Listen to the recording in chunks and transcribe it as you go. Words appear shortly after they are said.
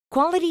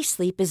Quality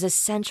sleep is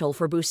essential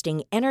for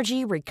boosting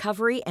energy,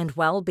 recovery, and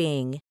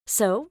well-being.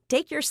 So,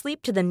 take your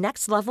sleep to the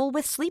next level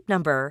with Sleep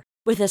Number.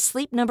 With a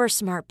Sleep Number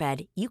smart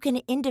bed, you can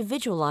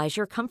individualize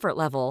your comfort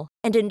level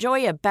and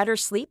enjoy a better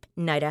sleep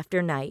night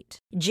after night.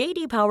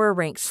 J.D. Power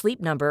ranks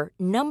Sleep Number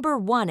number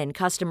 1 in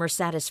customer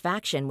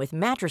satisfaction with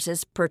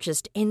mattresses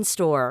purchased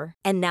in-store.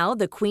 And now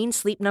the Queen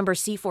Sleep Number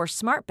C4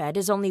 smart bed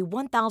is only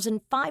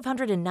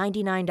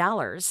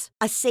 $1,599,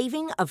 a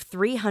saving of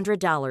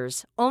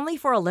 $300, only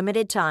for a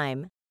limited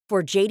time.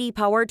 For J.D.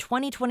 Power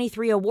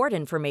 2023 award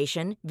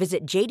information,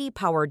 visit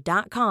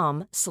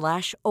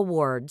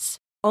jdpower.com/awards.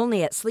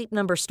 Only at Sleep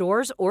Number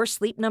stores or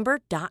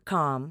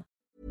sleepnumber.com.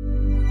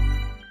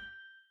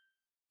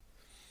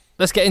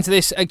 Let's get into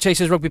this Egg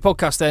Chasers Rugby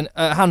podcast then.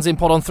 Hands in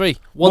pod on 3.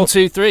 1,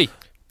 2, 3.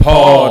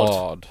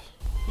 Pod.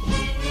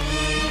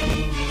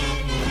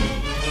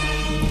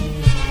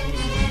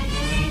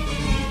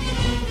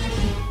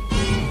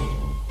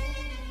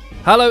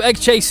 Hello, Egg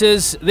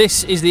Chasers.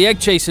 This is the Egg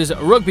Chasers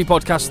Rugby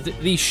podcast,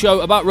 the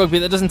show about rugby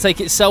that doesn't take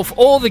itself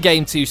or the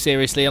game too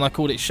seriously. And I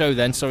called it show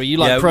then. Sorry, you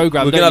like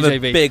program, we're don't going to you,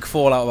 have JB? a big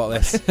fallout about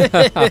this.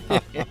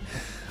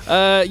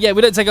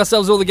 We don't take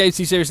ourselves or the game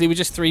too seriously. We're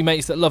just three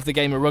mates that love the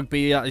game of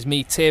rugby. That is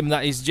me, Tim.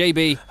 That is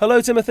JB.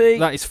 Hello, Timothy.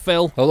 That is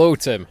Phil. Hello,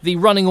 Tim. The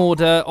running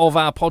order of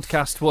our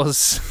podcast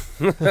was...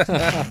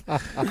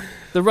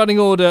 The running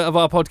order of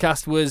our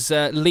podcast was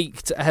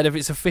leaked ahead of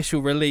its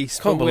official release.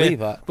 Can't believe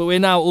that. But we're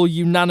now all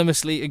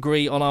unanimously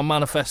agree on our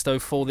manifesto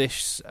for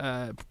this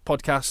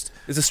podcast.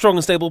 It's a strong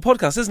and stable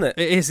podcast, isn't it?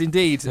 It is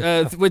indeed.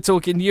 We're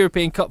talking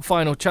European Cup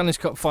final, Challenge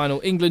Cup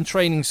final, England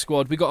training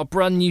squad. We got a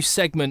brand new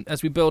segment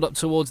as we build up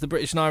towards the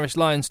British and Irish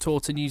Lions tour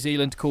to New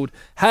Zealand called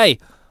Hey,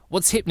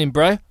 what's happening,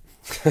 bro?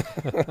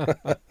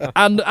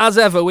 And as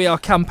ever, we are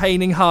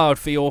campaigning hard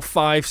for your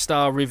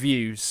 5-star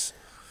reviews.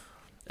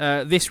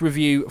 This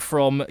review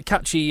from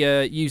catchy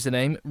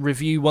username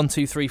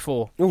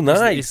Review1234. Oh,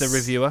 nice. Is the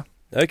reviewer.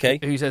 Okay.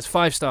 Who says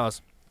 5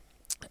 stars.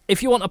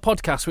 If you want a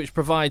podcast which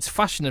provides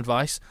fashion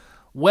advice,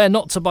 where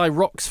not to buy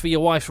rocks for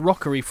your wife's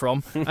rockery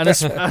from, and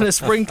a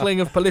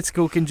sprinkling of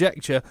political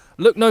conjecture,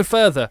 look no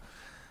further.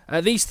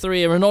 These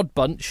three are an odd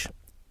bunch.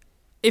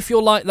 If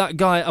you're like that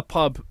guy at a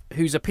pub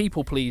who's a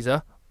people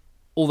pleaser,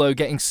 although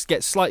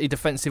gets slightly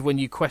defensive when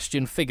you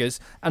question figures,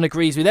 and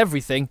agrees with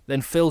everything,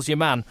 then Phil's your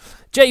man.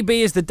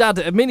 JB is the dad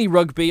at a mini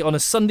rugby on a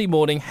Sunday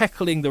morning,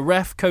 heckling the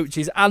ref,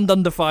 coaches and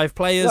under-5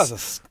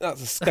 players.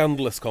 That's a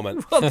scandalous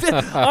comment.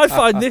 I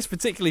find this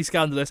particularly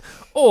scandalous.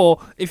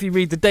 Or, if you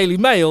read the Daily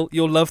Mail,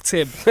 you'll love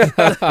Tim.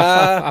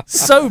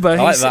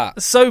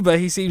 Sober,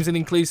 he seems an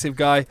inclusive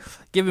guy.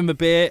 Give him a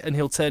beer and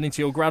he'll turn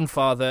into your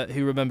grandfather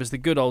who remembers the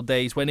good old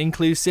days when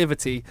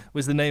inclusivity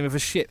was the name of a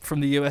ship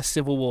from the US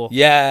Civil War.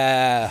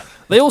 Yeah.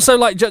 They also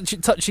like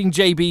touching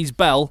JB's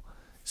bell,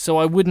 so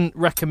I wouldn't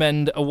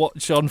recommend a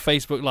watch on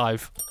Facebook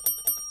Live.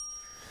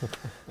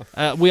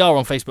 We are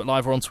on Facebook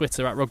Live, we're on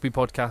Twitter at Rugby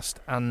Podcast,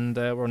 and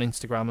we're on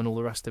Instagram and all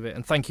the rest of it.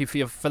 And thank you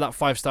for that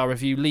 5-star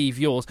review. Leave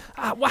yours.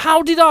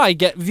 How did I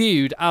get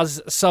viewed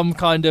as some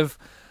kind of...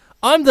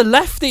 I'm the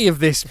lefty of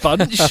this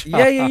bunch.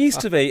 Yeah, you used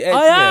to be.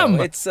 I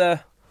am. It's, as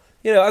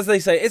they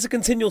say, it's a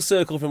continual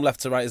circle from left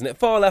to right, isn't it?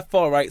 Far left,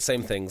 far right,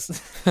 same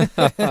things.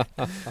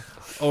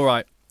 All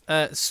right.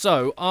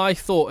 So I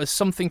thought, as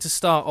something to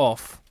start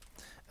off,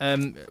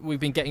 we've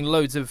been getting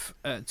loads of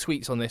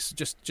tweets on this.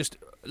 Just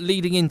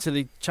leading into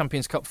the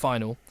Champions Cup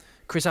final,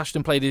 Chris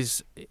Ashton played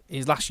his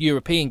last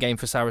European game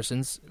for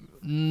Saracens,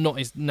 not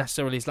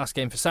necessarily his last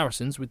game for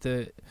Saracens, with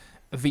the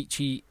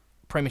Avicii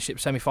Premiership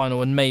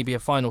semi-final and maybe a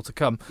final to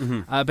come.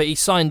 Mm-hmm. But he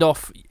signed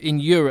off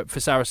in Europe for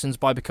Saracens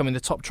by becoming the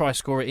top try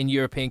scorer in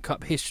European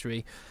Cup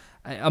history.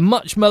 A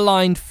much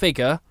maligned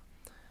figure,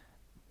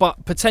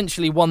 but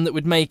potentially one that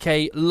would make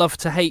a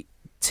love-to-hate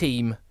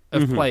team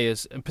of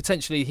players, and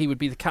potentially he would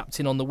be the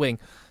captain on the wing.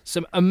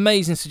 Some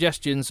amazing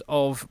suggestions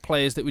of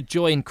players that would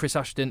join Chris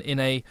Ashton in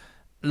a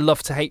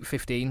love-to-hate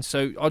 15.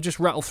 So I'll just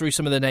rattle through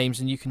some of the names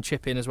and you can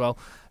chip in as well.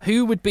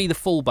 Who would be the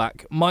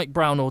fullback, Mike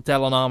Brown or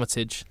Delon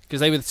Armitage? Because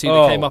they were the two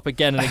that came up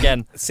again and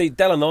again. See,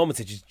 Delon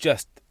Armitage is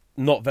just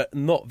not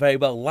very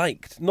well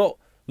liked. Not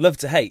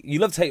love-to-hate. You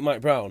love to hate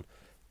Mike Brown,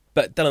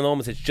 but Delon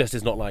Armitage just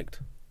is not liked.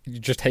 You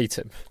just hate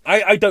him.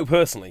 I don't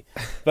personally.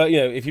 But,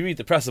 if you read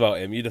the press about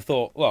him, you'd have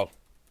thought, well,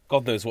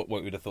 God knows what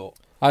we'd have thought.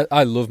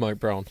 I love Mike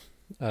Brown.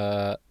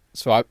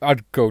 So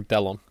I'd go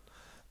Delon.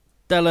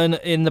 Delon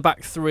in the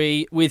back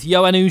three with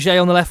Yoann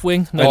Huget on the left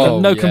wing.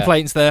 No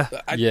complaints there.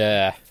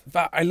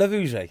 But I love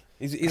Huget.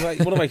 He's like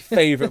one of my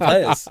favourite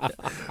players.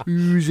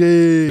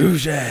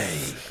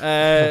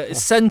 Huget.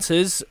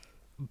 Centres,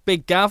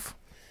 Big Gav.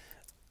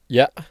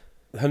 Yeah.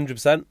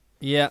 100%.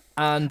 Yeah.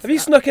 And have you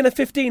snuck in a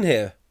 15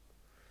 here?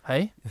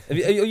 Hey? Are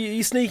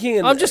you sneaking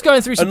in? I'm just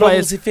going through some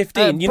players. Novelty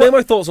 15. You know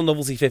my thoughts on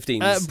novelty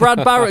 15s.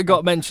 Brad Barrett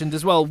got mentioned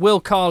as well.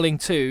 Will Carling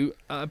too.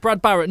 Brad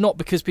Barrett, not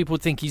because people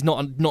would think he's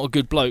not a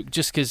good bloke,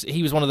 just because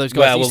he was one of those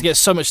guys who used to get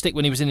so much stick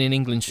when he was in an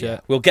England shirt.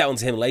 Yeah. We'll get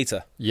onto him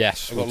later.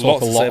 Yes, we'll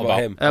talk a lot about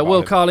him.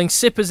 Will Carling,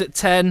 Sippers at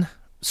 10.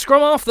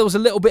 Scrum half, there was a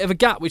little bit of a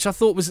gap, which I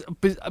thought was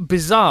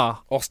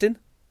bizarre. Austin?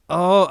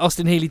 Oh,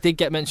 Austin Healey did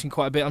get mentioned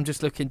quite a bit. I'm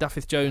just looking.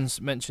 Daffith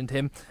Jones mentioned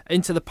him.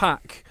 Into the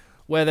pack,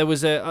 where there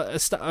was a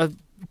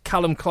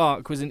Callum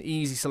Clark was an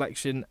easy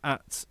selection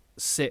at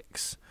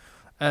 6.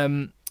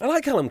 I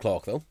like Callum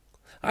Clark though.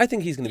 I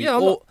think he's going to be.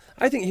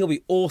 I think he'll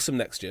be awesome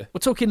next year. We're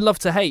talking love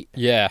to hate.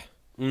 Yeah.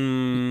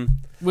 We're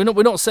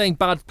not saying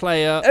bad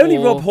player. Only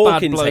or Rob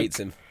Hawkins bad bloke. hates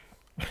him.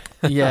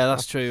 Yeah,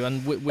 that's true.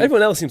 And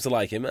Everyone else seems to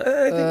like him.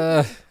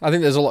 I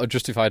think there's a lot of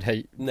justified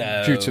hate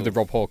No. due to the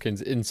Rob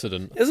Hawkins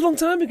incident. It was a long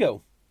time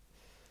ago.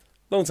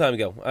 Let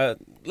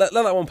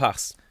that one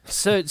pass.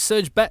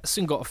 Serge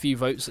Betson got a few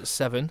votes at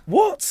 7.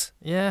 What?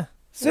 Yeah.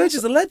 Serge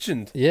is a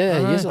legend.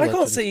 Yeah, he is a I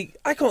legend.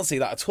 can't see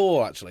that at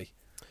all. Actually.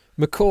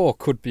 McCaw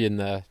could be in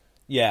there.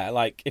 Yeah,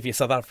 like if you're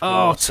South African.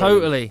 Oh,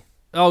 totally.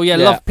 Oh yeah,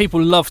 Yeah.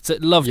 People loved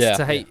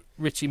to hate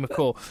Richie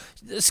McCaw.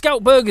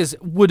 Scout Burgers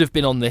would have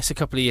been on this a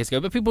couple of years ago,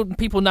 but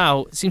people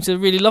now seem to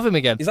really love him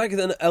again. He's like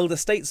an elder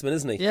statesman,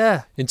 isn't he?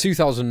 Yeah. In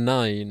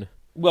 2009.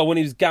 Well, when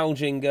he was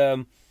gouging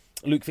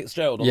Luke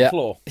Fitzgerald on the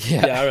floor.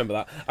 Yeah. I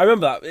remember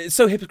that. It's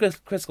so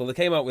hypocritical. They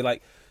came out with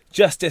like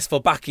justice for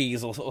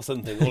backies or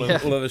something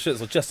all over shirts,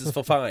 or justice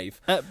for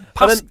 5.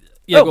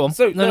 Go on.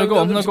 Sorry, Go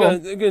on. I'm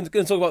going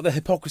to talk about the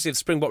hypocrisy of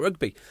Springbok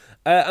rugby.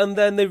 And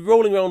then they're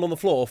rolling around on the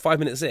floor 5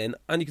 minutes in,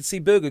 and you can see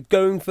Berger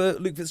going for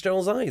Luke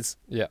Fitzgerald's eyes.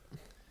 Yeah.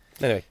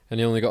 Anyway. And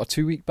he only got a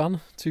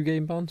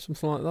 2-game ban,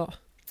 something like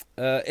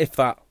that. If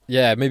that.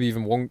 Yeah, maybe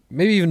even one.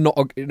 Maybe even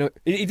not. He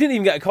didn't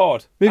even get a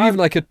card. Maybe even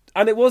like a.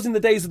 And it was in the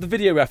days of the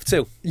video ref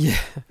too. Yeah.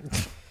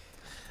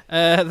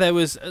 There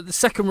was the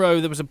second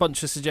row. There was a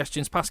bunch of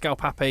suggestions. Pascal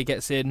Pape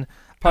gets in.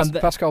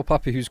 Pascal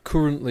Pape, who's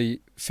currently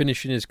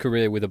finishing his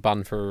career with a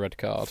ban for a red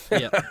card.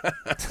 Yeah.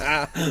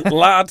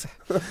 Lad.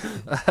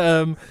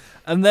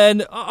 And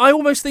then I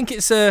almost think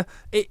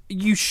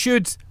you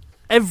should.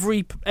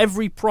 Every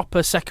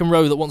proper second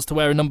row that wants to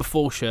wear a number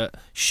 4 shirt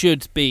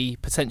should be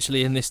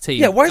potentially in this team.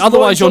 Yeah, why is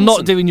otherwise you're Martin not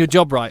Johnson? doing your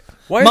job right.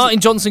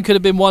 Martin Johnson could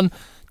have been one.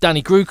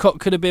 Danny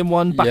Grucock could have been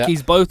one.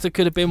 Backy's Botha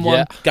could have been one.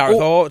 Yeah.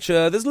 Gareth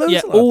Archer. There's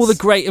loads of lads. All the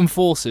great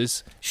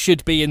enforcers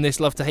should be in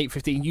this Love to Hate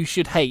 15. You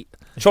should hate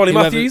Charlie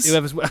Matthews.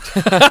 Whoever's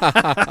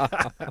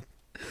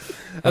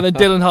And then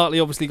Dylan Hartley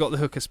obviously got the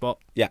hooker spot.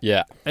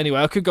 Yeah. Anyway,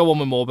 I could go on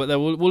with more, but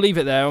we'll leave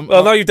it there.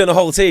 Well, now you've done a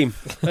whole team.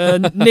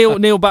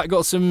 Neil Back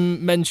got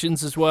some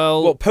mentions as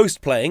well. What,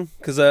 post playing?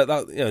 Because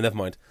never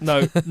mind.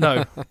 No.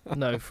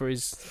 For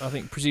his, I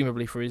think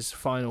presumably for his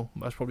final.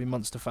 That's probably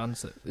Munster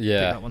fans that picked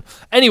that one.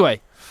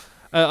 Anyway,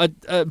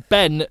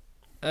 Ben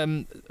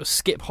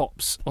Skip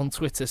Hops on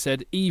Twitter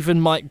said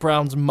even Mike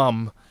Brown's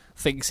mum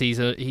thinks he's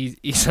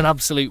an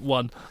absolute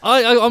one.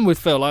 I'm with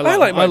Phil. I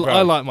like Mike Brown.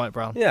 I like Mike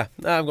Brown. Yeah,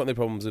 I've got no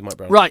problems with Mike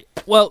Brown. Right.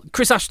 Well,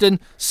 Chris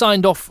Ashton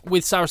signed off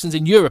with Saracens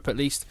in Europe at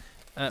least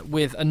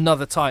with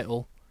another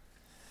title.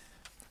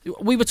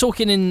 We were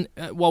talking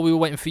while we were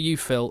waiting for you,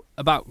 Phil,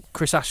 about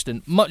Chris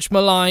Ashton. Much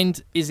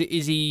maligned.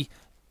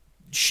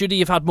 Should he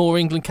have had more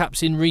England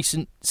caps in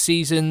recent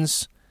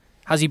seasons?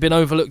 Has he been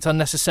overlooked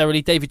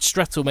unnecessarily? David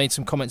Strettle made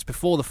some comments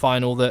before the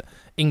final that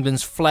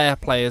England's flair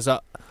players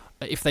are.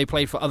 If they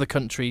played for other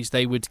countries,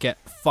 they would get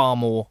far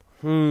more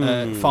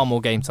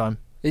game time.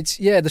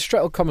 The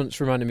Strettle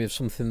comments reminded me of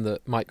something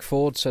that Mike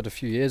Ford said a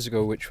few years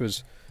ago, which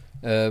was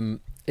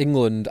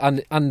England,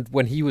 and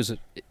when he was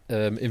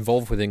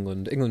involved with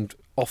England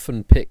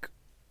often pick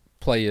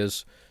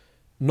players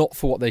not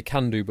for what they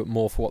can do, but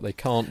more for what they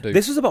can't do.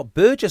 This was about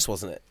Burgess,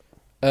 wasn't it?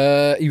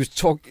 He was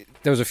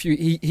There was a few.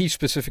 He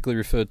specifically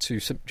referred to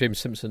James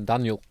Simpson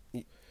Daniel.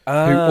 Who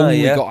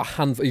only got a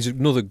handful. He's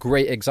another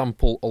great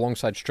example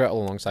alongside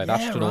Strettle, alongside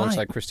Ashton,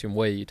 alongside Christian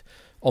Wade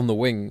on the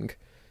wing,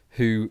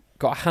 who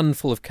got a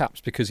handful of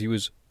caps because he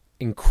was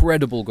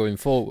incredible going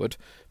forward,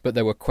 but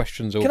there were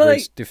questions over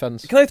his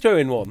defence. Can I throw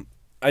in one?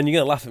 And you're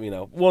going to laugh at me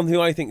now. One who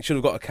I think should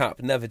have got a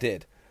cap, never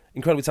did.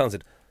 Incredibly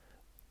talented.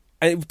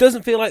 And it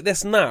doesn't feel like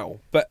this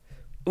now, but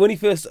when he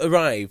first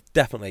arrived,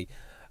 definitely.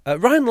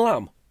 Ryan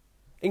Lamb,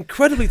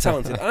 incredibly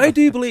talented. I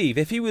do believe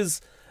if he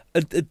was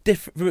a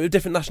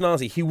different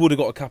nationality, he would have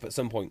got a cap at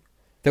some point.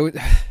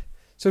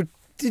 So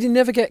did he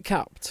never get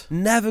capped?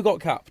 Never got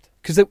capped.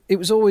 Because it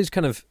was always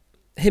kind of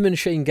him and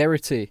Shane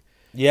Geraghty.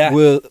 Yeah.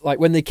 Were like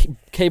when they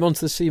came onto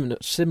the scene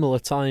at a similar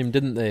time,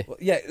 didn't they? Well,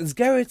 yeah, there's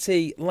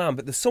Geraghty, Lamb,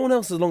 but there's someone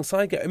else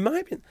alongside Geraghty. It might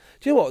have been.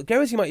 Do you know what?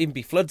 Geraghty might even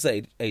be Flood's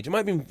age. It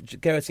might have been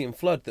Geraghty and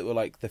Flood that were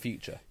like the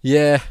future.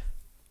 Yeah.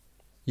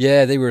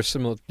 Yeah, they were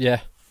similar.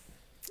 Yeah.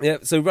 Yeah,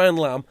 so Ryan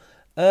Lamb.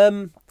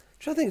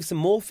 Trying to think of some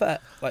more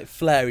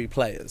flary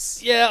players.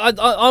 Yeah,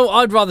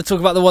 I'd rather talk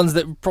about the ones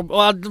that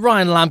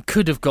Ryan Lamb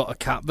could have got a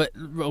cap,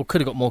 or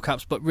could have got more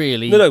caps, but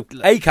really no,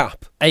 a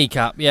cap. A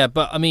cap, yeah,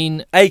 but I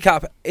mean a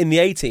cap in the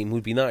A team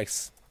would be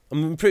nice.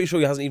 I'm pretty sure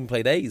he hasn't even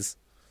played A's.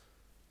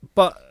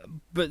 But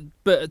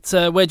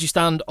where do you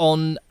stand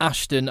on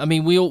Ashton? I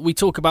mean, we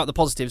talk about the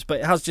positives,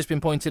 but it has just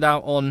been pointed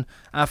out on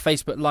our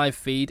Facebook live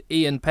feed.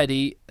 Ian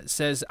Peddy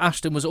says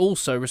Ashton was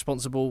also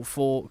responsible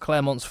for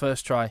Claremont's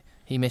first try.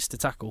 He missed a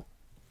tackle.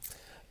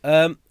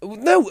 No,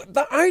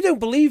 I don't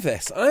believe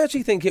this. I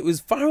actually think it was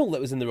Farrell that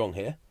was in the wrong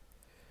here.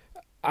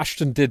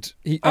 Ashton did.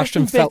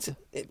 Ashton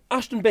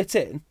bit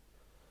in,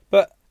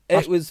 but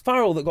It was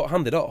Farrell that got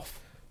handed off.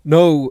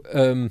 No,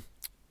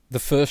 the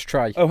first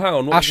try. Oh, hang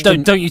on.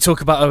 Ashton, don't you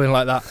talk about Owen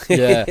like that.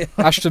 Yeah,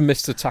 Ashton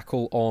missed a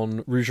tackle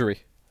on Rougerie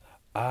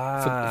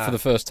for the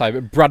first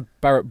time. Brad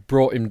Barrett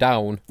brought him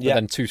down, but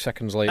then 2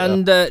 seconds later...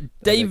 And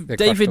they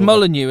David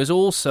Molyneux has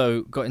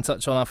also got in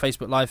touch on our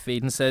Facebook live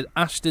feed and said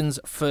Ashton's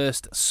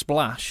first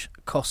splash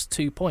cost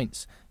 2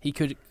 points. He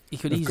could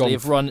easily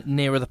have run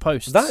nearer the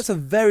posts. That's a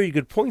very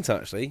good point,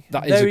 actually.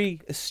 That is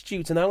very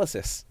astute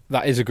analysis.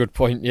 That is a good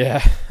point,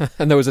 yeah.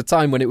 And there was a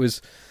time when it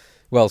was,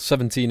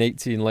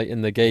 17-18 late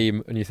in the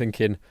game, and you're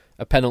thinking,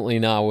 a penalty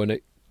now, and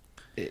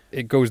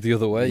it goes the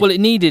other way. Well,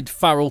 it needed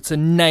Farrell to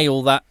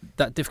nail that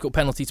difficult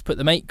penalty to put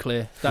the mate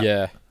clear.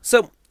 Yeah.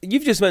 So,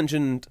 you've just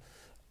mentioned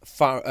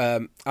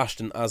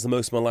Ashton as the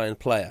most maligned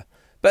player.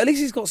 But at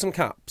least he's got some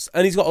caps,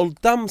 and he's got a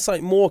damn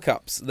sight more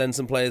caps than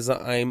some players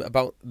that I'm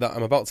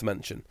about to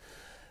mention.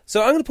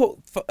 So I'm going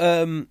to put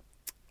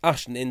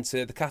Ashton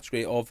into the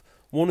category of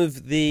one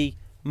of the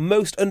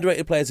most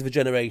underrated players of a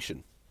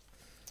generation.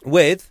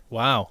 With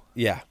one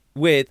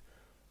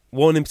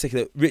in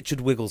particular, Richard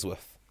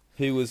Wigglesworth,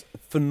 who was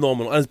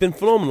phenomenal and has been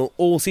phenomenal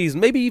all season,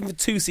 maybe even for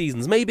 2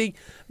 seasons, maybe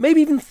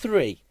even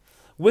 3.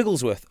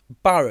 Wigglesworth,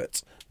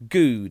 Barrett,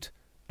 Good.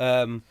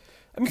 In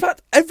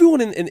fact,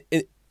 everyone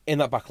in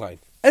that back line,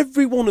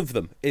 every one of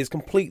them is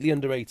completely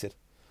underrated.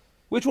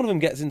 Which one of them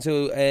gets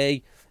into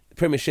a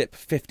Premiership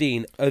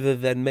 15 other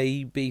than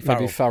maybe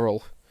Farrell? Maybe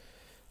Farrell.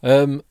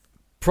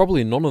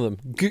 Probably none of them.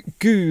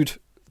 Good,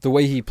 the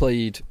way he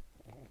played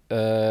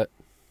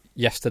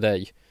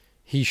yesterday,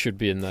 he should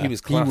be in there. He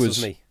was class,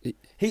 wasn't he?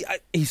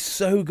 He's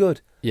so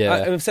good. Yeah.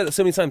 I've said it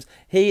so many times.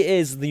 He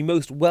is the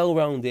most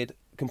well-rounded,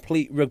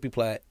 complete rugby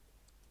player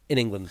in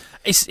England.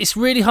 It's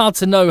really hard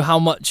to know how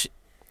much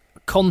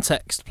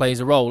context plays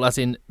a role, as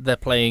in they're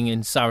playing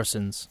in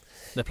Saracens.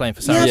 They're playing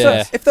for Saracens.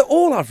 Yeah, if they're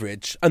all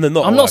average, and they're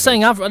not. I'm not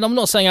saying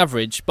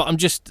average, but I'm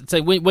just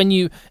saying when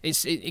you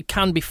it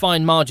can be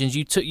fine margins.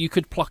 You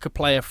could pluck a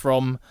player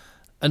from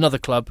another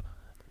club,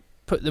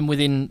 put them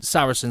within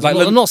Saracens.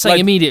 I'm not saying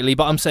immediately,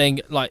 but I'm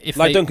saying if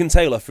Duncan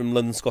Taylor from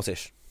London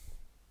Scottish.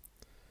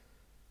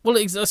 Well,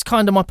 that's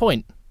kind of my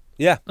point.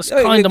 Yeah, that's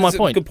kind of my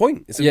point. Good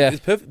point. It's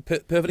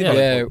perfectly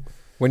valid point.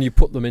 When you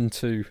put them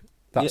into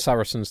that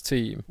Saracens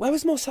team. Where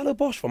was Marcelo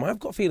Bosch from? I've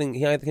got a feeling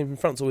he either came from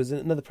France or was in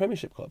another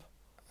Premiership club.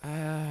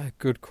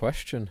 Good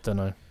question. Don't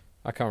know.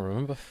 I can't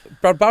remember.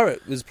 Brad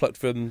Barrett was plucked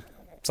from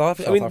South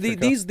Africa.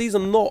 These are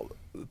not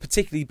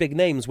particularly big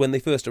names when they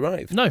first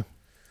arrived. No.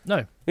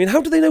 I mean,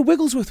 how did they know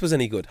Wigglesworth was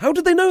any good? How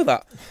did they know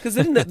that? Because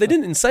they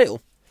didn't in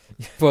Sale.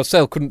 Well,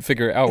 Sale couldn't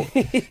figure it out.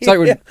 It's like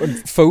when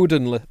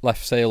Foden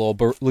left Sale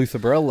or Luther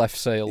Burrell left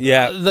Sale.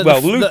 Yeah,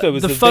 Luther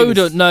was the Foden.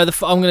 biggest. No,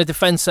 I'm going to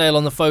defend Sale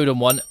on the Foden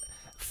one.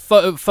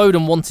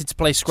 Foden wanted to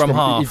play scrum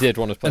half. He did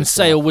want to play and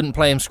Sale wouldn't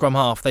play him scrum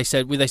half. They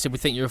said we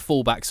think you're a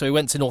fullback, so he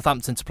went to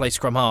Northampton to play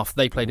scrum half.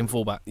 They played him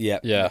fullback.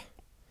 Yeah,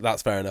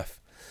 that's fair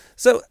enough.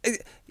 So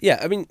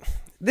I mean,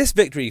 this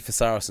victory for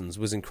Saracens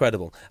was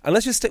incredible. And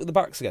let's just stick with the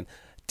backs again.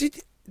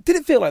 Did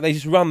it feel like they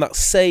just ran that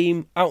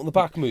same out the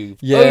back move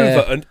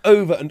over and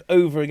over and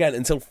over again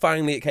until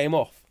finally it came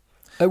off?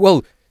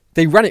 Well,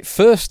 they ran it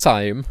first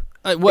time.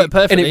 It worked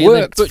perfectly, and it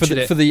worked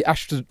for the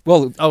Ashton.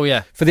 Well,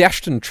 for the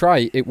Ashton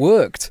try, it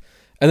worked.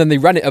 And then they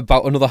ran it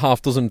about another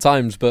half dozen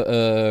times, but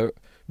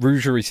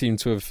Rougerie seemed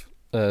to have,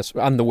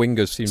 and the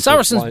wingers seemed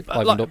Saracens to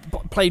have livened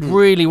up. Played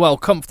really well,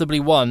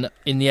 comfortably won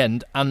in the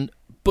end, and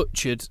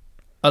butchered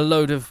a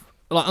load of,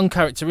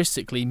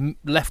 uncharacteristically,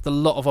 left a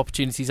lot of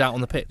opportunities out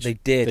on the pitch. They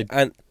did,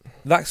 and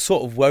that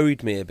sort of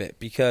worried me a bit,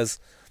 because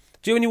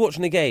do you know when you're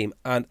watching a game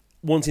and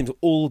one team's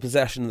all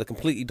possession and they're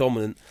completely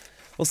dominant?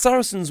 Well,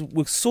 Saracens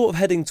were sort of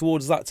heading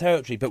towards that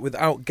territory, but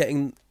without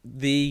getting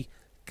the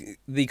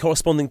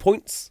corresponding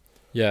points.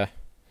 Yeah.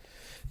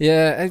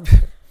 Yeah,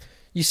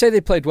 you say they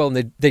played well,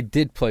 and they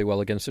did play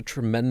well against a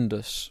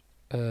tremendous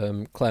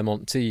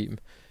Claremont team.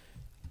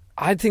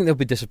 I think they'll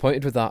be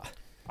disappointed with that.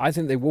 I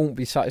think they won't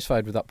be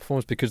satisfied with that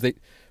performance because they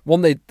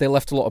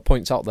left a lot of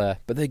points out there,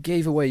 but they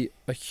gave away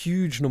a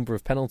huge number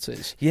of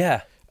penalties.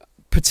 Yeah,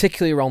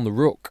 particularly around the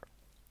ruck,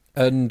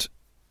 and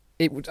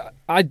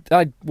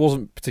I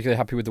wasn't particularly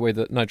happy with the way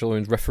that Nigel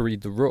Owens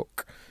refereed the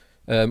ruck.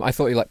 I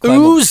thought he let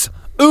Claremont...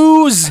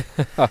 Ooze!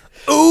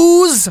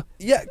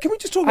 Yeah, can we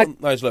just talk about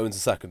Nigel Owens a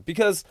second?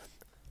 Because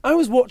I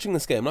was watching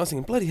this game and I was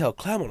thinking, bloody hell,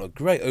 Claremont are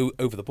great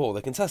over the ball.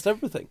 They can test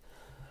everything.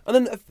 And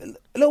then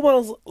a little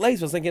while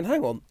later I was thinking,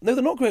 hang on, no,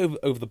 they're not great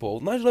over the ball.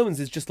 Nigel Owens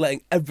is just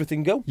letting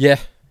everything go. Yeah,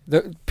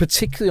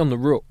 particularly on the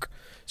ruck.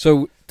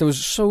 So there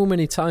was so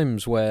many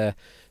times where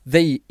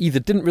they either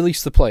didn't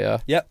release the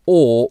player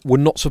or were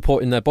not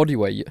supporting their body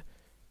weight.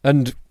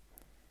 And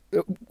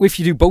if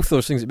you do both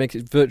those things, it makes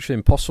it virtually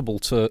impossible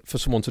for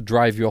someone to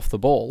drive you off the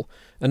ball.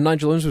 And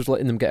Nigel Owens was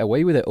letting them get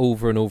away with it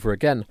over and over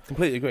again.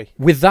 Completely agree.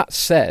 With that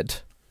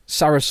said,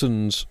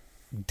 Saracens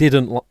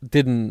didn't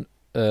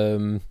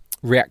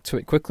react to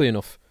it quickly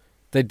enough.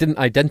 They didn't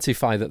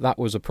identify that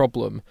was a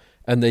problem,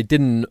 and they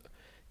didn't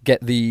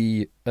get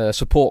the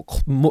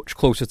support much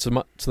closer to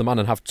the man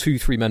and have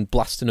 2-3 men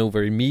blasting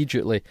over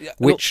immediately,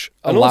 which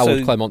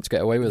allowed Claremont to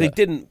get away with it. They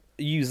didn't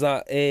use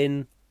that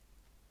in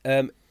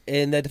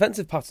their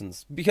defensive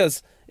patterns,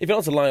 because if you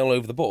want to lie all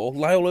over the ball,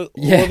 lie all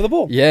over the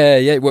ball. Yeah,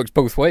 it works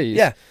both ways.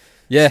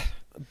 Yeah.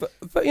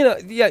 But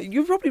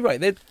you're probably right.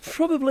 They're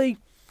probably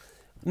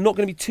not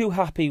going to be too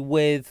happy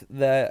with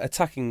their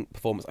attacking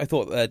performance. I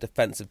thought their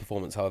defensive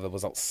performance, however,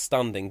 was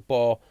outstanding,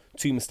 bar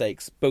 2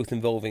 mistakes, both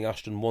involving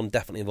Ashton, one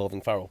definitely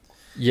involving Farrell.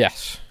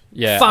 Yes.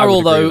 Yeah.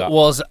 Farrell, though,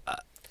 was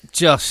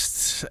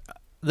just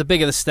the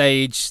bigger the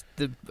stage,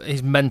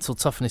 his mental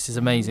toughness is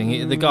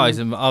amazing. The guys,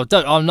 I'm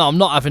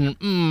not having.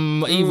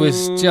 He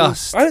was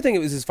just. I don't think it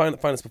was his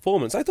finest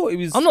performance. I thought he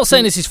was. I'm not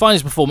saying it's his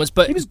finest performance,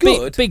 but he was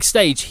good. Big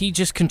stage, he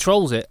just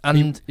controls it,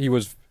 and he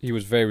was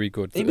very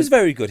good. He was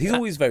very good. He's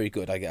always very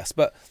good, I guess.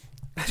 But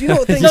do you know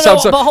what thing?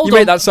 You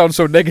made that sound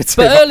so negative.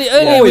 But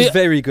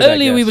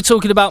earlier we were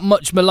talking about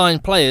much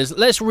maligned players.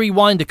 Let's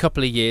rewind a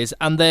couple of years,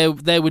 and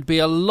there would be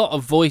a lot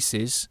of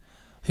voices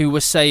who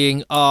were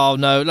saying, "Oh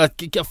no,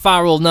 like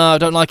Farrell, no, I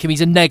don't like him. He's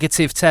a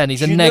negative 10.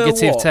 He's a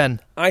negative 10."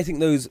 I think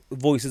those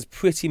voices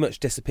pretty much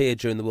disappeared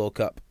during the World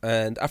Cup,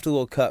 and after the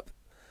World Cup,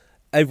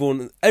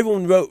 everyone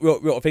wrote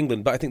off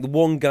England. But I think the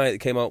one guy that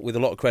came out with a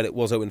lot of credit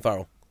was Owen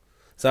Farrell.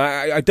 So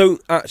I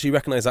don't actually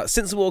recognise that.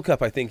 Since the World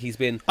Cup, I think he's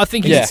a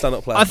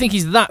stand-up player. I think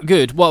he's that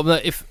good. Well,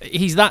 if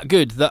he's that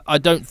good, that I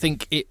don't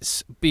think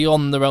it's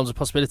beyond the realms of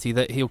possibility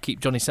that he'll keep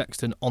Johnny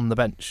Sexton on the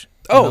bench.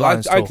 Oh,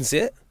 I can see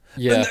it.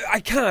 Yeah,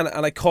 I can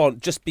and I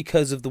can't, just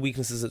because of the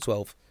weaknesses at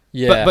 12.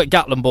 Yeah, but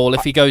Gatland Ball,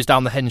 if he goes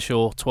down the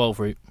Henshaw 12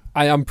 route,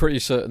 I am pretty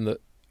certain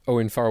that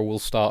Owen Farrell will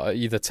start at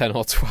either 10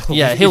 or 12.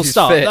 Yeah, he'll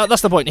start.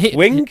 That's the point.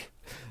 Wing,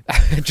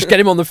 just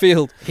get him on the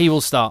field. He will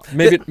start.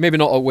 Maybe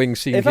not a wing.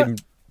 Seeing him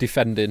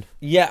defending.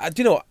 Yeah,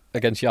 do you know what?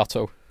 Against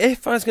Yato.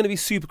 If I was going to be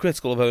super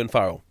critical of Owen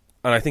Farrell,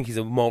 and I think he's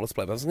a marvellous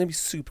player, but I was going to be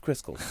super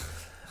critical,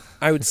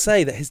 I would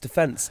say that his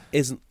defence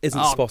isn't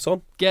spot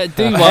on. Do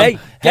one.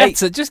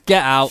 Just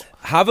get out.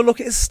 Have a look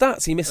at his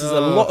stats. He misses a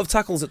lot of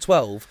tackles at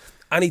 12,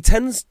 and he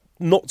tends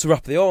not to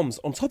wrap the arms.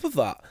 On top of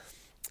that,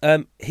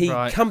 he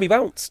can be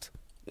bounced.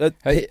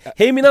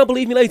 Hear me now,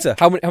 believe me later.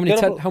 How many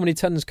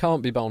 10s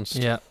can't be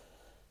bounced?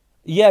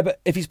 Yeah, but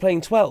if he's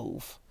playing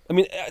 12, I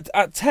mean,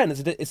 at 10,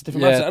 it's a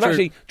different matter. And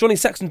actually, Johnny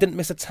Sexton didn't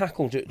miss a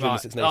tackle during the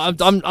Six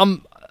Nations.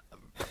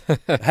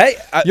 Hey,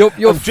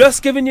 I'm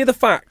just giving you the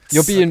facts.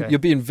 You're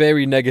being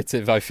very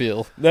negative, I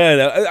feel.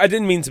 No, I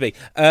didn't mean to be.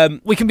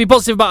 We can be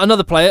positive about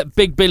another player,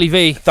 Big Billy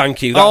V.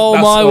 Thank you.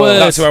 My word.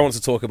 That's who I want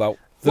to talk about.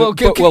 Both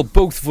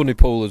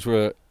Vunipolas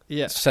were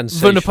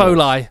sensational.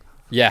 Vunipoli.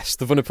 Yes,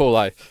 the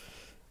Vunipoli.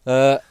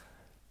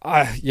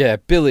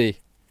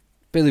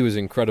 Billy was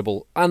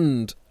incredible.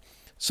 And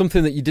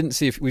something that you didn't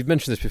see, we've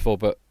mentioned this before,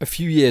 but a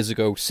few years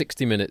ago,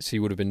 60 minutes, he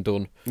would have been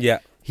done. Yeah.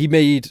 He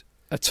made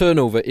a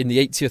turnover in the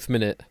 80th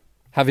minute,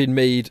 having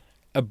made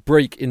a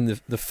break in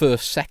the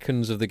first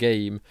seconds of the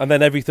game. And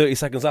then every 30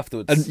 seconds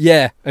afterwards.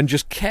 And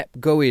just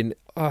kept going.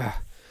 I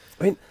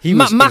mean,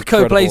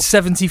 Mako played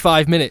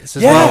 75 minutes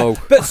as well.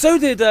 But so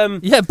did...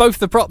 both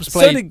the props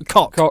played. So did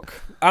Cock.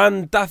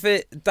 And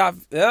David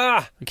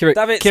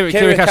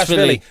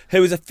Kirikashvili,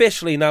 who is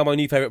officially now my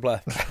new favourite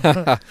player.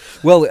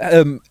 Well,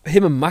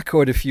 him and Mako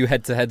had a few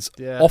head-to-heads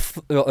off...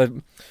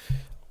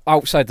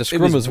 outside the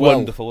scrum as well.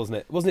 Wonderful, wasn't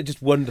it? Wasn't it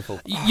just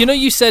wonderful? You know,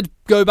 you said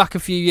go back a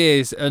few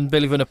years and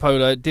Billy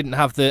Vunipola didn't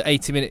have the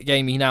 80-minute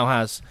game he now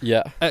has.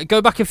 Yeah.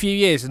 Go back a few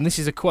years, and this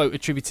is a quote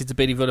attributed to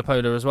Billy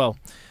Vunipola as well.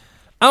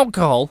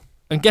 Alcohol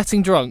and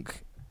getting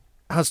drunk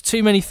has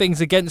too many things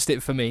against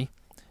it for me.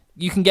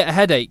 You can get a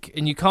headache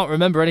and you can't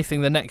remember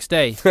anything the next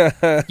day.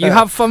 You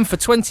have fun for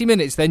 20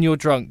 minutes, then you're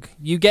drunk.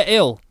 You get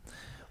ill.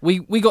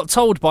 We got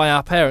told by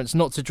our parents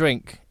not to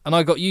drink, and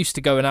I got used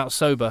to going out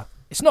sober.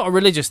 It's not a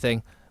religious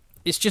thing.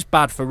 It's just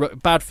bad for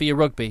your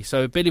rugby.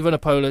 So Billy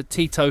Vunipola,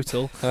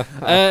 teetotal.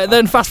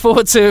 Then fast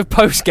forward to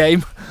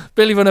post-game.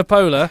 Billy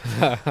Vunipola,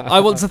 I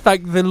want to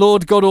thank the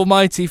Lord God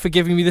Almighty for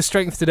giving me the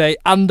strength today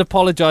and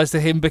apologise to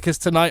him because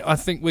tonight I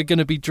think we're going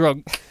to be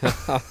drunk.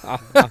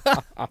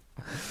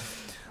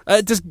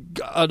 And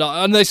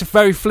there's a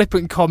very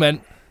flippant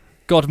comment.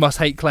 God must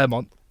hate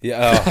Claremont.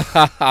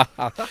 Yeah,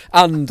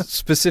 and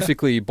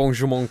specifically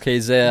Benjamin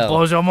Kayser.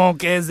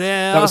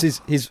 That was his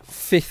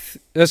fifth.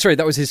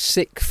 That was his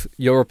sixth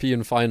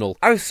European final.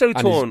 I was so and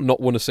torn. He's not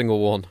won a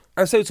single one.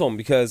 I was so torn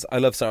because I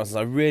love Saracens.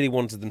 I really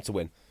wanted them to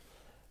win,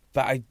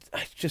 but I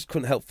just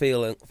couldn't help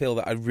feel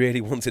that I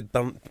really wanted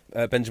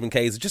Benjamin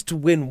Kayser just to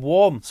win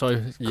one.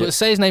 Sorry,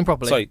 say his name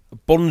properly. Sorry,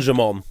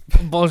 Benjamin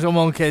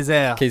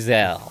Kayser. Do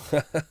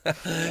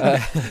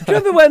you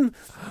remember when?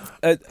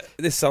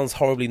 This sounds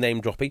horribly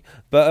name droppy,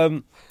 but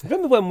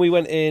remember when we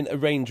went in a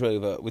Range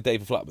Rover with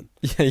David Flatman?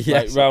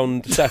 Yes.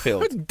 Round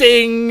Sheffield.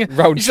 Ding!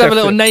 Round you should have a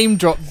little name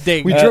drop.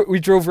 Ding. We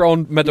drove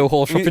around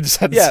Meadowhall Shopping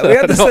Centre. Yeah, we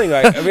had this thing,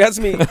 right? We had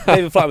to meet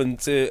David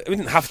Flatman we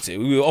didn't have to.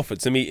 We were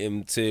offered to meet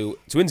him to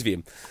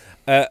interview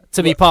him.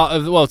 To be part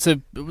of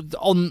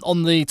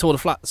on the Tour de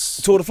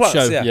Flats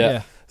show.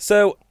 Yeah.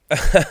 So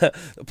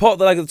part of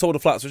the leg of the Tour de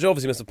Flats, which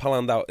obviously must have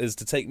planned out, is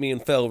to take me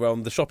and Phil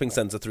around the shopping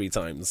centre 3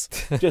 times,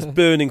 just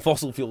burning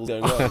fossil fuels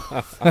going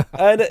on.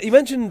 And he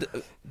mentioned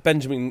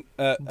Benjamin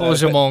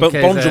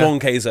Benjamin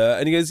Kaiser,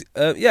 and he goes,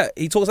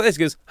 he talks like this. He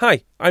goes,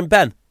 "Hi, I'm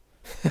Ben."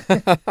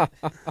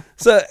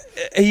 So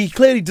he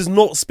clearly does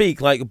not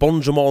speak like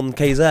Benjamin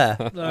Kaiser.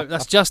 No,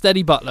 that's just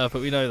Eddie Butler,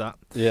 but we know that.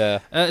 Yeah.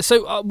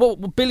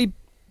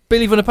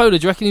 Billy Vunipola,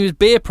 do you reckon he was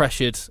beer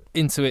pressured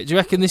into it? Do you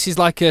reckon this is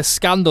like a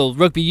scandal,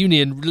 rugby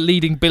union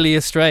leading Billy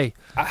astray?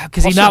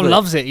 Because he now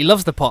loves it. He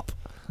loves the pop.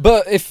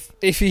 But if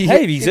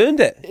he's earned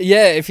it.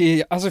 Yeah, if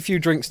he has a few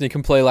drinks and he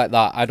can play like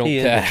that, I don't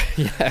care.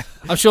 Yeah,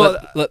 I'm sure.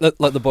 Let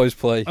the boys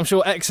play. I'm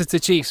sure Exeter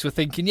Chiefs were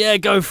thinking, yeah,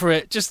 go for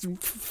it. Just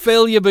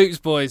fill your boots,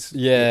 boys.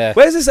 Yeah.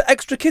 Where's this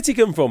extra kitty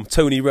come from,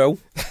 Tony Rowe?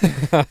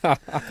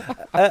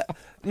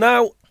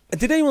 Now,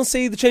 did anyone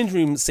see the change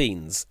room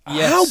scenes?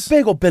 Yes. How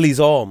big are Billy's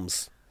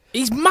arms?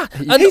 He's mad,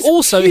 and He's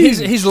also huge.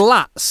 his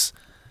lats.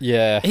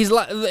 Yeah.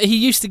 He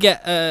used to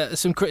get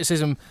some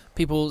criticism,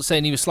 people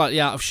saying he was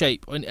slightly out of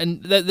shape,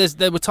 and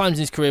there were times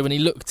in his career when he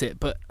looked it,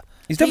 but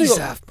he's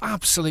an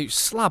absolute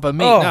slab of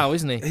meat now,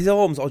 isn't he? His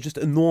arms are just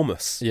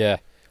enormous. Yeah.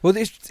 Well,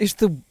 it's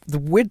the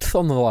width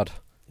on the lad.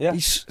 Yeah.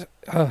 He's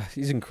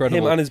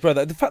incredible. Him and his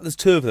brother. The fact there's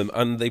 2 of them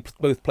and they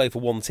both play for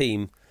one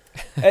team.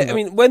 I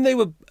mean, when they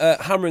were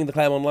hammering the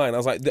claim online, I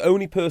was like, the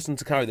only person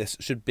to carry this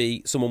should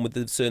be someone with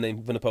the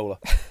surname Vunipola.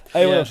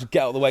 Everyone else should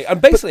get out of the way.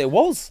 And basically it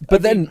was.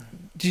 But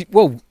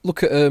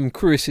look at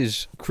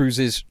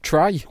Cruz's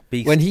try.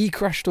 Beast. When he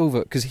crashed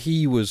over, because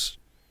he was...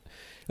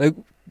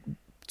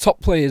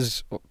 top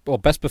players, or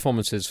best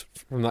performances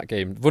from that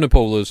game,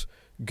 Vunipola's,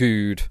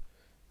 Good,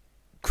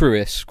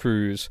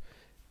 Cruz,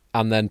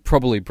 and then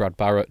probably Brad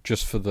Barrett,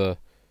 just for the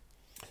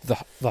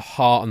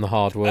heart and the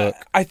hard work.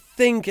 I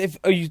think if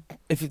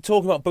you're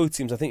talking about both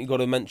teams, I think you've got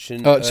to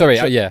mention...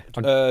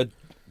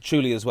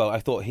 Truly as well. I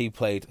thought he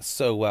played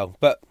so well.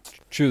 But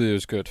Truly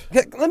was good.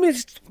 Let me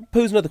just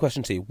pose another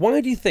question to you. Why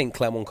do you think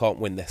Clermont can't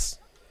win this?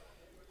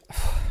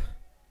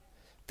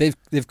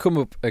 They've come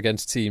up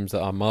against teams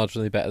that are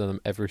marginally better than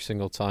them every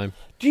single time.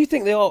 Do you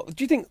think they are...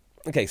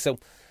 Okay, so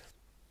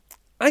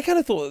I kind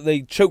of thought that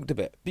they choked a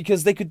bit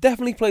because they could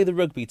definitely play the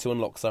rugby to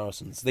unlock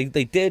Saracens. They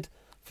did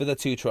for their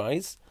 2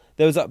 tries.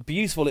 There was that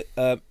beautiful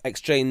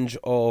exchange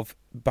of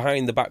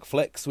behind-the-back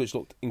flicks, which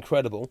looked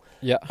incredible.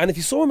 Yeah. And if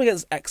you saw them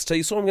against Exeter,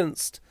 you saw them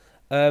against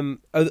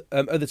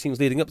other teams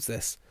leading up to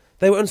this,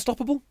 they were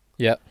unstoppable.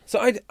 Yeah. So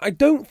I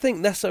don't think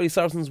necessarily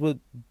Saracens were a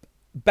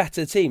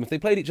better team. If they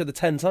played each other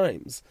 10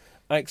 times,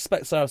 I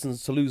expect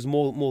Saracens to lose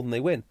more than they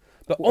win.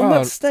 But on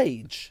that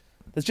stage,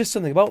 there's just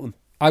something about them.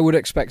 I would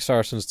expect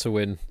Saracens to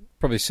win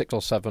probably 6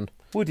 or 7.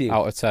 Would you?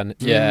 Out of 10.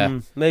 Yeah.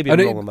 Maybe I'm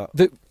wrong on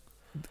that.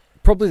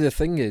 Probably the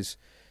thing is,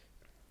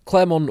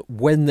 Clermont,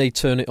 when they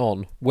turn it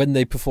on, when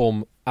they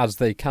perform as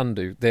they can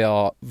do, they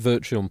are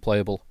virtually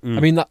unplayable. I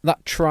mean,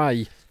 that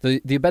try,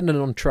 the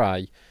Abendon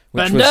try,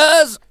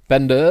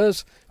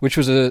 Benders, which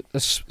was a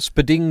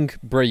Spading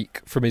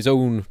break from his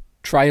own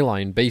try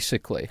line,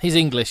 basically. His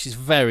English is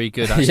very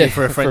good, actually,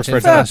 for a French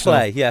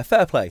international.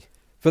 Fair play.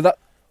 But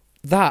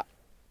that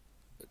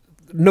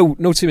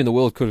no team in the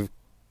world could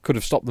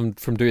have stopped them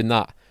from doing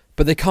that.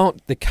 But they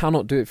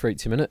cannot do it for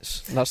 80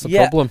 minutes. That's the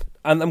problem.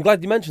 And I'm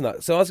glad you mentioned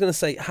that. So I was going to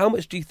say, how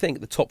much do you think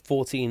the top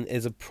 14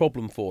 is a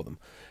problem for them?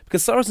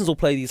 Because Saracens will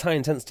play these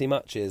high-intensity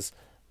matches,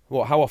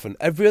 how often?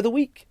 Every other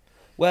week?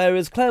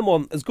 Whereas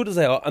Clermont, as good as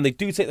they are, and they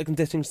do take the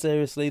conditioning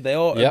seriously, they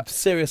are a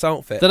serious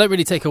outfit. They don't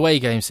really take away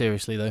games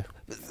seriously, though.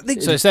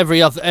 So it's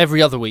every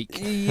other week.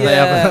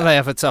 Yeah. They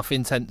have a tough,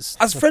 intense...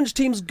 As French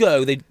teams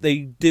go, they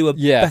do a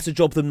better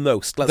job than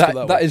most. Let's put it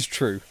that way. That is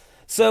true.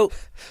 So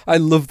I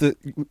love that.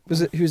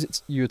 Who's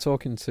it you were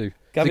talking to?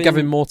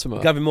 Gavin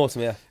Mortimer. Gavin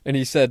Mortimer, yeah. And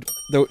he said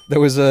there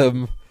was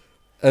an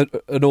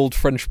old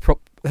French prop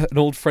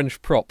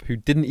who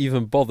didn't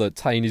even bother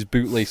tying his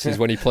bootlaces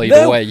when he played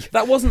away.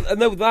 That wasn't.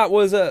 No, that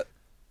was a.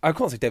 I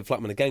can't say David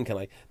Flatman again, can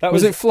I?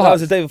 Was it Flat? That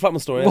was a David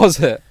Flatman story. Was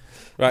it?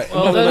 Right.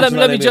 Well,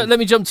 let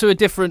me jump to a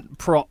different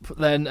prop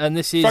then, and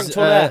this is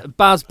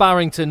Baz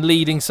Barrington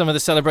leading some of the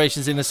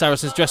celebrations in the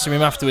Saracens dressing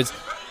room afterwards.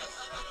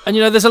 And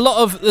there's a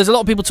lot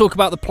of people talk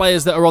about the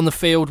players that are on the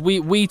field.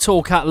 We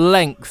talk at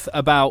length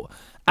about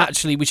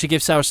actually we should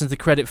give Saracens the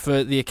credit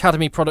for the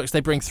academy products they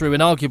bring through,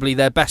 and arguably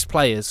their best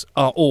players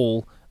are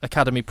all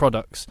academy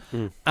products,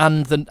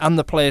 and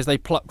the players they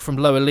pluck from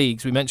lower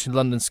leagues. We mentioned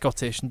London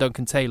Scottish and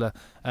Duncan Taylor.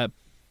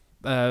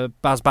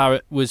 Baz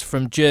Barrett was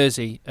from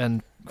Jersey,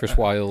 and Chris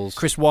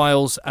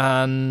Wiles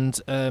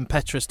and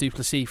Petrus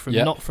Duplessis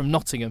from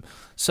Nottingham.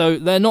 So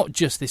they're not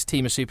just this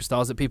team of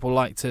superstars that people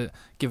like to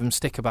give them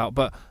stick about,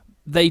 but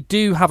they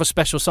do have a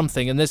special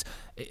something. And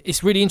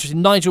it's really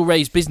interesting. Nigel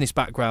Ray's business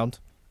background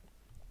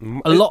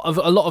A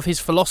lot of his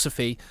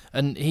philosophy,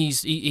 and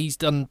he's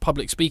done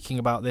public speaking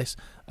about this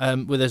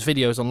with his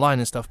videos online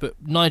and stuff. But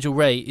Nigel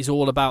Ray is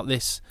all about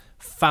this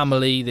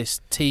family, this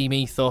team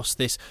ethos,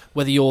 this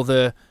whether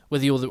you're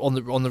on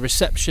the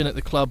reception at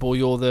the club or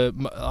you're the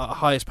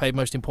highest paid,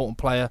 most important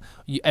player,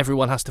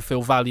 everyone has to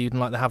feel valued and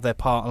like they have their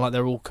part and like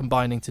they're all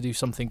combining to do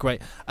something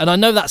great. And I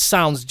know that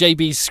sounds,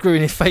 JB's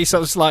screwing his face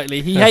up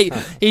slightly. He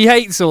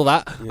hates all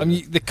that. Yeah. I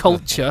mean, the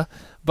culture.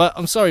 But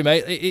I'm sorry,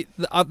 mate.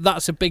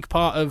 That's a big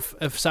part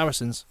of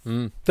Saracens.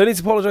 Don't need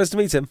to apologise to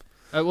me, Tim.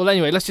 Well,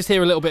 anyway, let's just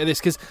hear a little bit of this,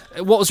 because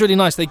what was really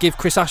nice, they give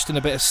Chris Ashton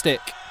a bit of stick.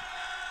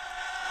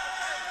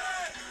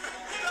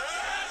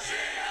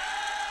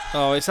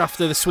 Oh, it's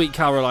after the Sweet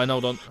Caroline.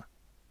 Hold on.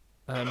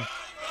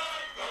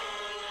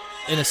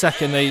 In a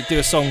second, they do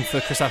a song for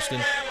Chris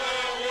Ashton.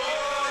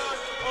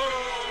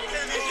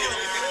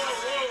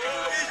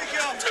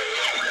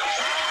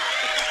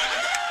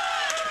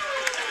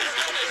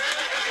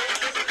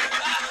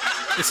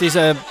 This is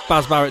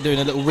Baz Barrett doing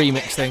a little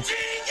remix thing.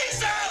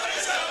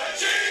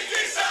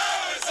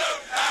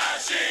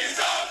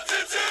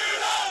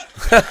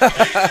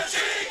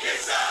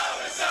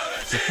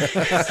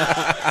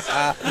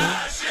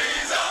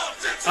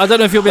 I don't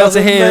know if you'll be able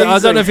to hear. I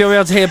don't know if you'll be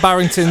able to hear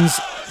Barrington's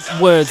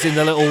words in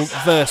the little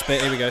verse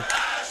bit. Here we go.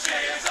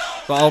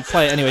 But I'll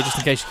play it anyway, just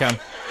in case you can.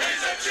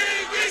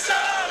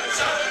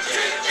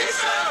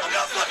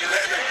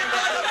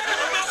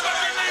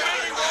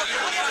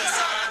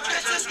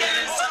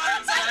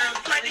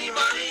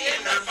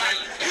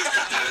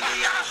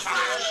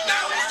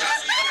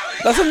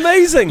 That's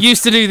amazing.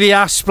 Used to do the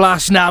ash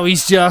splash, now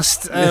he's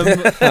just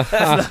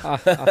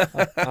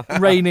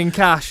raining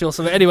cash or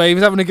something. Anyway, he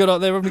was having a good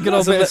old bit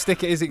of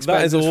stick at his expense.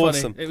 That is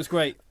awesome. Funny. It was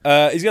great.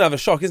 He's going to have a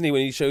shock, isn't he,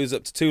 when he shows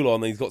up to Toulon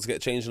and he's got to get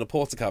changed in a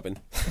porter cabin.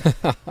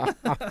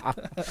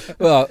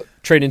 Well,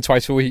 training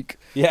twice a week.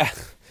 Yeah.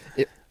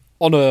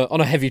 On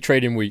a heavy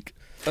training week.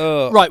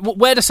 Right,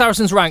 where do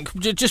Saracens rank?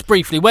 Just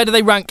briefly, where do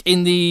they rank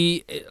in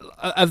the...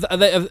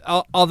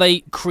 Are they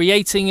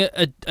creating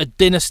a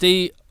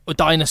dynasty...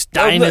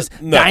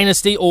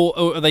 Dynasty,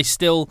 or are they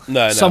still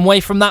some way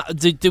from that?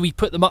 Do we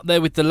put them up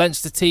there with the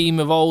Leinster team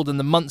of old and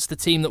the Munster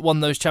team that won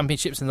those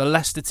championships and the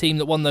Leicester team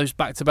that won those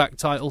back-to-back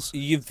titles?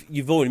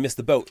 You've already missed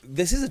the boat.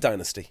 This is a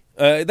dynasty.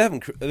 They're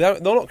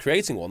not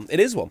creating one.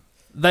 It is one.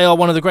 They are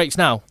one of the greats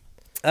now,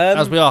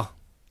 as we are.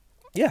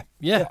 Yeah.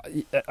 It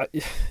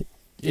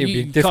would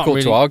be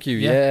difficult to argue,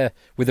 yeah,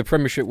 with the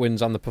Premiership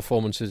wins and the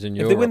performances in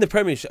Europe. If they win the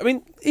Premiership, I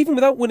mean, even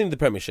without winning the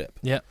Premiership,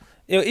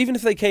 even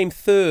if they came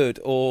third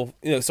or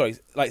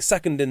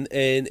second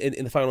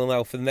in the final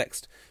now for the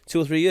next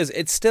 2 or 3 years,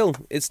 it's still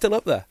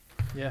up there.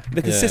 Yeah,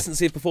 the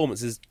consistency of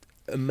performance is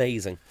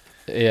amazing.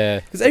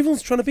 Yeah, because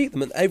everyone's trying to beat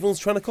them and everyone's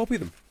trying to copy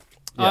them.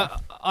 Yeah.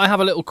 I have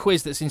a little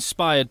quiz that's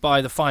inspired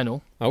by the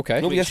final. Okay,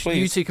 yes, please.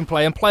 You two can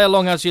play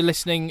along as you're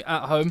listening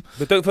at home.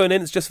 But don't phone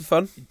in; it's just for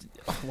fun.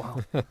 Oh,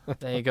 wow,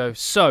 there you go.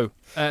 So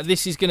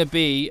this is going to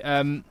be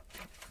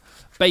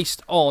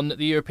based on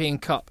the European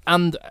Cup,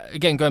 and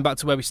again going back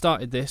to where we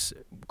started this,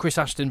 Chris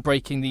Ashton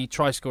breaking the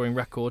try-scoring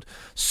record.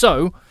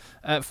 So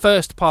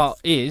first part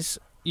is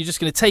you're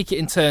just going to take it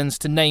in turns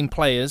to name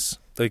players.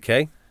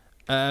 Okay.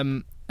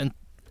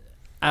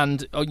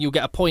 And you'll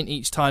get a point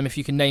each time if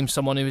you can name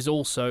someone who is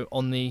also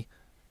on the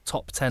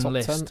top 10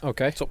 list. 10?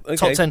 Okay. Top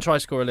 10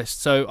 try-scorer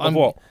list. So I'm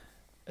what?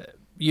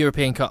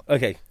 European Cup.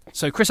 Okay.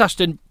 So Chris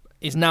Ashton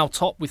is now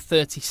top with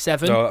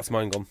 37. Oh, that's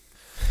mine gone.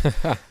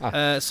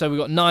 So we've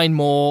got 9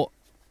 more.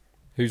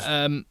 Who's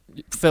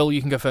Phil,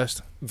 you can go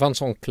first.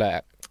 Vincent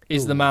Clerc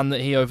is the man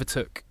that he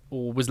overtook,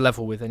 or was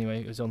level with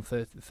anyway. It was on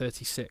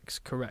 36,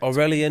 correct.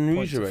 Aurélien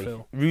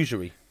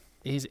Rougerie.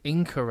 Is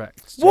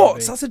incorrect.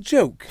 What? That's a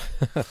joke.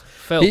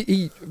 Phil.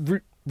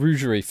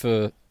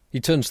 Rougerie he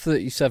turns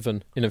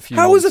 37 in a few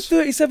months. How is a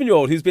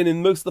 37-year-old who's been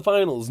in most of the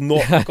finals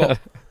not got...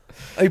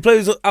 He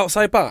plays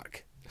outside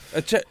back.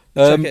 Check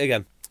it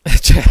again.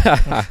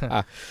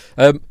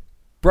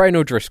 Brian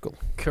O'Driscoll.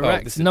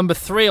 Correct. Number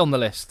 3 on the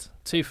list.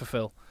 2 for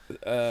Phil.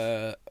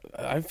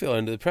 I'm feeling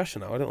under the pressure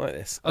now. I don't like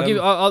this.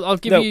 I'll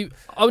give you...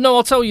 Oh, no,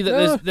 I'll tell you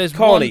that there's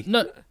Carney.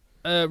 one...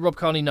 No, Rob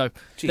Carney, no.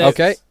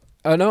 Okay.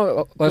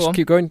 No, let's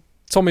keep going.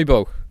 Tommy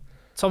Bowe.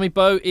 Tommy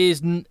Bowe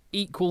is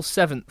equal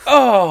 7th.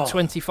 Oh!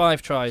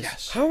 25 tries.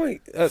 Yes. How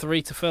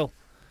 3 to Phil.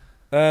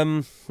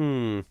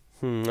 Okay.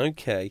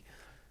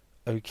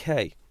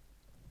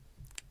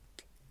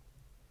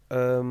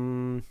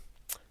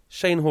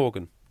 Shane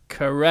Horgan.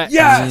 Correct.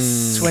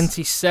 Yes!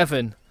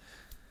 27.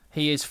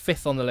 He is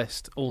 5th on the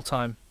list all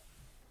time.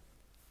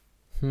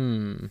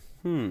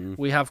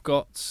 We have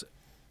got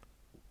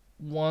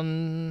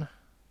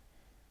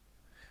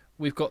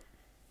We've got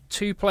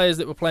 2 players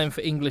that were playing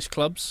for English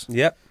clubs.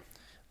 Yep.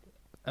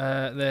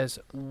 There's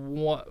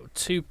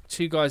two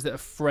guys that are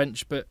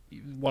French, but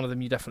one of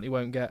them you definitely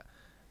won't get.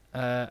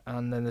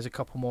 And then there's a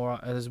couple more.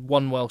 There's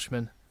 1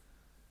 Welshman.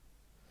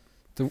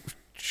 But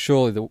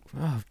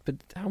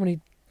how many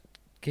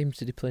games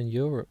did he play in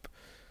Europe?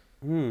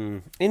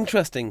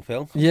 Interesting,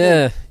 Phil.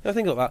 Yeah. I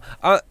think about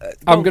that.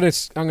 I'm gonna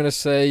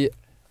say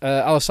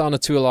Alassana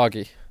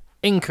Tuilagi.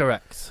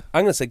 Incorrect.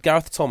 I'm going to say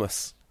Gareth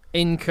Thomas.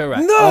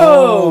 Incorrect.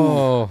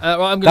 No!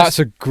 Right, That's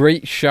a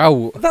great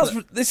shout.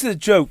 This is a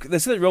joke.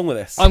 There's something wrong with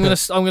this. I'm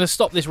gonna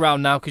stop this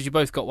round now because you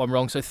both got one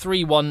wrong. So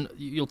 3-1.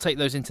 You'll take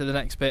those into the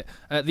next bit.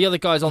 The other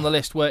guys on the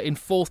list were in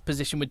 4th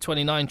position with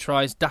 29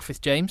 tries. Daffith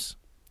James.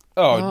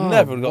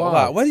 Never got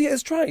that. Where did he get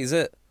his try? Is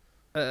it?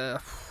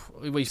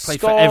 He's played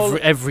for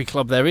every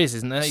club there is,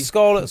 isn't there?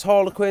 Scarlets,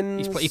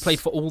 Harlequins. He played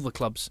for all the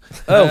clubs.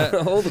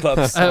 All the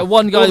clubs.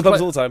 One guy all the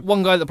clubs all the time.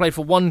 One guy that played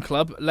for one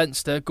club,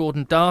 Leinster,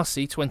 Gordon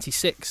Darcy,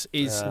 26,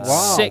 is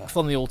 6th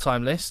on the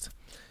all-time list.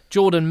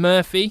 Jordan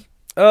Murphy,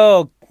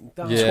 25.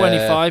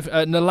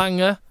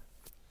 Nalanga,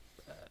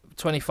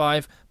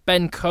 25.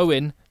 Ben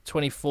Cohen,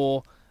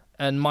 24.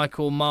 And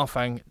Michael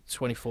Marfang,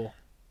 24.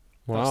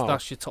 Wow.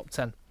 That's your top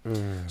 10.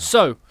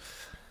 So,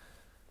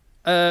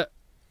 now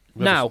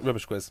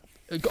rubbish quiz.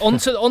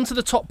 onto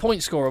the top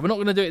point scorer. We're not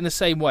going to do it in the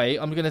same way.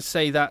 I'm going to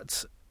say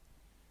that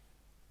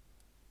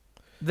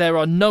there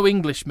are no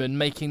Englishmen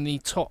making the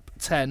top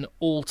 10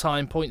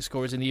 all-time point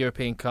scorers in the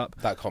European Cup.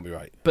 That can't be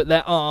right. But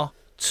there are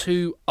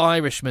 2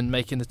 Irishmen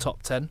making the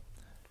top 10.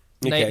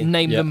 Okay.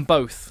 Name them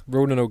both.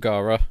 Ronan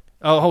O'Gara.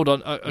 Oh, hold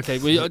on. Okay,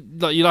 well,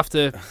 you'll have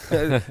to.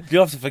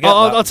 You'll have to forget that.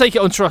 I'll take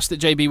it on trust that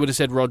JB would have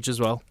said Rog as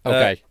well.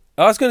 Okay.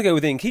 I was going to go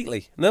with Ian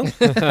Keatley. No?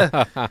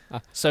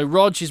 So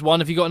Rog is one.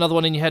 Have you got another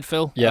one in your head,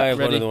 Phil? Yeah. I have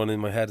Ready? another one in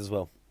my head as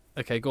well.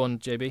 Okay, go on,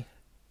 JB.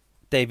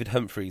 David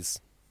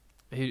Humphreys.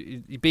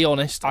 Be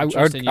honest. I was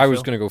going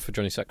to go for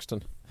Johnny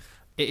Sexton.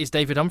 It is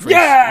David Humphreys.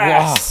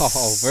 Yes!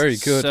 Wow, very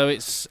good. So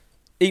it's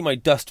Eat my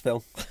dust,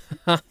 Phil.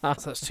 so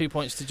that's 2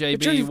 points to JB,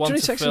 Johnny 1 to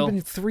Sexton's Phil. been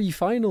in 3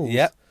 finals.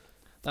 Yep.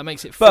 That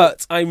makes it 4.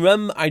 But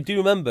I do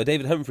remember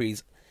David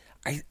Humphreys.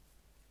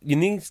 You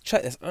need to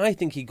check this. I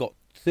think he got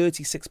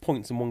 36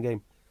 points in one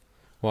game.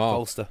 Wow.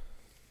 Ulster.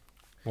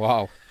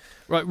 Wow.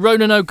 Right,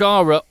 Ronan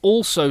O'Gara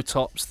also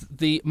tops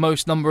the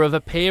most number of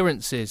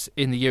appearances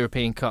in the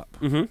European Cup.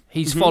 Mm-hmm.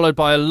 He's followed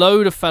by a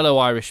load of fellow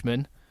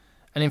Irishmen,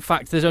 and in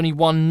fact there's only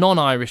one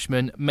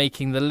non-Irishman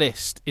making the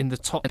list in the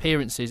top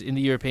appearances in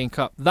the European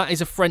Cup. That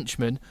is a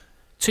Frenchman,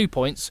 2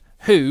 points,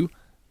 who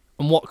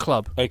and what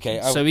club.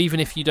 Okay. So even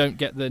if you don't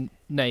get the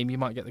name, you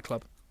might get the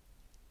club.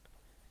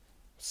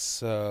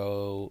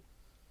 So,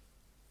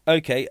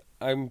 okay,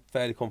 I'm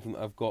fairly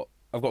confident I've got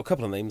a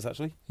couple of names,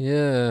 actually.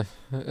 Yeah.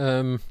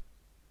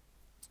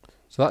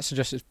 So that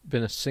suggests it's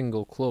been a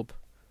single club.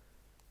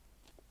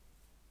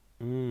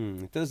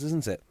 It does,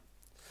 doesn't it?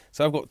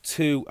 So I've got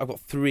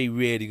 3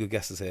 really good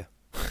guesses here.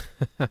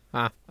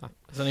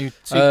 There's only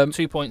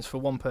 2 points for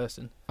one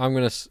person. I'm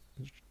going to...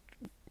 Do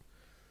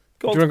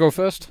Go on. you want to go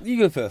first? You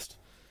go first.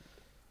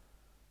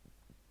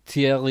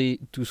 Thierry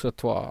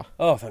Dusautoir.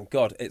 Oh, thank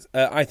God.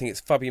 I think it's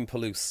Fabien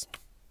Pelouse.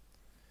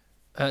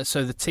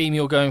 So the team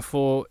you're going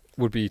for...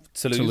 Would be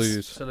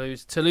Toulouse.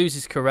 Toulouse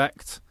is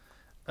correct.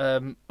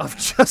 I've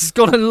just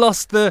gone and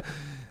lost the...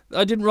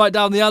 I didn't write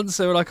down the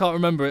answer and I can't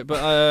remember it, but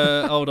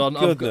hold on.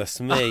 Goodness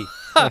me.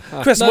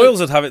 Chris Moyles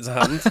would have it to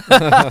hand.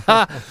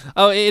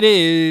 Oh, it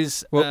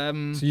is... Well,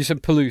 so you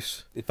said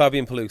Pelouse.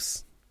 Fabien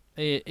Pelouse.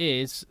 It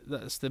is.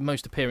 That's the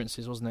most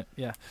appearances, wasn't it?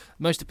 Yeah.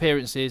 Most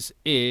appearances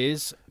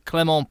is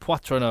Clément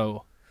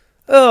Poitrenaud.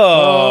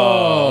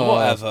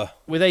 Whatever.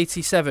 With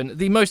 87.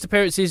 The most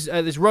appearances,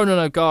 there's Ronan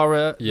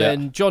O'Gara,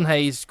 then John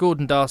Hayes,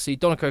 Gordon Darcy,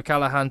 Donncha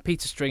Callaghan,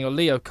 Peter Stringer,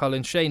 Leo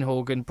Cullen, Shane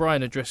Horgan,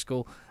 Brian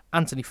O'Driscoll,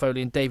 Anthony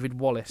Foley and David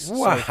Wallace.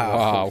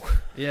 Wow. So,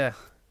 yeah.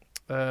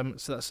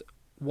 So that's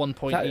 1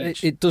 point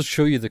each. It does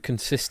show you the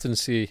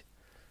consistency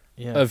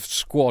of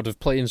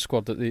playing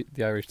squad that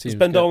the Irish team. Does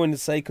Ben Darwin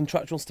say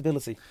contractual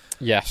stability?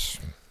 Yes.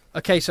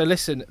 Okay, so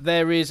listen,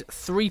 there is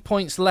 3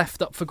 points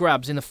left up for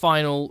grabs in the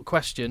final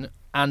question,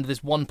 and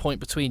there's 1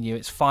 point between you.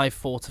 It's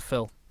 5-4 to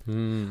Phil.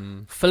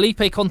 Felipe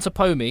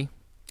Contepomi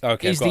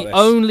is the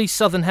only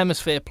Southern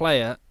Hemisphere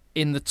player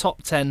in the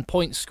top 10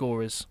 point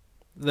scorers.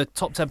 The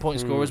top 10 point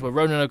scorers were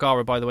Ronan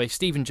O'Gara, by the way,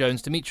 Stephen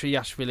Jones, Dimitri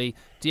Yashvili,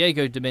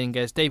 Diego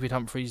Dominguez, David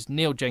Humphreys,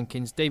 Neil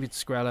Jenkins, David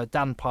Skrella,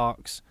 Dan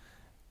Parks,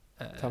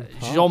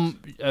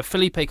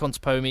 Felipe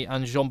Contepomi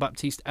and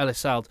Jean-Baptiste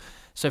Elissalde.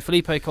 So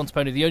Felipe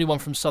Contepomi, the only one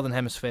from Southern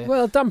Hemisphere.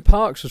 Well, Dan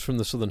Parks was from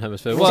the Southern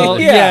Hemisphere. Well,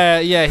 Yeah.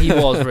 yeah, he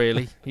was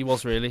really. He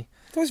was really.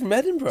 That was from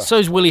Edinburgh.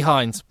 So's Willie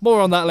Hines.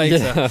 More on that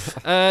later.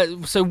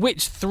 So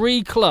which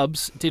 3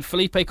 clubs did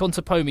Felipe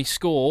Contepomi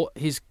score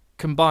his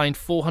combined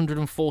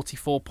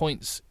 444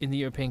 points in the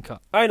European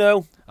Cup? I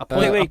know. A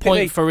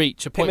point for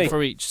each.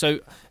 So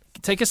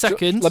take a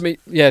second.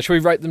 Should we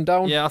write them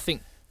down? Yeah, I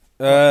think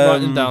write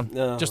them down.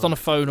 No. Just on a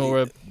phone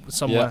or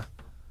somewhere.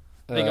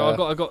 There you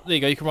go. I got. There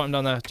you go. You can write them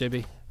down there,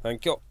 JB.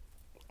 Thank you.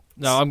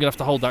 No, I'm gonna have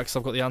to hold that because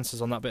I've got the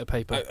answers on that bit of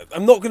paper.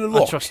 I'm not going to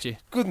look. I trust you.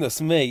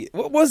 Goodness me.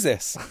 What was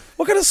this?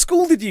 What kind of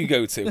school did you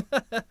go to?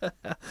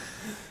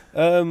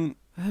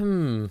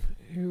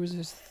 Who was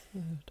his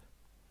third?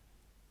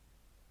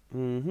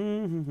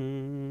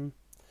 And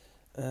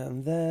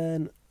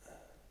then...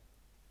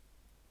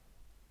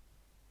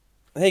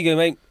 There you go,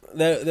 mate.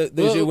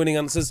 Those are your winning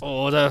answers.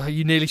 Oh, no,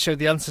 you nearly showed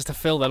the answers to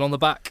Phil then on the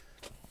back.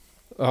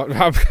 Oh,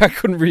 I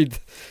couldn't read.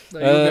 No,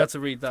 you won't be able to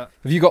read that.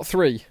 Have you got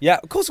 3? Yeah,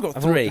 of course I've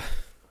got 3.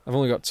 I've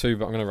only got 2,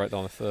 but I'm going to write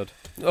down a third.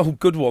 Oh,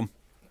 good one.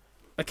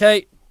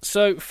 Okay,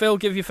 so Phil,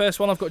 give your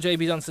first one. I've got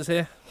JB's answers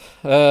here.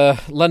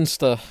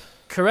 Leinster.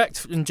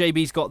 Correct, and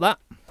JB's got that.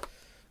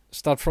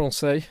 Stade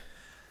Francais.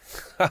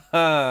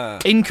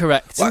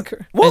 Incorrect.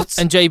 What?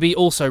 And JB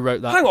also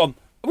wrote that. Hang on.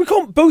 We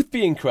can't both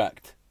be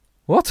incorrect.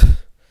 What?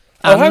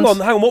 Oh, hang on.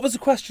 What was the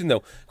question,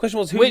 though? The question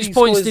was, which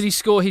points did he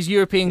score his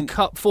European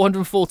Cup,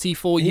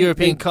 444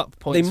 European Cup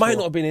points They might for?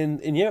 not have been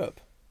in Europe.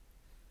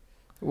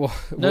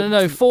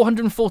 No.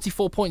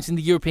 444 points in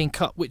the European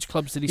Cup. Which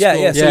clubs did he score?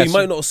 Yeah, so he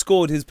might not have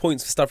scored his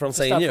points for Stade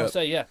Francais in Europe.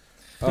 Francais, yeah.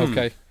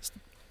 Okay.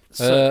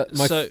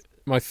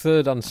 My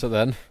third answer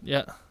then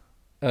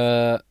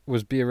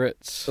was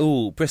Biarritz.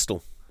 Ooh,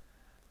 Bristol.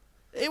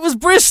 It was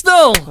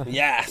Bristol!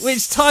 Yes!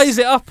 Which ties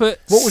it up at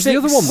What was the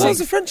other one, What then? was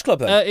the French club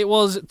then? It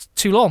was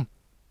Toulon.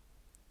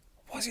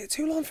 Was it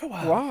too long for a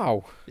while?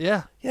 Wow.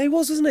 Yeah. Yeah, he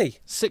was, wasn't he?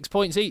 6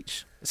 points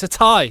each. It's a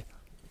tie.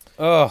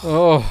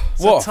 Oh,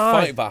 what a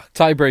fight back.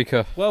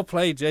 Tiebreaker. Well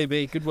played,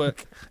 JB. Good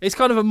work. It's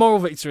kind of a moral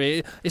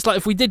victory. It's like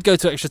if we did go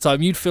to extra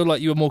time, you'd feel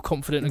like you were more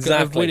confident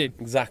of winning.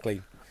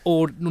 Exactly.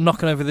 Or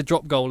knocking over the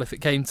drop goal if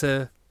it came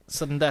to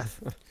sudden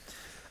death.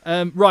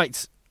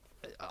 Right.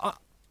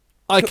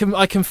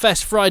 I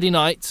confess, Friday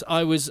night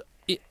I was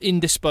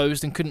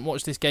indisposed and couldn't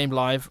watch this game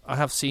live. I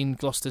have seen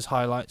Gloucester's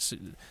highlights,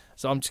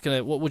 so I'm just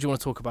gonna. What would you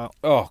want to talk about?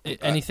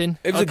 Anything?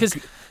 It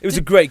was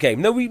a great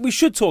game. No, we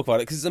should talk about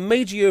it because it's a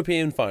major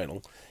European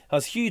final.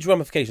 Has huge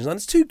ramifications, and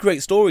it's 2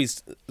 great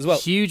stories as well.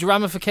 Huge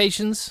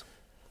ramifications?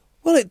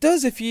 Well, it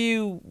does if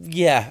you...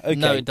 Yeah, okay.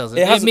 No, it doesn't.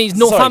 It means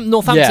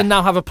Northampton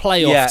now have a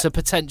playoff to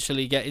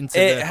potentially get into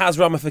It has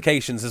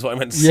ramifications, is what I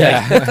meant to say.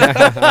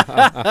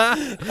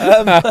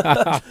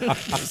 Yeah.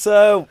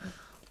 So,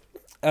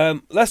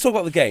 let's talk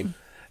about the game.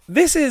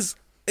 It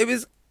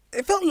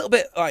felt a little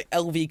bit like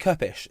LV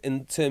Cup-ish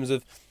in terms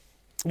of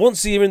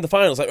once you're in the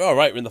final, it's like, oh,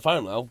 right, we're in the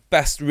final now.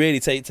 Best really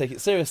take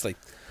it seriously.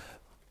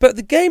 But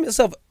the game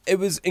itself, it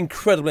was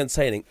incredibly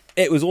entertaining.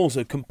 It was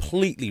also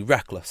completely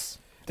reckless.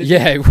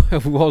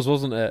 It was,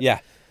 wasn't it? Yeah.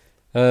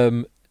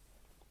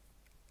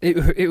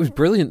 It was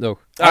brilliant, though.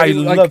 I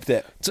loved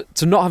it.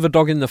 To not have a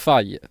dog in the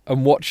fight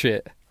and watch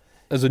it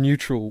as a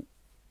neutral,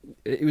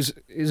 it was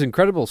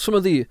incredible. Some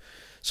of the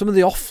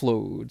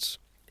offloads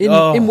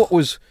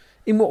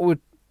in what were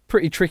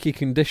pretty tricky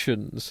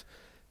conditions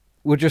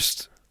were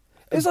just...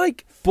 It's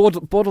like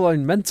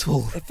borderline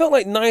mental. It felt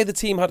like neither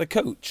team had a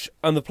coach,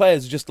 and the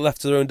players were just left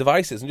to their own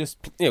devices and just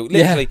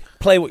literally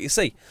play what you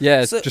see.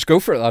 Yeah, so, just go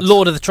for it, lads.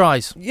 Lord of the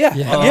tries. Yeah.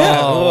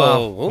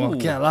 Wow.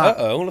 Get that.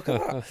 Look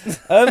at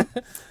that.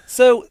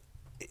 So,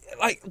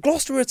 like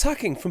Gloucester were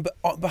attacking from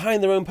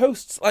behind their own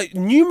posts like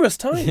numerous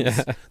times.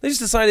 Yeah. They just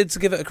decided to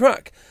give it a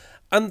crack,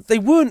 and they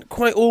weren't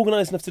quite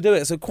organised enough to do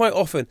it. So quite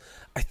often,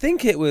 I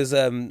think it was.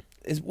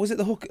 Was it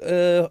the hook,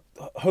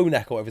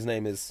 Honeck or whatever his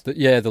name is?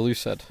 The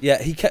loose head.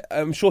 Yeah,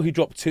 I'm sure he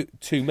dropped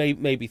two,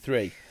 maybe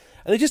 3,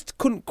 and they just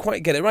couldn't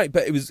quite get it right.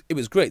 But it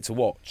was great to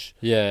watch.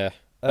 Yeah,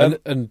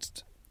 and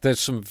there's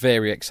some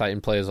very exciting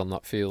players on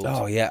that field.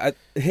 Oh yeah,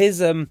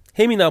 Hear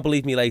Me Now,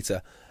 Believe Me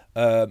Later.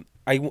 I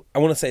want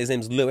to say his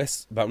name's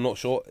Lewis, but I'm not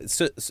sure.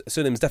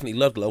 Surname's definitely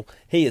Ludlow.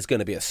 He is going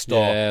to be a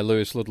star. Yeah,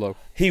 Lewis Ludlow.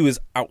 He was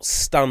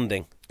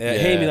outstanding.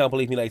 Hear Me Now,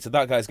 Believe Me Later.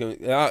 That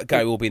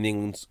guy will be in the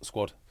England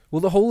squad. Well,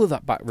 the whole of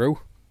that back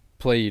row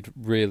played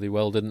really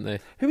well, didn't they?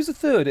 Who was the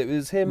third? It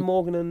was him,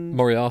 Morgan and...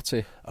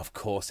 Moriarty. Of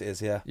course it is,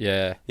 yeah.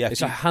 Yeah.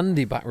 It's a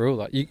handy back row,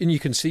 that. And you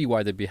can see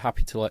why they'd be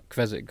happy to let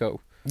Kvezik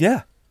go.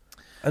 Yeah.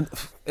 And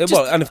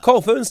if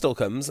Carl Fern still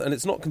comes, and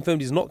it's not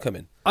confirmed he's not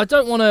coming... I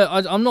don't want to...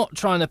 I'm not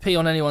trying to pee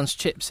on anyone's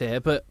chips here,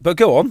 but... But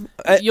go on.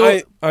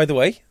 Either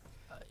way.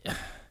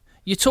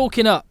 You're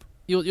talking up.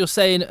 You're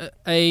saying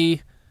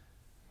a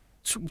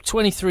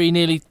 23,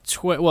 nearly...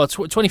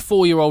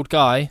 24-year-old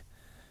guy...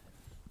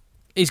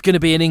 is going to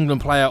be an England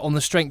player on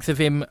the strength of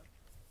him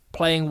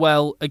playing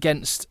well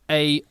against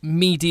a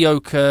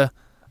mediocre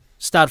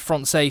Stade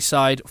Francais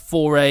side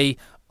for a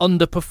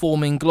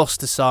underperforming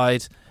Gloucester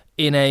side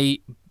in a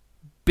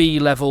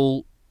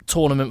B-level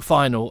tournament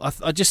final.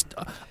 I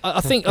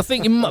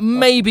think you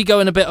may be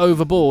going a bit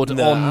overboard.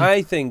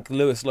 I think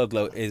Lewis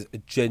Ludlow is a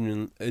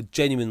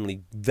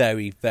genuinely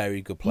very,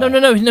 very good player.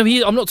 No.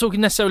 I'm not talking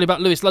necessarily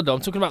about Lewis Ludlow.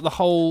 I'm talking about the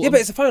whole... Yeah,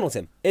 but it's a final,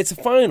 Tim. It's a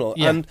final,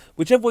 and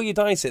whichever way you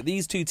dice it,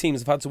 these 2 teams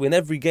have had to win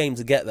every game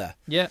to get there.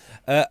 Yeah.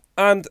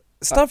 And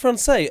Stade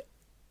Francais,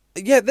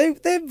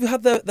 they've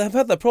had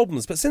their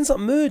problems, but since that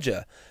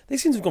merger, they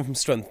seem to have gone from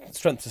strength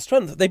to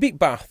strength. They beat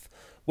Bath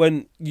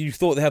when you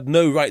thought they had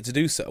no right to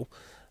do so.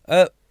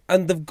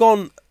 And they've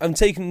gone and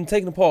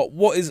taken apart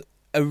what is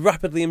a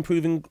rapidly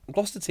improving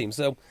Gloucester team.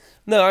 So,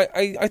 no,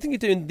 I think you're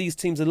doing these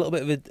teams a little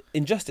bit of an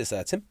injustice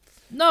there, Tim.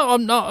 No,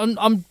 I'm not.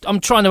 I'm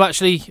trying to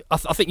actually... I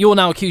think you're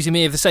now accusing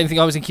me of the same thing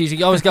I was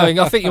accusing. I was going,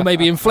 I think you're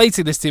maybe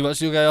inflating this too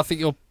much. You'll go, I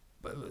think you're...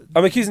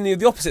 I'm accusing you of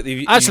the opposite.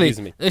 You're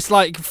accusing me. It's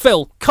like,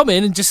 Phil, come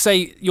in and just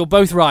say you're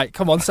both right.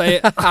 Come on,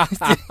 say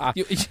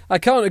it. I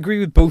can't agree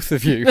with both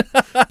of you,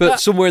 but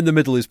somewhere in the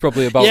middle is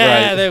probably about right.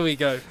 Yeah, there we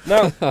go.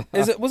 Now,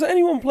 was there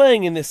anyone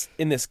playing in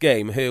this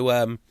game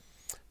who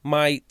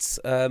might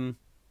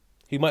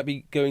who might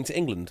be going to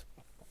England?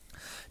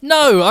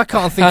 No, I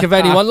can't think of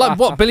anyone. Like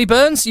what? Billy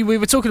Burns? We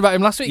were talking about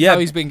him last week. Yeah. How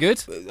he's been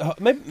good.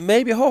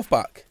 Maybe a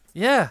halfback.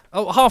 Yeah.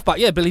 Oh, halfback.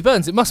 Yeah, Billy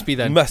Burns. It must be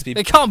then. It must be.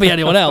 It can't be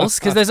anyone else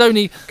because there's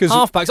only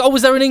halfbacks. Oh,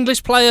 was there an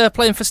English player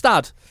playing for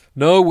Stade?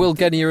 No, Will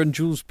Genier and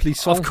Jules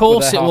Plisson. Of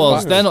course it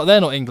was. They're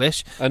not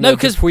English. And no,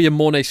 because Dupuy and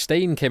Mornay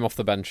Stain came off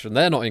the bench, and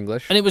they're not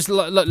English. And it was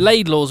like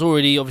Laidlaw's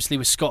already obviously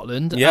with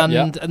Scotland,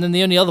 and then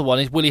the only other one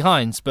is Willie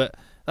Hines. But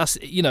that's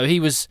he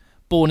was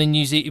born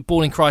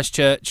in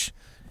Christchurch,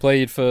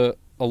 played for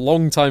a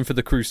long time for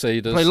the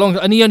Crusaders.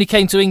 And he only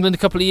came to England a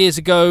couple of years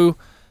ago.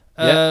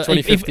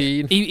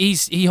 2015.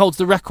 He holds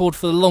the record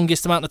for the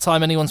longest amount of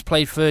time anyone's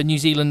played for New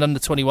Zealand under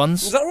 21s.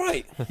 Is that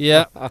right?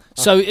 Yeah.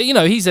 So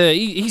he's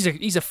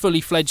a fully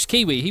fledged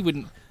Kiwi. He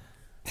wouldn't.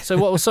 So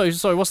what?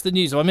 Sorry. What's the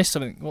news? Have I missed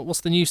something?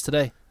 What's the news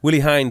today? Willie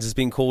Hines has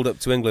been called up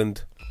to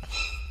England.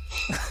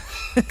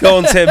 Go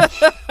on, Tim.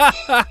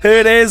 Here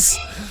it is.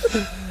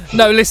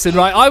 No, listen.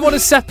 Right, I want to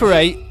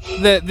separate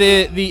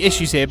the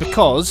issues here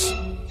because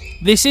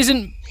this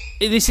isn't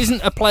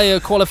a player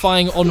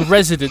qualifying on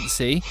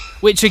residency,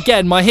 which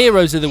again, my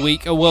heroes of the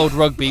week are World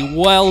Rugby.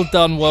 Well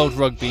done, World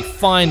Rugby.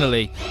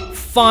 Finally,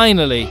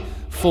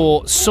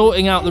 for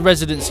sorting out the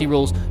residency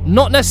rules.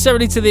 Not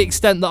necessarily to the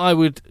extent that I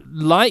would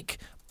like,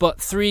 but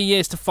 3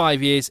 years to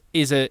 5 years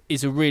is a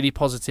really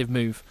positive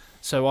move.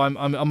 So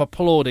I'm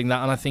applauding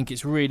that, and I think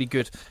it's really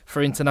good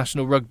for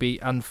international rugby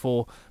and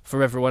for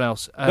everyone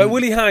else. But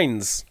Willie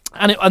Hines,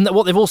 and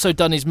what they've also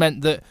done is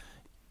meant that.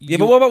 Yeah,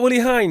 but what about Willie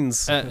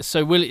Hines?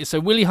 So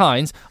Willie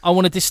Hines, I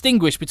want to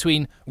distinguish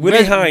between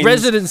Hines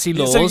residency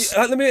laws.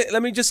 So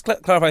let me just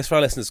clarify for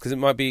our listeners because it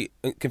might be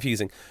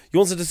confusing. You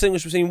want to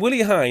distinguish between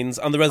Willie Hines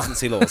and the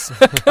residency laws.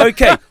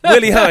 Okay,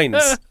 Willie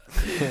Hines.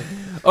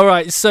 All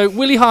right, so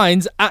Willie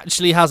Hines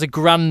actually has a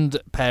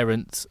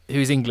grandparent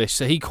who's English,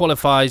 so he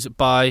qualifies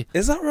by.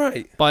 Is that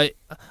right?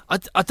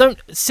 I don't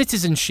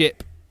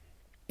citizenship.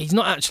 He's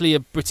not actually a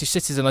British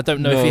citizen. I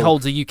don't know if he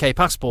holds a UK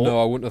passport.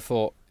 No, I wouldn't have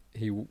thought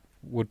he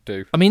would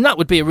do. I mean, that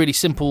would be a really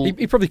simple.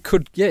 He probably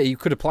could. Yeah, he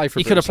could apply for.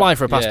 He could apply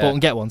for a passport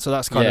and get one. So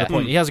that's kind of the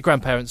point. He has a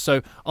grandparent,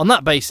 so on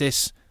that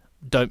basis,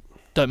 don't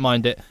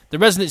mind it. The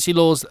residency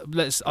laws.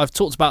 I've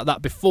talked about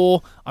that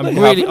before.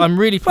 I'm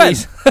really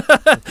pleased.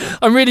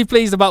 I'm really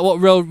pleased about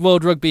what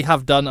World Rugby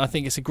have done. I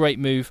think it's a great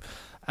move.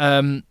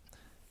 The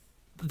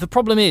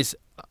problem is,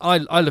 I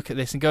look at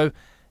this and go,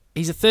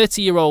 he's a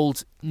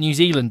 30-year-old New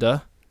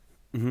Zealander.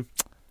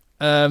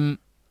 Mm-hmm.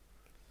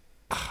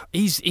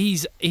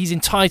 He's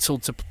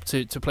entitled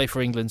to play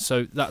for England,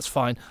 so that's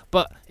fine.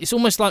 But it's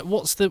almost like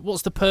what's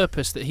the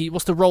purpose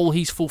what's the role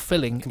he's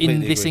fulfilling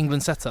in this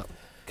England setup?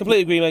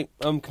 Completely agree, mate.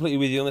 I'm completely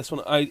with you on this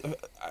one. I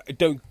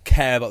don't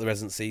care about the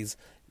residencies.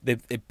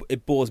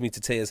 It bores me to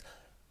tears.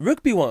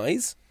 Rugby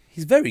wise,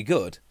 he's very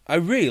good. I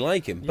really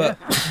like him, but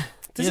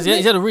he's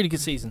had a really good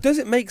season. Does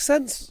it make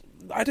sense?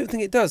 I don't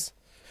think it does.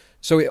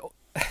 So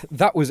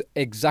that was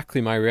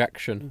exactly my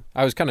reaction.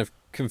 I was kind of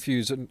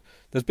confused, and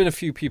there's been a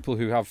few people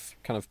who have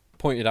kind of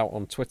pointed out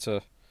on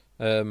Twitter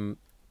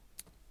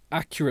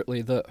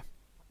accurately that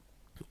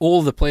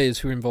all the players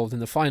who were involved in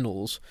the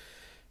finals,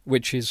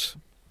 which is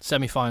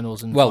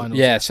semi-finals and finals.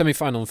 Yeah,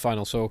 semi-final and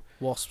final. So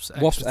Wasps,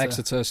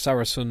 Exeter,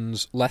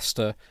 Saracens,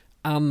 Leicester,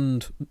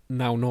 and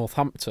now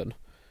Northampton,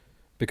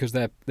 because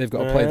they've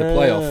got to play the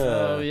playoff.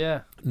 Oh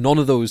yeah. None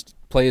of those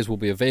players will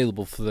be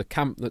available for the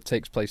camp that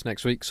takes place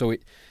next week. So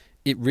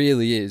it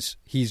really is.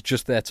 He's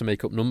just there to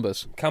make up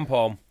numbers. Camp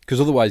on.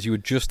 Because otherwise you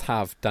would just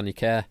have Danny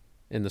Kerr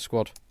in the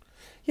squad.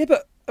 Yeah,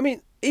 but I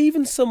mean,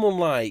 even someone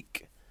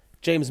like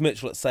James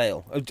Mitchell at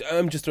Sale.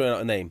 I'm just throwing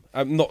out a name.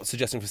 I'm not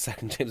suggesting for a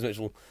second James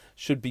Mitchell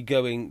should be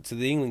going to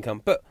the England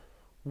camp, but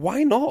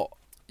why not?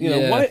 You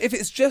know, why if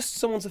it's just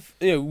someone to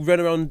run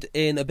around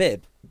in a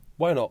bib?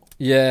 Why not?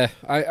 Yeah,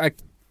 I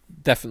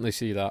definitely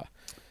see that.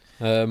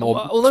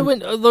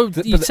 Although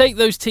you take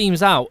those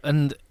teams out,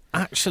 and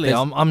actually,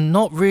 I'm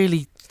not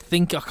really.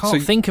 I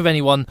can't think of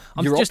anyone.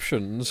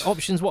 Options.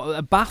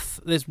 What? Bath.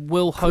 There's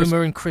Will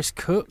Homer and Chris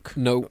Cook.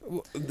 No,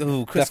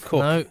 Chris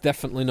Cook. No,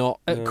 definitely not.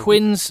 At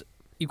Quins,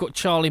 you've got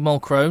Charlie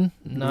Mulcrone.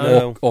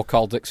 No. Or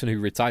Carl Dixon, who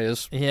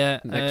retires.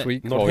 Next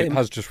week, or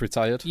has just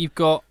retired. You've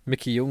got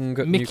Mickey Young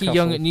at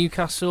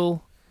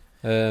Newcastle.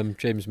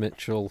 James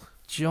Mitchell.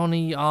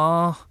 Johnny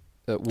R.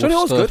 Johnny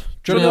R's good.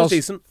 Johnny R's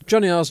decent.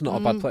 Johnny R's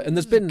not a bad player, and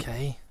there's been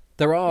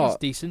He's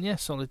decent, yeah,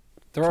 solid.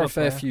 There are a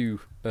fair few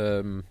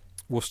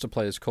Worcester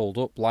players called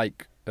up,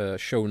 like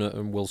Shona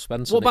and Will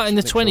Spencer. What about in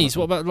the 20s?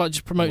 What about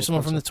just promote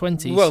someone from the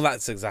 20s? Well,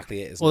 that's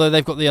exactly it. Although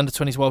they've got the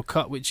under-20s World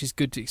Cup, which is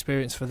good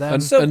experience for them.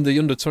 And the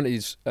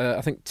under-20s, I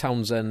think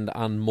Townsend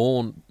and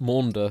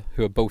Maunder,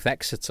 who are both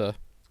Exeter,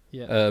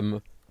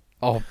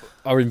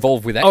 are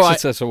involved with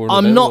Exeter. Right. So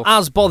I'm not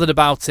as bothered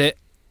about it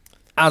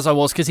as I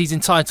was, because he's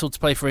entitled to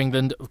play for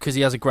England because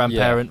he has a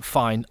grandparent. Yeah.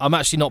 Fine, I'm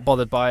actually not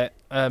bothered by it.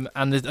 And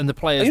the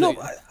players,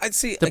 I'd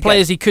see the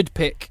players he could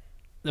pick.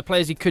 The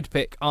players he could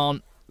pick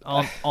aren't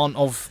aren't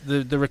of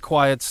the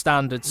required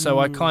standards. So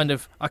I kind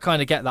of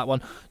get that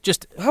one.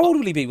 Just how old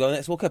will he be when the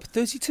next World Cup?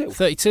 32.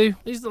 32.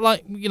 He's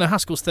like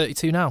Haskell's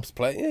 32 now. He's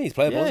playable.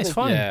 Yeah, it's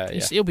fine. Yeah.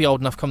 He'll be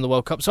old enough come the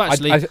World Cup. So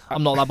actually,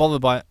 I'm not that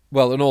bothered by it.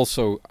 Well, and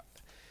also,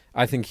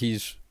 I think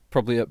he's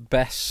probably at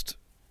best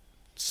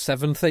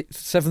seventh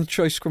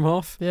choice scrum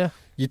half. Yeah.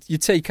 You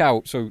take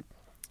out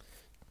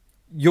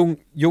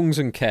Youngs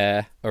and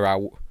Kerr are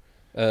out.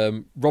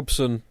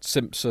 Robson,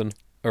 Simpson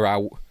are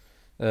out.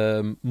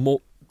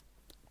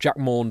 Jack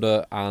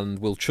Maunder and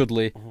Will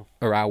Chudley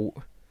are out.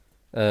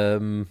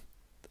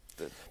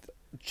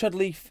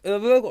 Chudley,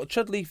 they've got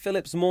Chudley,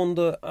 Phillips,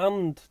 Maunder,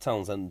 and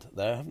Townsend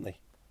there, haven't they?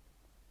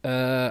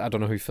 I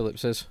don't know who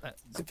Phillips is.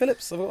 Is it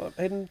Phillips? I've got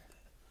Hayden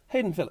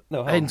Phillips.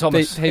 No, Hayden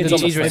Thomas.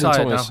 He's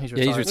retired now. He's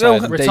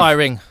retired.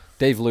 Retiring.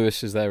 Dave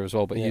Lewis is there as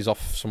well, but he's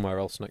off somewhere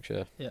else next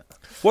year. Yeah.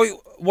 What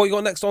you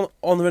got next on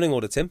the running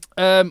order, Tim?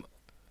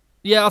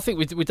 Yeah, I think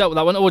we dealt with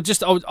that one.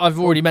 I've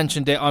already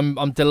mentioned it.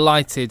 I'm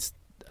delighted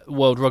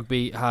World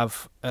Rugby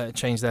have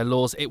changed their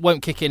laws. It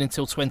won't kick in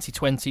until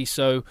 2020.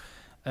 So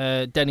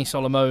Denny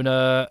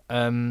Solomona,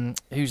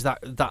 who's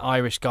that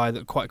Irish guy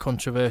that quite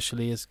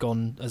controversially has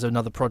gone as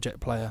another project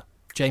player?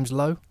 James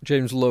Lowe.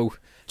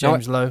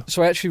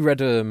 So I actually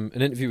read an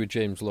interview with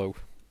James Lowe,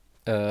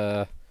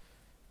 and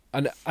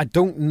I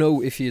don't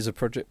know if he is a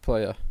project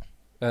player.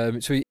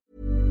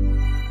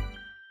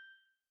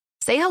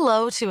 Say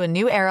hello to a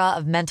new era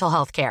of mental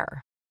health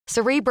care.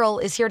 Cerebral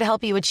is here to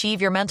help you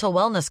achieve your mental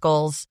wellness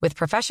goals with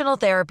professional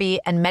therapy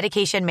and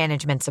medication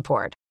management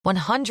support.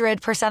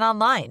 100%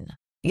 online.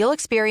 You'll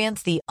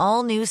experience the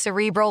all-new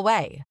Cerebral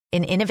Way,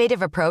 an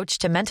innovative approach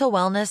to mental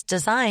wellness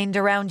designed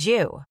around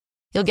you.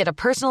 You'll get a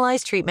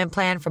personalized treatment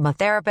plan from a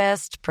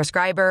therapist,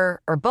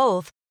 prescriber, or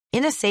both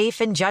in a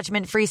safe and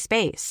judgment-free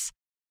space.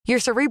 Your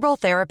Cerebral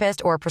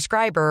therapist or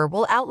prescriber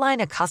will outline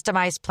a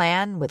customized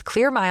plan with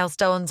clear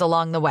milestones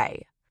along the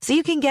way, so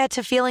you can get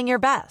to feeling your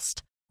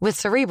best. With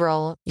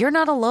Cerebral, you're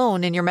not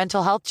alone in your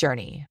mental health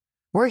journey.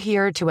 We're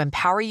here to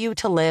empower you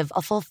to live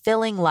a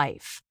fulfilling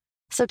life.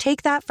 So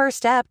take that first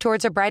step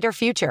towards a brighter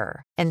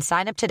future and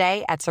sign up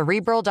today at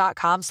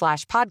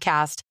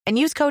Cerebral.com/podcast and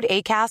use code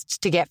ACAST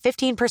to get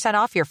 15%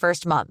 off your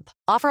first month.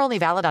 Offer only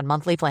valid on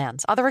monthly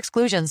plans. Other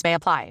exclusions may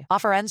apply.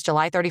 Offer ends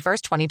July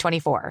 31st,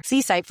 2024.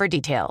 See site for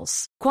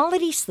details.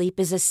 Quality sleep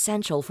is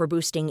essential for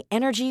boosting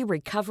energy,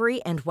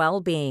 recovery, and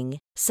well-being.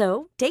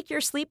 So take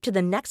your sleep to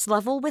the next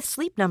level with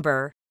Sleep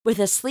Number. With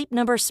a Sleep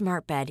Number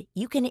smart bed,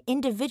 you can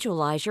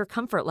individualize your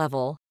comfort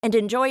level and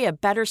enjoy a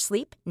better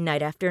sleep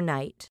night after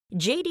night.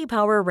 J.D.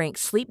 Power ranks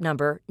Sleep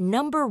Number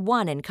number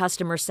 1 in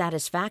customer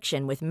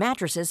satisfaction with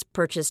mattresses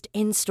purchased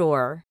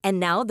in-store. And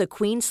now the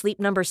Queen Sleep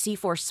Number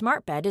C4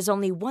 smart bed is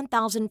only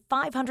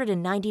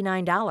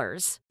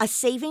 $1,599, a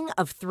saving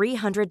of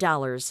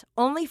 $300,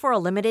 only for a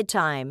limited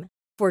time.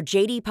 For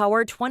J.D.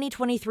 Power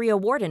 2023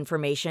 award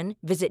information,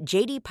 visit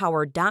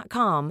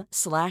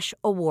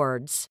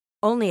jdpower.com/awards.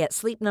 Only at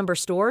Sleep Number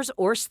stores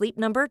or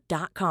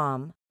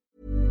sleepnumber.com.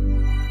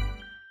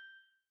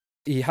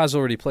 He has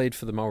already played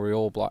for the Maori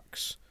All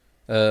Blacks,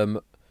 and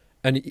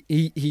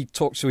he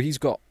talks. So he's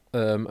got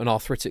an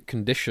arthritic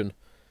condition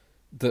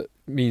that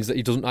means that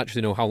he doesn't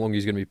actually know how long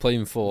he's going to be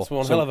playing for. It's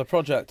one hell of a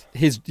project.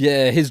 His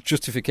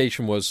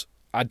justification was,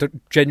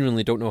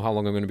 genuinely don't know how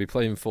long I'm going to be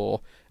playing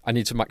for. I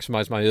need to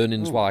maximise my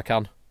earnings while I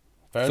can.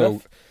 Fair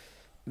enough.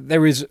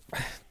 There is,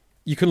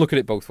 you can look at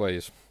it both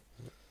ways.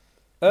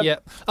 Yeah,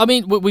 I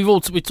mean we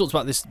talked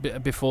about this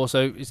before,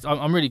 so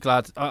I'm really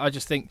glad. I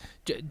just think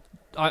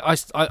I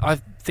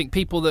think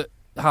people that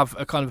have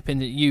a kind of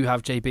opinion that you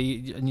have,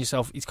 JB, and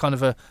yourself, it's kind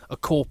of a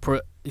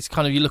corporate. It's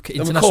kind of, you look at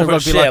international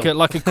rugby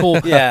like a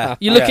corp. Yeah,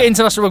 you look at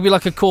international rugby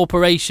like a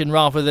corporation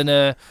rather than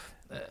a.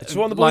 It's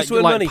one of the boys to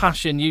earn money.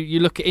 Passion. You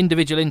look at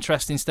individual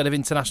interest instead of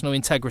international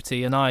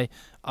integrity, and I'm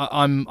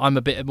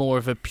a bit more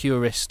of a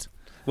purist.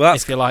 Well,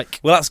 if you like.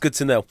 Well, that's good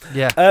to know.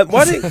 Yeah.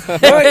 Why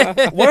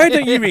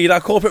don't you read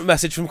our corporate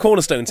message from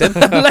Cornerstone, Tim?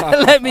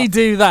 let me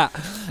do that.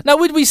 Now,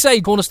 would we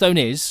say Cornerstone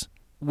is,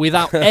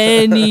 without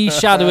any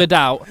shadow of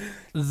doubt,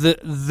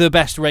 the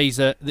best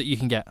razor that you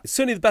can get? It's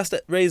certainly the best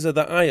razor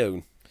that I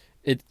own.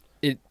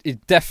 It's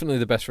definitely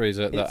the best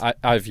razor that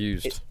I've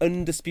used. It's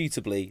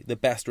undisputably the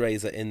best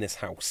razor in this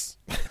house.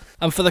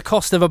 And for the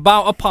cost of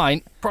about a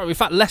pint, probably in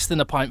fact less than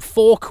a pint,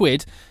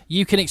 £4,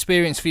 you can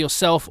experience for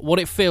yourself what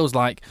it feels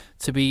like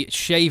to be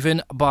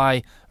shaven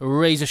by a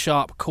razor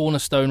sharp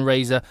Cornerstone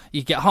razor.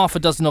 You get half a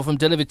dozen of them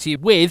delivered to you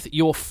with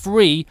your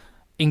free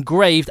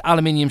engraved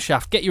aluminium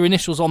shaft. Get your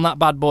initials on that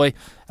bad boy,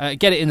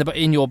 get it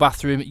in your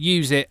bathroom,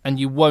 use it, and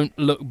you won't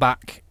look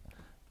back.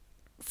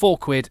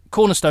 £4,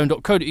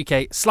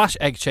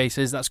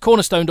 cornerstone.co.uk/eggchasers. That's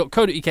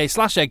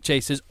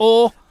cornerstone.co.uk/eggchasers,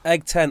 or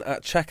Egg10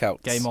 at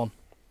checkout. Game on.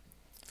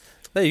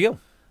 There you go.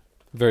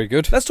 Very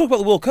good. Let's talk about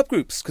the World Cup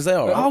groups, because they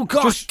are. Oh,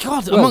 gosh,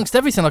 amongst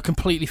everything I've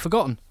completely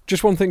forgotten.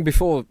 Just one thing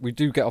before we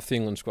do get off the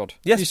England squad.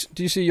 Yes.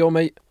 Do you see your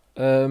mate,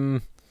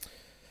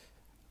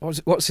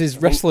 what's his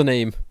wrestler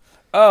name?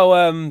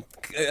 Oh,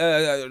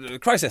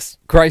 Crisis.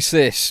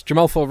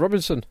 Jamal Ford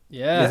Robinson.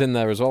 Yeah. Is in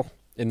there as well,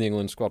 in the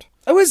England squad.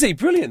 Oh, is he?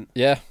 Brilliant.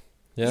 Yeah.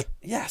 Yeah.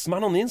 Yes,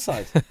 man on the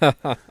inside.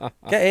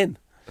 Get in.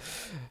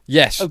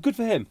 Yes. Oh, good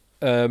for him.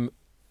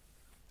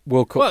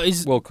 World Cup. Well,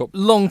 he's World Cup.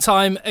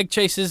 long-time Egg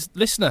Chasers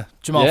listener,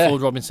 Jamal Yeah.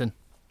 Ford Robinson.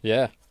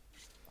 Yeah.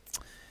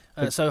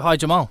 So, hi,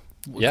 Jamal.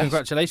 Yes,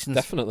 congratulations.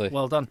 definitely.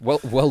 Well done.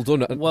 Well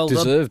done. Well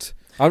deserved.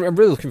 I'm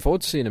really looking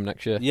forward to seeing him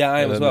next year. Yeah,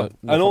 I am as well.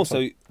 No And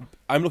also,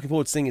 I'm looking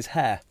forward to seeing his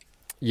hair.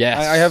 Yes.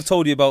 I have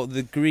told you about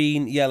the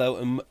green,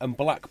 yellow, and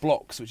black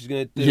blocks, which he's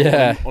going to do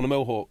Yeah. on a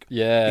mohawk.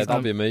 Yeah,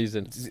 that'd be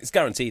amazing. It's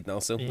guaranteed now,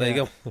 so there you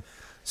go.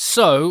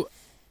 So,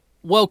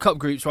 World Cup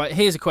groups, right?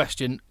 Here's a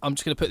question. I'm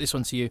just going to put this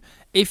one to you.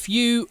 If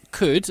you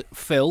could,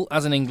 Phil,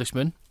 as an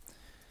Englishman,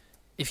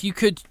 if you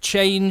could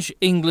change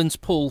England's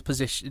pool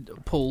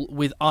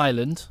with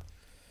Ireland,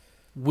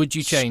 would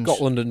you change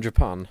Scotland and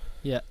Japan?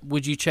 Yeah,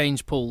 would you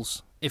change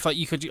pools? If I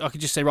could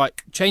just say, right,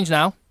 change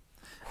now.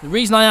 The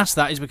reason I ask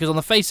that is because on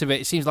the face of it,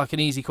 it seems like an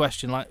easy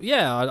question. Like,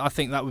 yeah, I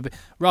think that would be,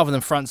 rather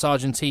than France,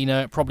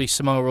 Argentina, probably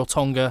Samoa or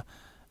Tonga.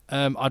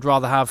 I'd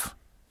rather have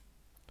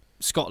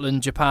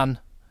Scotland, Japan,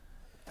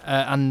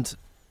 and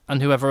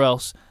whoever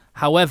else.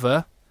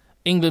 However,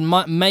 England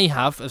may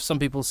have, as some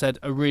people said,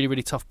 a really,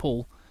 really tough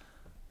pool.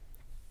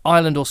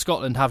 Ireland or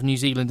Scotland have New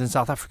Zealand and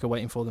South Africa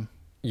waiting for them.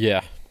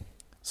 Yeah.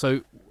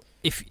 So,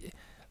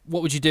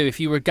 what would you do if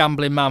you were a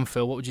gambling man,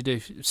 Phil? What would you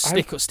do?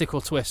 Stick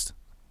or twist?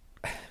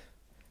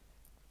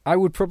 I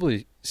would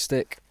probably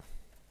stick.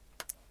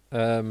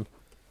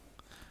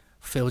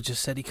 Phil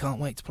just said he can't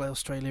wait to play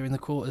Australia in the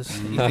quarters.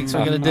 He thinks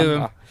we're going to do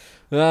him.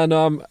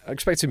 No, I'm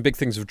expecting big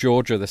things of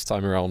Georgia this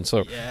time around.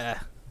 So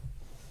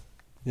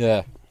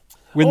yeah.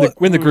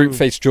 Win the group,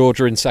 face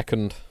Georgia in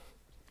second.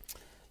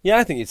 Yeah,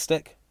 I think you'd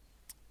stick.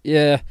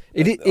 Yeah,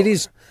 it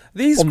is.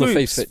 These on groups the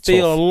face of it,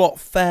 feel tough. a lot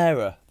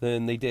fairer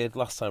than they did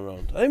last time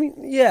around. I mean,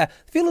 yeah,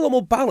 they feel a lot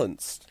more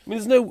balanced. I mean,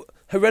 there's no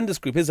horrendous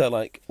group, is there?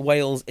 Like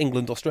Wales,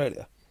 England,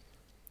 Australia.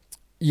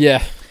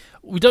 Yeah.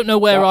 We don't know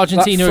where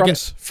Argentina are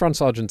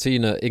France,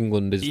 Argentina,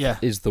 England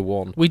is the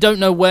one. We don't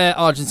know where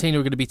Argentina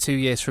are going to be 2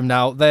 years from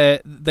now.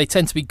 They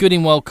tend to be good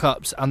in World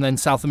Cups and then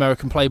South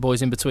American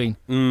playboys in between.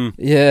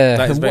 Yeah,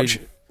 that is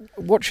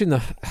and watching the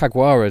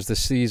Jaguares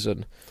this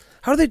season.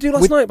 How did they do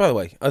last night, by the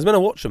way? I was meant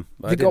to watch them.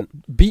 They got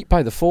beat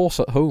by the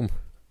Force at home.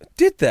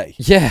 Did they?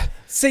 Yeah.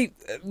 See,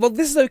 well,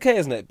 this is okay,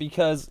 isn't it?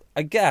 Because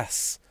I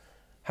guess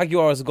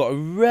Jaguares have got a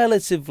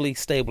relatively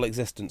stable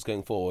existence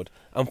going forward,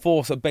 and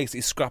Force are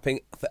basically scrapping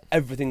for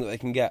everything that they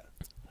can get.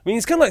 I mean,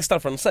 it's kind of like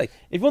Stafford say,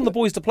 if you want the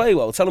boys to play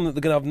well, tell them that they're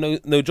going to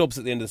have no jobs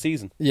at the end of the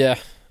season. Yeah.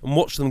 And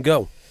watch them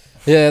go.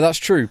 Yeah, that's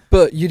true.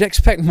 But you'd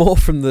expect more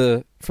from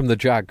the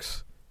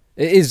Jags.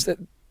 It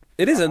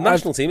is a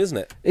national team, isn't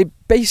it? It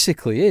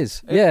basically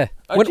is. Yeah.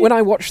 When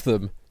I watched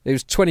them, it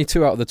was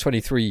 22 out of the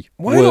 23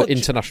 were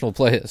international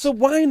players. So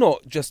why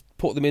not just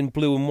put them in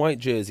blue and white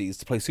jerseys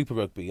to play Super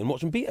Rugby and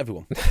watch them beat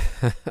everyone?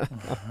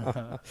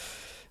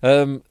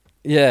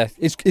 Yeah,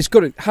 it's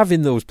good.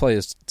 Having those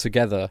players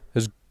together,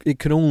 it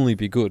can only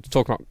be good.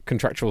 Talking about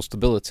contractual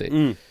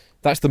stability,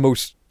 that's the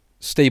most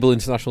stable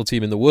international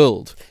team in the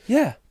world.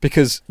 Yeah.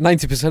 Because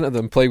 90% of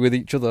them play with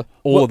each other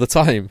all the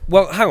time.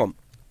 Well, hang on.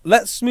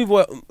 Let's move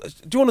away.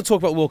 Do you want to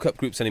talk about World Cup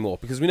groups anymore?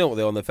 Because we know what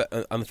they are and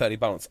they're fairly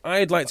balanced.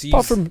 I'd like to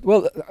use...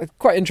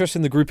 quite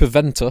interesting, the group of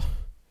Venter.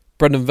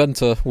 Brendan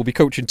Venter will be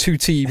coaching 2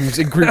 teams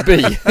in Group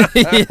B.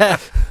 Yeah.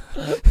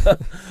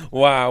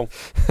 Wow.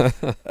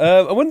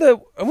 I wonder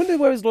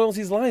where his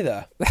loyalties lie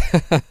there.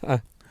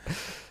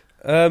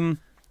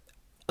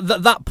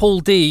 That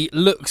Pool D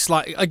looks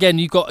like, again,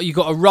 you've got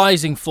a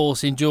rising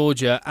force in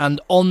Georgia,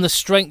 and on the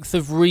strength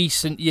of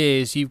recent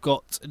years, you've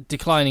got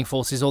declining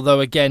forces.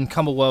 Although, again,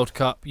 come a World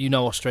Cup,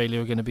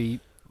 Australia are going to be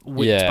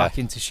whipped back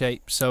into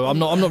shape. So I'm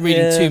not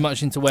reading too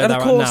much into where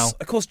they're at now.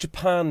 Of course,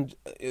 Japan,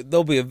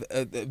 there'll be a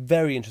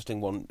very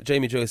interesting one.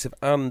 Jamie Joseph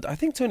and I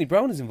think Tony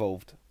Brown is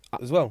involved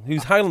as well.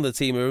 Who's Highlander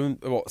team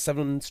are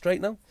 7 straight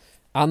now,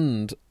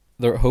 and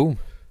they're at home.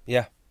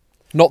 Yeah,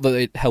 not that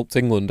it helped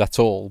England at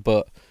all,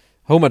 but.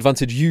 Home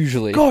advantage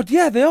usually. God,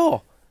 yeah, they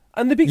are,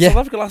 and they beat South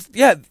Africa last.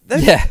 Yeah,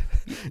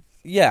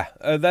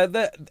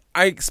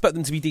 I expect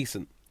them to be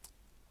decent.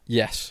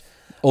 Yes,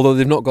 although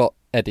they've not got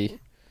Eddie,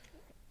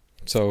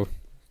 so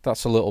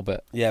that's a little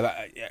bit. Yeah, but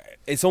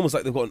it's almost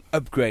like they've got an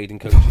upgrade in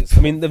coaches.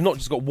 I mean, they've not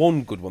just got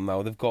one good one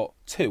now; they've got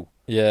 2.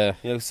 Yeah,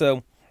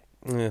 So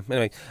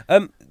anyway,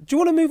 do you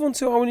want to move on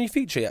to our new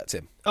feature yet,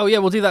 Tim? Oh yeah,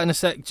 we'll do that in a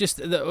sec. I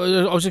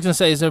was just going to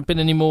say, has there been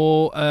any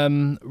more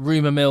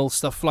rumour mill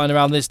stuff flying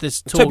around? There's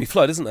talk. Toby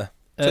Flood, isn't there?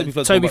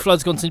 Toby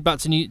Flood's gone back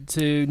to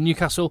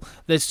Newcastle.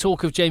 There's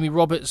talk of Jamie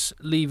Roberts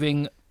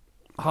leaving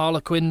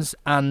Harlequins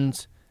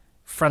and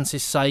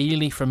Francis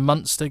Saili from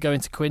Munster going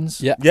to Quins.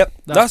 Yep.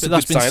 That's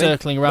been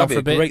circling around for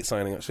a bit. Great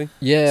signing, actually.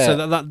 Yeah.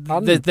 So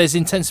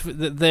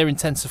they're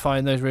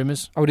intensifying those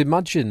rumours. I would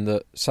imagine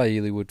that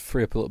Saili would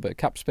free up a little bit of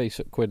cap space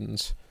at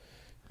Quins,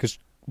 because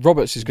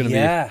Roberts is going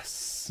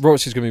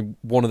to be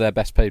one of their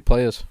best paid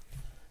players.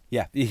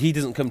 Yeah, he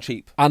doesn't come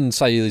cheap. And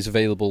Saili's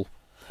available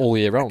all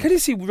year round. Can you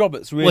see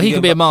Roberts really... Well, he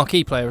can be a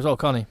marquee player as well,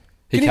 can't he?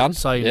 He can.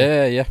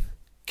 Yeah.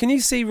 Can you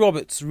see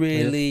Roberts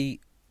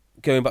really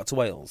going back to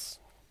Wales?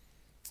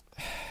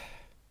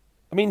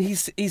 I mean,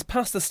 he's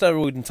past the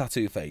steroid and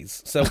tattoo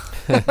phase, so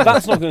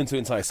that's not going to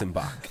entice him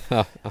back.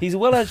 He's a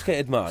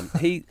well-educated man.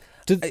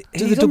 Do the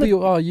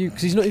WRU,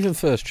 because he's not even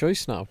first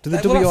choice now, do the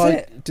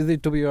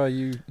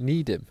WRU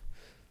need him?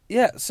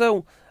 Yeah,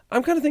 so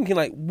I'm kind of thinking,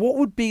 like, what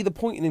would be the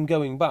point in him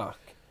going back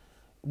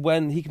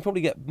when he can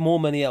probably get more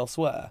money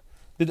elsewhere?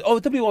 The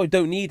WRU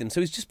don't need him, so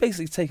he's just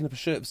basically taking up a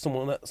shirt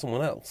for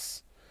someone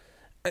else.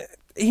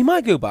 He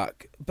might go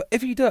back, but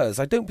if he does,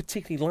 I don't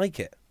particularly like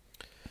it.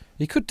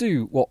 He could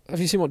do what? Have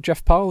you seen what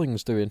Jeff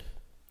Parling's doing?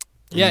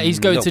 Yeah, he's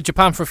going to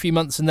Japan for a few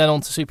months and then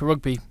on to Super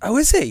Rugby. Oh,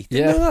 is he?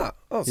 Didn't know that.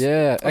 Oh,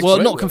 yeah.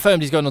 Well, not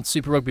confirmed he's going on to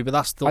Super Rugby, but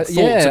that's thought to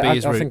be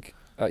his route. I think,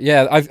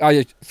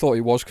 I thought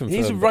he was confirmed.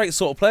 He's the right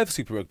sort of player for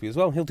Super Rugby as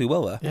well. He'll do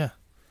well there. Yeah.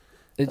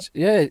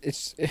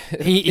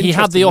 He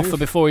had the offer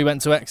before he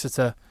went to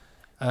Exeter,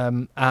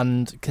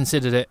 and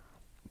considered it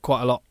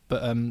quite a lot.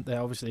 But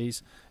obviously,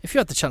 if you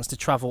had the chance to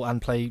travel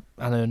and play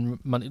and earn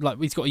money, like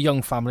he's got a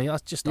young family,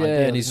 that's just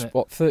ideal, and he's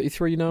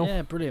 33 now.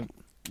 Yeah, brilliant.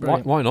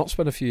 Why not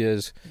spend a few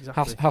years?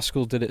 Exactly.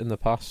 Haskell did it in the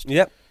past.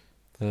 Yep.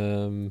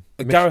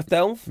 Gareth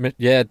Delve?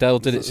 Dell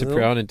did it.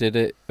 Cipriani did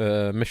it.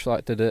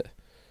 Michelak did it.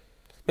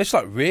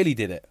 Michelak really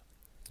did it.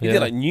 He did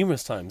it like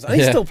numerous times. And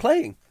he's still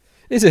playing.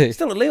 Is he? He's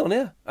still at Leon,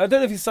 yeah. I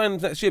don't know if he's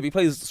signed next year, but he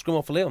plays scrum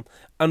off for Leon.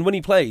 And when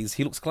he plays,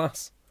 he looks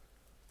class.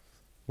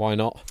 Why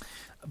not?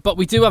 But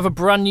we do have a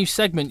brand new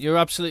segment. You're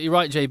absolutely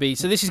right, JB.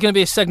 So this is going to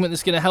be a segment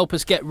that's going to help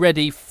us get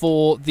ready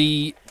for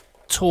the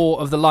tour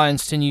of the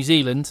Lions to New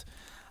Zealand.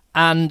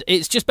 And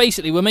it's just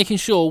basically we're making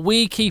sure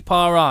we keep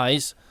our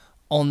eyes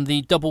on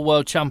the double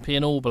world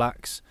champion All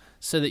Blacks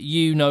so that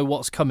you know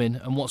what's coming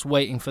and what's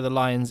waiting for the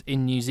Lions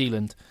in New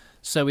Zealand.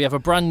 So we have a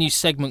brand new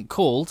segment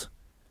called...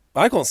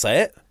 I can't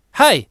say it.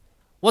 Hey,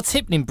 what's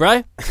happening,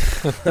 bro?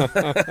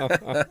 Have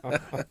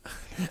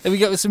we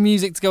got some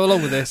music to go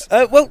along with this?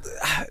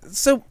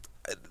 So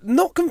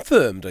not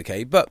confirmed,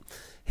 okay, but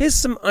here's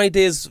some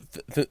ideas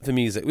for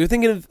music. We were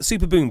thinking of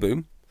Super Boom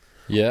Boom.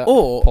 Yeah,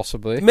 or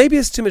possibly. Maybe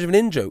it's too much of an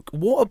in-joke.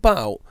 What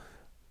about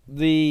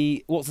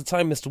What's the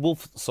Time, Mr.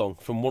 Wolf song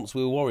from Once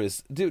We Were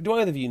Warriors? Do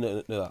either of you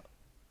know that?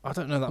 I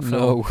don't know that film.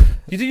 No.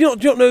 Do you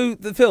not know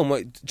the film,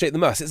 like Jake the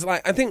Muss? It's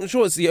like, I think,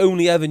 sure, it's the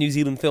only ever New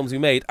Zealand films we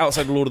made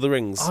outside of Lord of the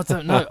Rings. I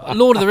don't know.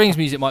 Lord of the Rings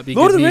music might be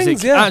Lord good of the music.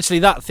 Rings, yeah. Actually,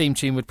 that theme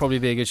tune would probably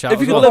be a good shout.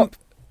 If you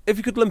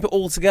could lump it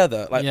all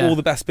together, like all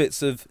the best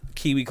bits of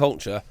Kiwi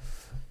culture,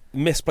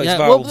 misplaced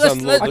vowels.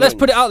 Well, let's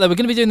put it out there. We're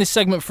going to be doing this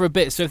segment for a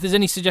bit, so if there's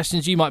any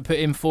suggestions you might put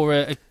in for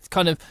a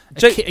kind of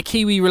a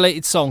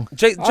Kiwi-related song.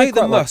 Jake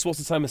the Muss, What's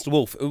the Time, Mr.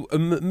 Wolf?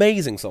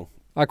 Amazing song.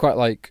 I quite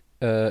like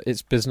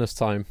It's Business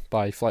Time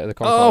by Flight of the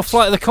Conchords. Oh,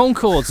 Flight of the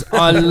Conchords.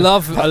 I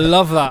love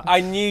that.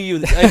 I knew you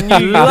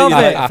love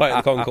it. Flight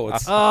of the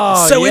Conchords.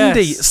 Oh, so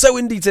indie. So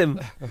indie,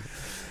 Tim.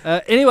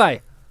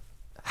 Anyway,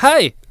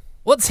 hey,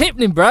 what's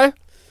happening, bro?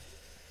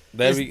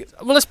 There we go.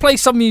 Well, let's play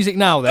some music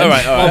now then. All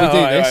right, while we do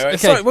this. All right. Okay.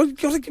 Sorry, well, you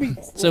gotta give me...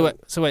 So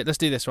wait, let's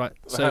do this, right?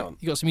 Hang So on.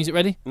 you got some music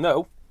ready?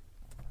 No,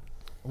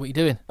 What are you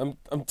doing? I'm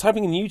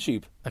typing in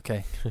YouTube.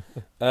 Okay.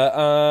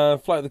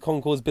 Flight of the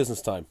Conchords,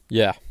 Business Time.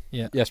 Yeah.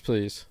 Yeah. Yes,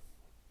 please.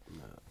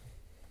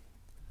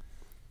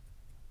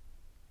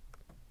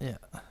 Yeah.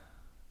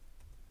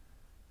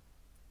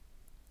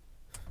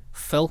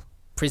 Phil,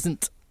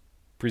 present.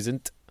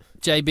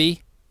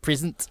 JB,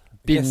 present.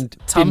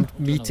 Tom,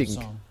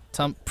 meeting.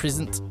 Tom,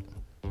 present.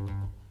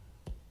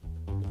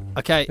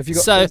 Okay, Have you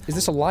got, so... is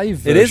this a live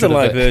version? It is a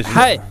live version.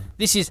 Hey,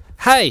 this is...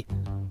 Hey,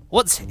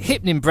 what's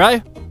happening,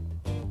 bro?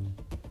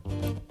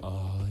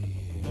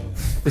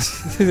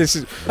 This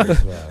is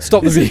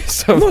stop the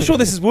music. I'm not sure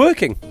this is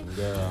working.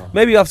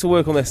 Maybe you have to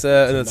work on this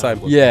another time.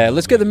 Yeah,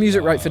 let's get the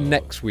music right for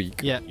next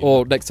week. Yeah.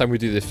 Or next time we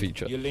do this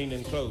feature. You're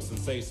leaning close and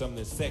say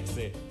something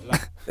sexy.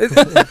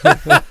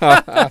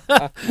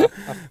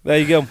 There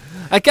you go.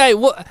 Okay,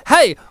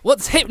 hey,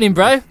 what's happening,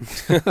 bro? In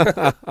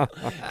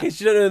case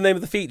you don't know the name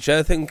of the feature,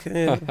 I think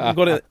we've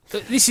got it.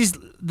 This is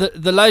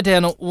the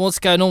lowdown on what's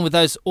going on with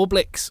those All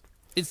Blacks.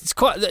 It's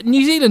quite...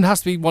 New Zealand has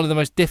to be one of the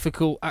most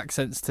difficult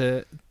accents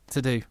to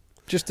do.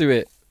 Just do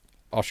it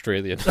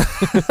Australian.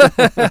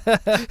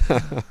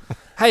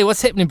 Hey,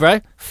 what's happening, bro?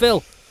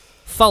 Phil.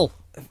 Fell.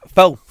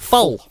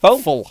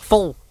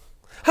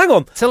 Hang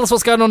on. Tell us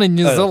what's going on in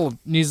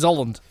New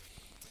Zealand.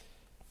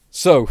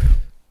 So,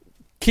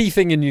 key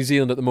thing in New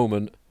Zealand at the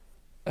moment,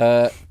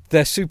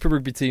 their Super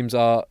Rugby teams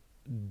are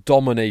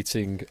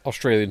dominating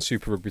Australian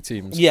Super Rugby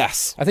teams.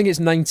 Yes. I think it's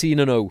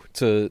 19-0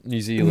 to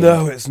New Zealand.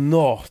 No, it's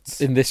not.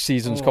 In this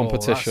season's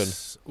competition.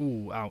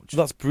 Ooh, ouch.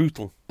 That's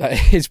brutal.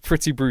 That is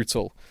pretty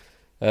brutal.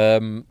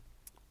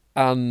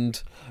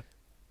 And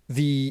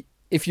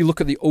if you look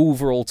at the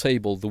overall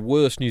table, the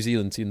worst New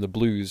Zealand team, the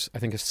Blues, I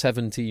think are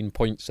 17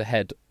 points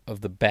ahead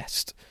of the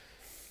best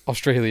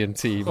Australian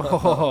team.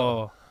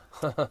 Oh,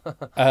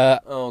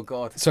 Oh,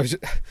 God. So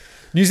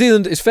New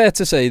Zealand, it's fair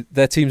to say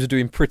their teams are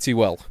doing pretty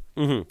well.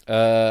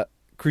 Mm-hmm.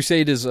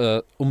 Crusaders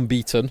are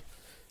unbeaten,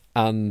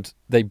 and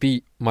they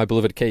beat my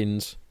beloved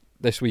Canes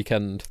this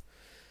weekend.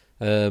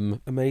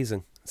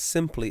 Amazing.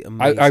 Simply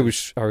amazing. I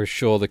was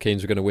sure the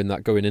Canes were going to win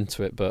that going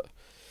into it, but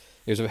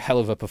it was a hell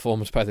of a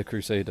performance by the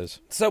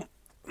Crusaders. So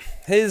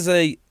here's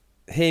a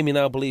hear me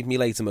now, believe me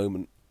later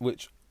moment,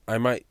 which I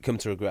might come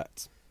to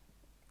regret.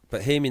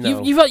 But hear me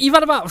now. You've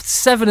had about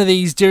 7 of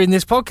these during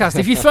this podcast.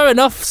 If you throw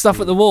enough stuff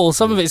at the wall,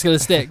 some of it's going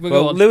to stick. But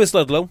well, Lewis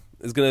Ludlow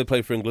is going to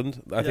play for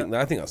England. I think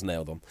that's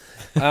nailed on.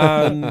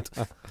 And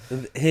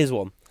here's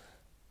one.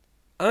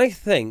 I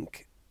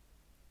think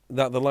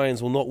that the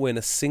Lions will not win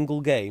a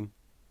single game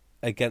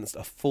against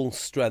a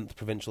full-strength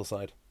provincial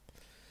side.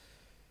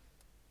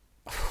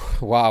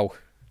 Wow.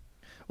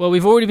 Well,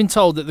 we've already been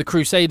told that the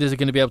Crusaders are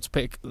going to be able to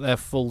pick their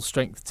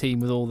full-strength team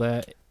with all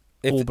their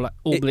All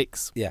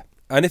Blacks. Yeah,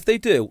 and if they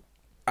do,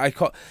 I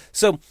can't.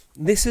 So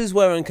this is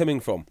where I'm coming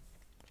from.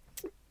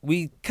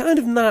 We kind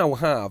of now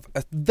have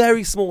a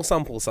very small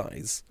sample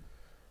size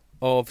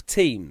of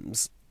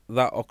teams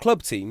that are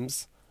club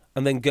teams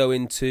and then go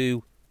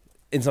into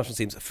international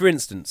teams. For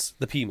instance,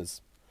 the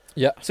Pumas.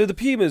 Yeah. So the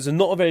Pumas are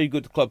not a very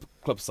good club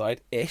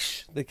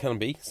side-ish. They can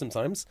be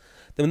sometimes.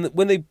 Then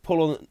when they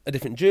pull on a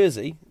different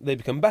jersey, they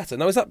become better.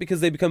 Now, is that because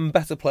they become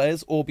better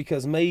players, or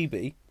because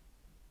maybe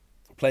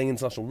playing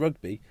international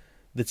rugby,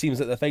 the teams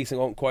that they're facing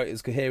aren't quite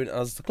as coherent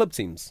as the club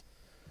teams?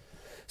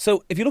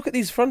 So if you look at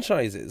these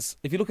franchises,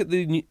 if you look at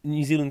the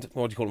New Zealand,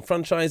 what do you call them,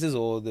 franchises,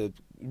 or the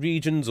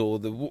regions, or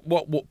the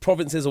what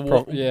provinces, or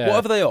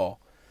whatever they are,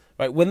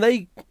 right? When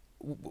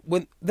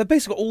they're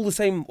basically all the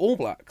same All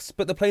Blacks,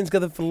 but they're playing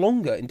together for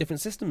longer in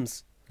different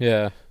systems.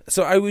 Yeah.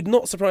 So I would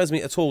not surprise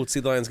me at all to see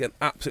the Lions get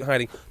absolute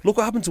hiding. Look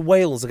what happened to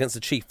Wales against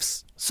the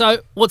Chiefs.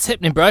 So what's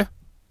happening, bro?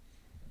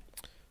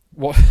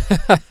 What?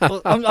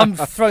 Well, I'm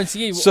throwing to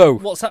you. So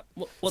what's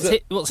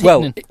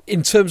well, happening?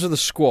 In terms of the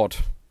squad,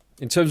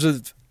 in terms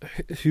of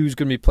who's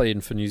going to be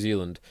playing for New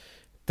Zealand,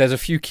 there's a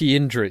few key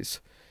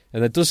injuries.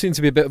 And there does seem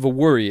to be a bit of a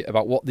worry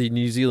about what the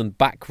New Zealand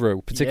back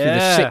row, particularly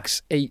the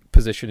 6-8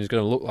 position, is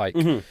going to look like.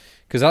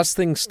 Because as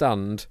things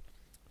stand,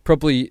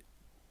 definitely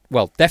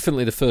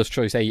the first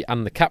choice 8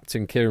 and the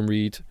captain, Kieran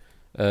Reid,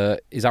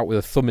 is out with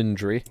a thumb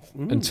injury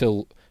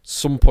until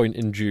some point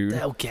in June.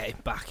 They'll get him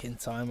back in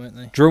time, won't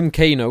they? Jerome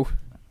Kano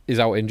is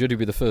out injured. He'll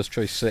be the first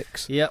choice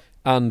 6. Yep.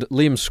 And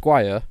Liam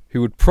Squire,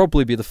 who would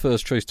probably be the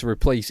first choice to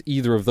replace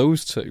either of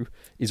those two,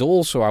 is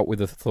also out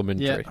with a thumb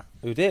injury. Yeah.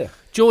 Oh dear.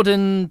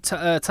 Jordan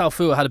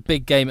Taufua had a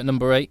big game at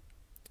number 8.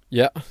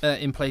 Yeah.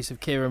 In place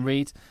of Kieran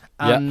Reid,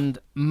 and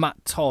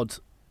Matt Todd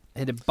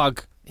hit a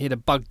bug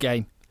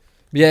game.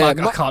 Yeah. I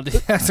can't do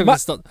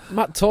that.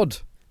 Matt Todd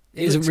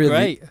isn't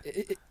really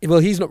great. Well,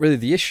 he's not really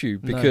the issue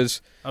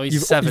because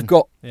he's 7. You've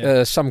got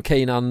Sam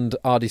Cane and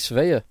Ardy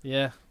Surveyor.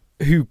 Yeah.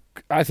 Who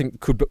I think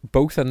could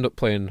both end up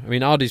playing. I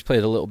mean, Ardy's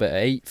played a little bit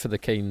at 8 for the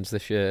Canes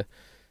this year.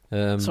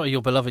 Sorry,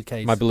 your beloved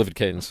Canes. My beloved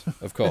Canes,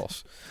 of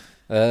course.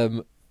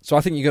 So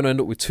I think you're going to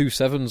end up with 2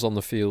 7s on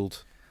the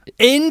field.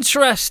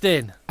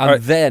 Interesting.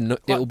 And then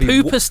it'll be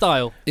Pooper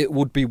style. It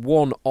would be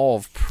one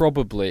of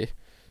probably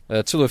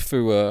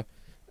Tulafua,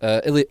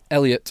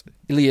 Elliot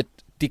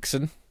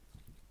Dixon.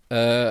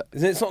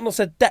 It's not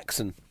said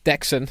Dexon.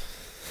 Dexon,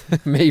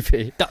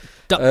 maybe.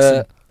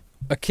 Duxon.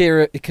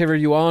 Akira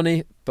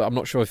Ioane, but I'm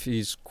not sure if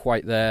he's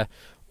quite there.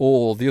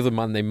 Or the other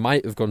man they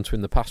might have gone to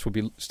in the past would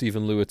be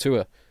Stephen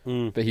Luatua.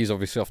 But he's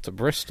obviously off to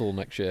Bristol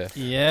next year to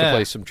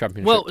play some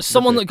championship. Well,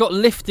 someone that got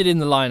lifted in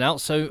the line-out,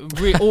 so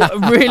a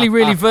really,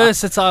 really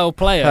versatile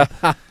player,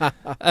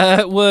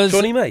 was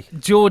Johnny May.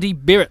 Geordie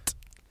Barrett.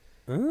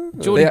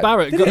 Geordie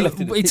Barrett.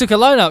 He took a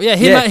line-out. Yeah,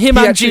 him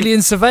and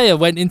Julian Surveyor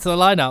went into the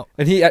line-out.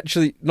 And he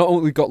actually not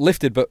only got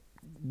lifted, but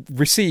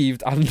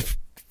received and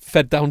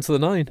fed down to the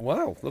 9.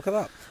 Wow, look at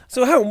that.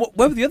 So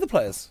where were the other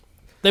players?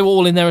 They were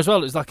all in there as well.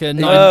 It was like a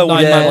nine-man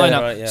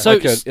line-out. Right, yeah. So,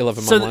 like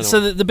 11-man line-out.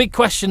 So the big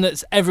question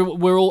that's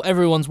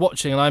everyone's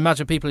watching, and I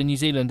imagine people in New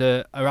Zealand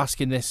are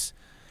asking this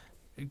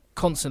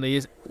constantly,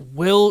 is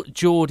will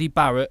Geordie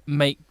Barrett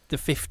make the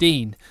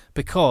 15?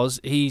 Because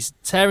he's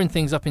tearing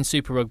things up in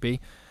Super Rugby.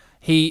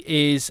 He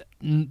is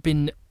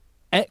been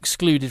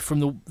excluded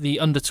from the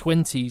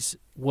under-20s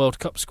World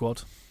Cup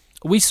squad.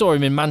 We saw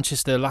him in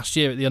Manchester last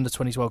year at the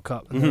under-20s World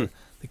Cup. And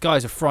the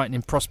guy's a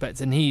frightening prospect,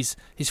 and his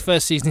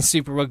first season in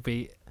Super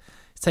Rugby,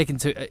 taken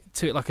to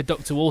it like a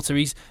duck to water.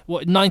 He's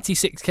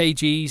 96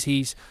 kgs.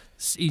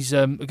 He's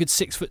a good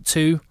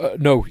 6'2".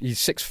 No, he's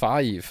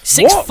 6'5".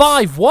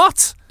 6'5".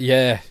 What?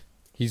 Yeah,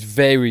 he's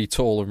very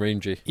tall and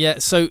rangy. Yeah,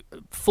 so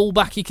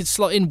fullback he could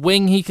slot in,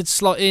 wing he could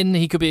slot in.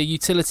 He could be a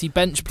utility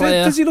bench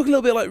player. Does he look a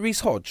little bit like Reece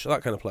Hodge,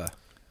 that kind of player?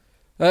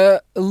 A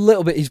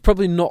little bit. He's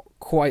probably not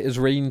quite as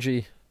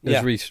rangy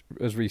as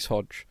Reece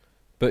Hodge,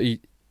 but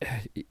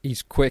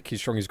he's quick,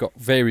 he's strong, he's got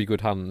very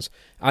good hands,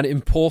 and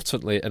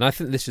importantly, and I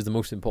think this is the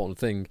most important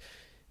thing,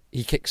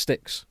 he kicks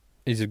sticks.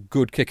 He's a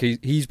good kicker.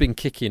 He's been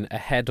kicking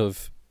ahead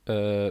of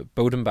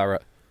Bowden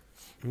Barrett,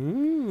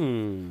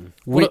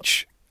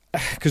 which,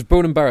 because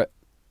Bowden Barrett,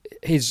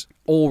 his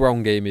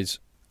all-round game is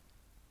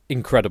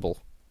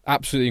incredible,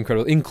 absolutely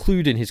incredible,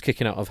 including his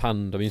kicking out of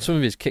hand. I mean, some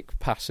of his kick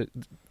passes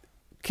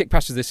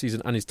this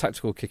season and his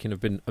tactical kicking have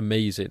been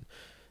amazing,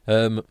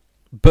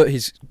 but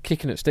his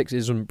kicking at sticks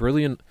isn't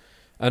brilliant.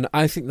 And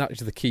I think that is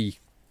the key.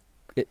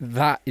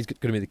 That is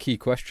going to be the key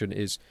question: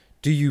 is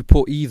do you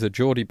put either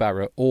Geordie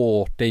Barrett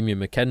or Damien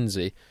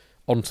McKenzie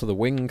onto the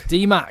wing.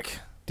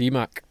 D-Mac.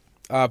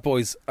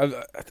 Boys,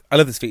 I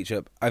love this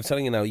feature. I'm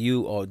telling you now,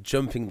 you are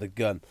jumping the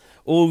gun.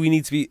 All we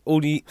need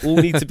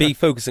to be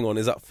focusing on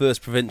is that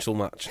first provincial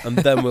match, and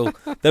then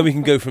we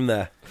can go from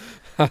there.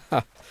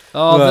 The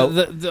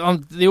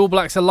All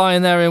Blacks are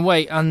lying there in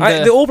wait, and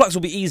the All Blacks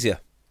will be easier.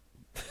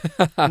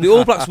 The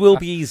All Blacks will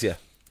be easier.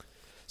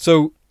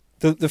 So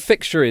the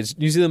fixture is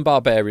New Zealand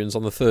Barbarians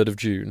on the 3rd of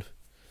June,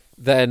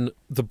 then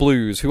the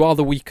Blues, who are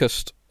the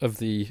weakest of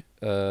the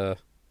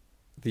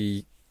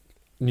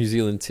New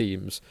Zealand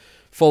teams,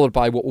 followed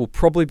by what will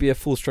probably be a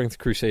full-strength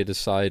Crusaders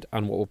side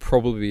and what will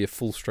probably be a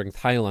full-strength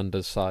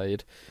Highlanders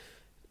side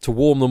to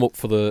warm them up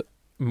for the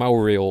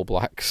Maori All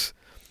Blacks.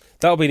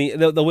 They'll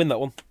win that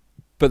one.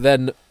 But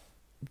then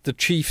the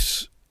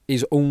Chiefs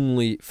is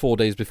only 4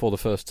 days before the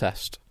first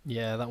test.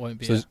 Yeah, that won't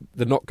be. So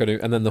they're not going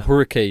to. And then the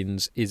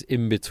Hurricanes is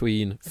in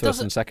between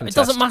first and second test. It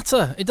doesn't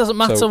matter. It doesn't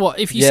matter what.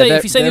 If you say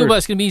the All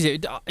Blacks going to be easy,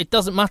 it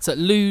doesn't matter.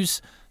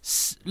 Lose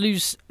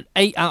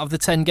 8 out of the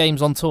 10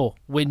 games on tour.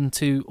 Win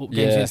 2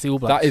 games against the All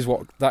Blacks. That is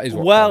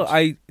what. Well, counts.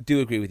 I do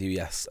agree with you.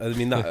 Yes, I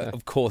mean that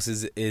of course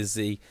is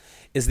the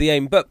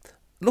aim. But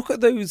look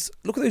at those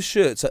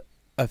shirts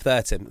up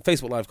there, Tim.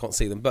 Facebook Live can't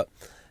see them, but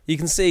you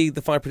can see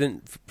the 5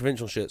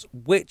 provincial shirts.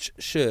 Which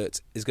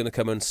shirt is going to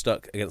come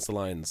unstuck against the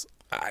Lions?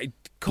 I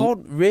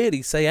can't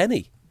really say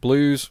any.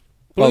 Blues,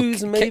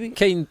 and maybe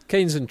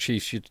Canes and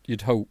Chiefs.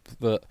 You'd hope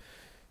that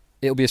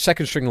it'll be a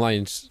second string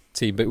Lions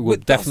team, but it will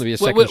definitely be a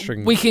second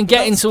string. We can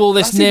get into all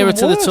this nearer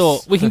to the tour.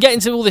 We can get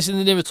into all this in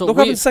the nearer tour. Look,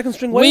 having second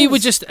string Wales. We were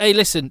just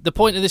listen. The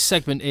point of this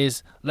segment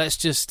is let's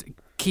just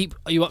keep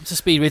you up to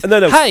speed with.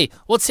 No. Hey,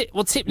 what's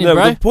happening,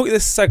 bro? The point of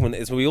this segment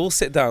is where we all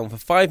sit down for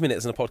 5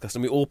 minutes in a podcast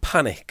and we all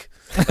panic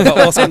about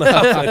what's going to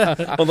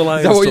happen on the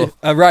Lions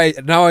tour.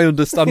 Right, now I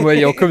understand where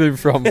you're coming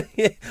from.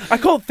 Yeah, I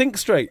can't think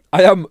straight.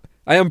 I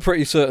am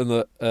pretty certain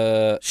that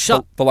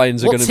the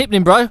Lions are going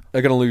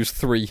to lose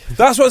 3.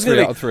 That's what I was going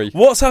to out of 3.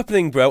 What's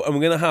happening, bro? And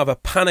we're going to have a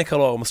panic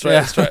alarm straight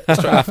after.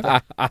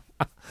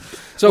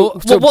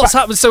 So what's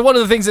happened? So one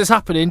of the things that's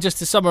happening, just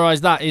to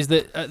summarise that, is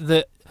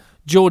that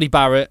Geordie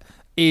Barrett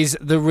is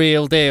the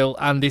real deal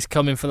and is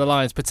coming for the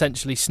Lions,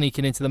 potentially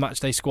sneaking into the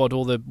matchday squad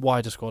or the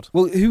wider squad.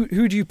 Well,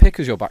 who do you pick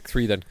as your back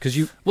 3 then?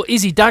 Well,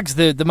 Izzy Dag's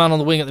the man on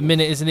the wing at the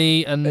minute, isn't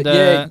he?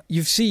 And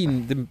you've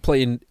seen them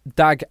playing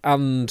Dag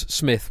and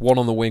Smith, one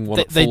on the wing, one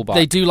at fullback.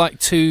 They do like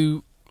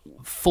 2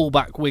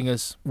 fullback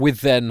wingers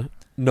with then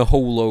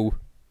Naholo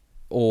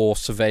or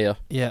Surveyor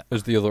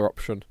as the other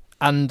option.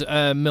 And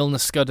Milner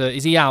Scudder,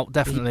 is he out?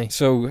 Definitely.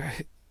 So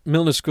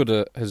Milner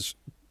Scudder has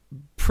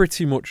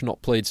pretty much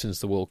not played since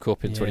the World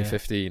Cup in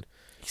 2015.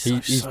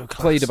 He's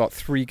played about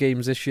 3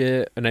 games this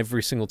year, and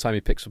every single time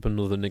he picks up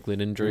another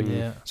niggling injury.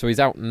 Yeah. So he's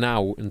out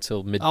now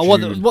until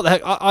mid-June. What the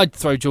heck? I'd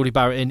throw Geordie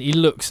Barrett in. He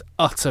looks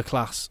utter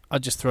class.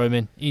 I'd just throw him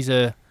in. He's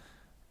I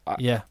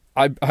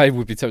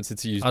would be tempted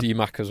to use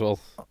D-Mac as well.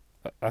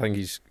 I think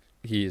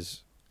he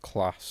is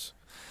class.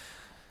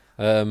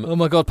 Oh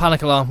my God,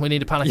 panic alarm. We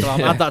need a panic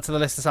alarm. Add that to the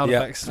list of sound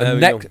effects.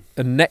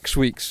 And next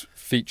week's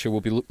feature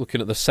we'll be looking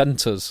at the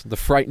centres, the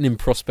frightening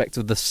prospect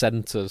of the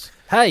centres.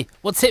 Hey,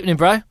 what's happening,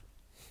 bro?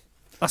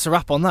 That's a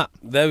wrap on that.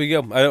 There we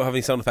go. I don't have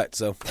any sound effects,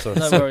 so sorry.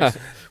 No worries.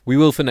 We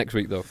will for next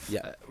week, though.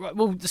 Yeah. Right,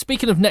 well,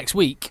 speaking of next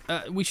week,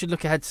 we should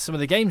look ahead to some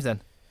of the games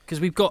then, because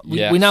we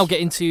now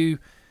get into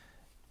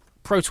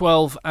Pro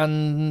 12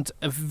 and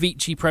a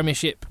Vici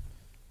Premiership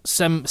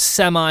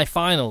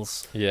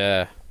semi-finals.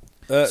 Yeah.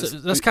 So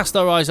let's cast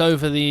our eyes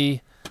over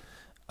the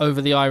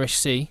Irish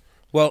Sea.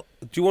 Well,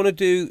 do you want to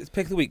do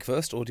pick of the week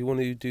first, or do you want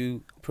to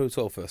do Pro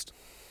 12 first?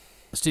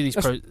 Let's do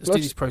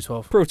these Pro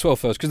 12. Pro 12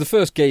 first, because the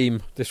first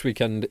game this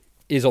weekend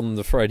is on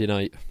the Friday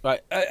night.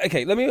 Right.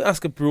 Okay. Let me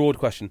ask a broad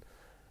question.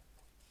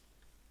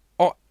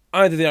 Are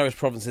either of the Irish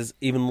provinces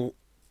even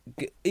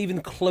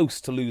close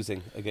to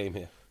losing a game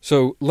here?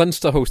 So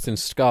Leinster hosting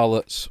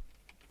Scarlets,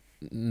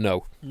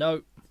 no.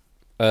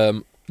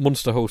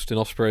 Munster hosting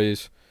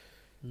Ospreys,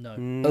 no.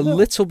 A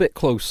little bit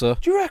closer.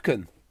 Do you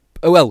reckon?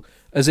 Oh, well,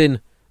 as in,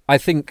 I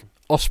think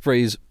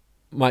Ospreys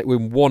might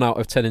win 1 out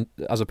of 10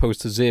 as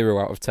opposed to 0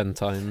 out of 10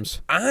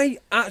 times. I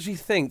actually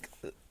think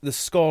the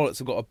Scarlets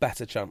have got a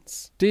better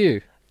chance. Do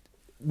you?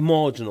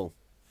 Marginal.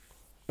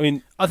 I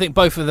mean, I think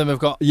both of them have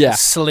got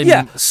slim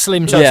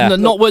chance. Yeah.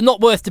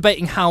 Not worth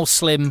debating how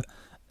slim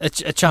a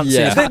chance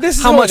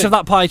is. How much of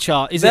that pie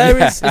chart is it?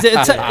 Is it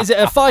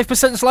a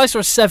 5% slice or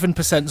a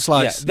 7%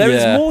 slice? There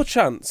is more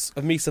chance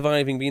of me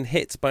surviving being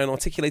hit by an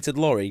articulated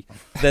lorry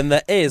than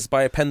there is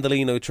by a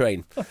Pendolino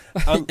train.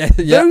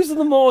 Those are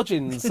the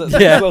margins that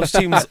the Welsh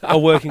teams are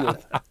working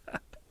with.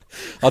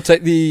 I'll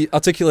take the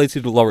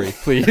articulated lorry,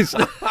 please.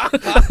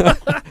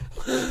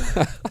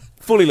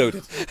 Fully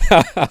loaded.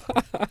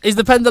 Is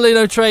the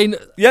Pendolino train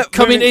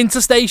coming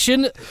into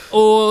station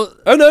or?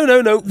 Oh no!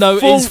 No,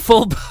 it's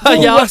full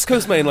West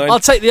Coast Main Line. I'll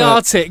take the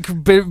Arctic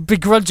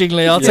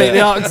begrudgingly. I'll take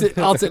the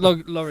Arctic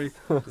lorry.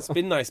 It's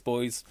been nice,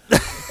 boys.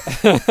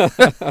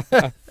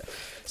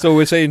 So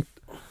we're saying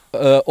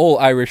all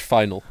Irish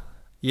final.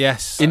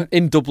 Yes,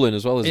 in Dublin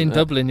as well, isn't it? In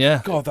Dublin,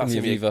 yeah. God, that's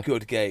gonna be a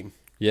good game.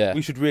 Yeah.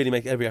 We should really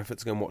make every effort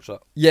to go and watch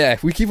that. Yeah,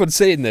 we keep on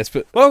saying this,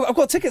 but... Well, I've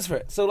got tickets for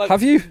it. So, like,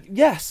 have you?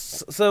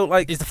 Yes. So,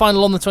 like... Is the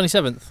final on the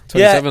 27th?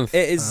 27th. Yeah,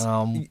 it is.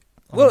 Um,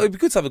 Well, it'd be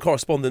good to have a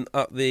correspondent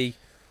at the...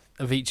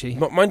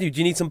 Avicii. Mind you, do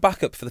you need some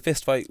backup for the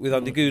fist fight with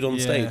Andy Good on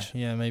stage?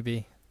 Yeah,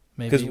 maybe.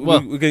 Because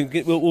Well, we'll be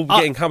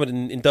getting hammered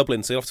in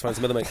Dublin, so you'll have to find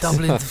some other mates.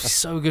 Dublin would be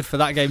so good for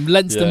that game.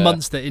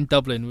 Leinster-Munster in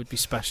Dublin would be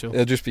special.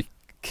 It'll just be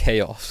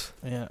chaos.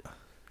 Yeah.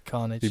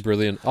 Carnage. It'd be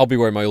brilliant. I'll be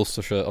wearing my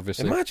Ulster shirt,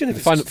 obviously. Imagine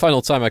if the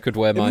final time I could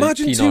wear my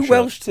Imagine Pienaar two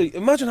Welsh teams.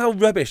 Imagine how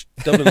rubbish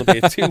Dublin will be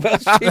if two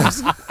Welsh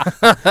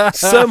teams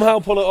somehow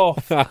pull it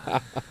off.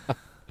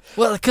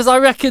 Well, because I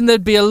reckon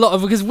there'd be a lot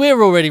of... Because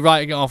we're already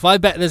writing it off. I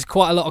bet there's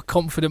quite a lot of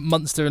confident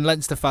Munster and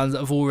Leinster fans that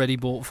have already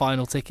bought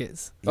final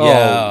tickets.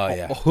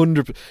 Yeah.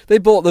 100%. They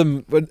bought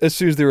them as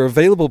soon as they were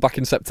available back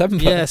in September.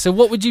 Yeah, so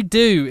what would you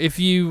do if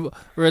you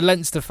were a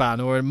Leinster fan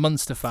or a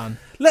Munster fan?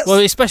 Well,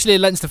 especially a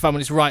Leinster fan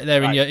when it's right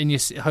there in your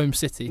home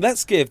city.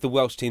 Let's give the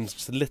Welsh teams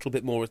just a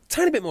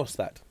tiny bit more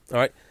respect, all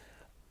right?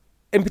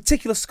 In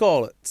particular,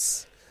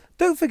 Scarlets.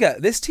 Don't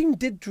forget, this team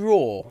did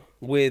draw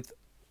with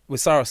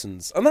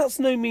Saracens, and that's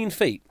no mean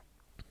feat.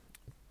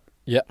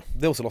 Yeah.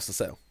 They also lost the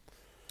sale.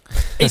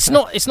 It's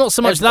not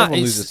so much that.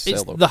 Everyone It's loses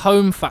sale, the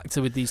home factor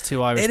with these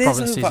two Irish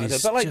provinces. It is a home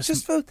factor, but like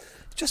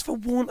just for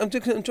one, I'm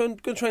going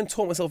to try and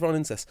talk myself around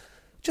into this.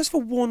 Just for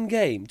one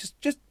game,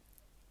 just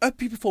a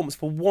peak performance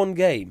for one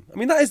game. I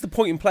mean, that is the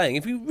point in playing.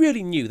 If we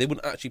really knew, they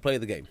wouldn't actually play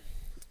the game.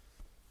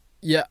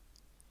 Yeah.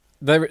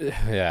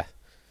 Yeah.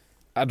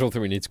 I don't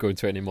think we need to go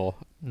into it anymore.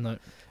 No.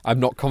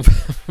 I'm not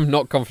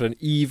confident,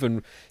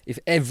 even if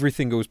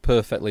everything goes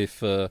perfectly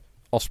for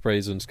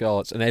Ospreys and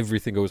Scarlets and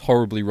everything goes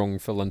horribly wrong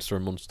for Leinster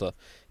and Munster.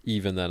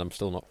 Even then, I'm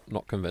still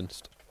not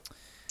convinced.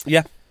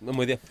 Yeah, I'm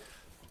with you.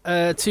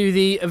 To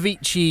the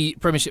Avicii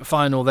Premiership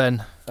final,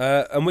 then.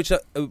 And which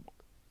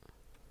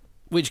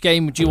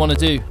game would you want to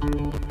do?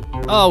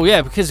 Oh,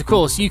 yeah, because, of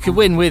course, you could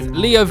win with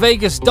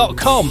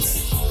LeoVegas.com.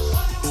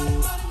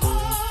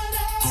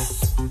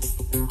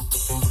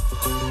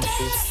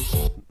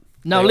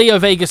 Now, Leo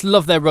Vegas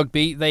love their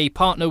rugby. They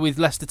partner with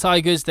Leicester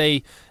Tigers.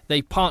 They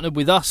partnered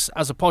with us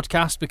as a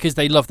podcast because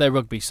they love their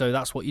rugby. So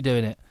that's what you're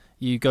doing it.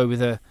 You go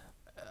with a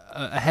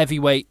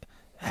heavyweight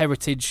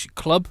heritage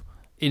club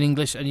in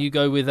English, and you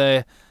go with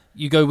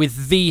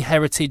the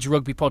Heritage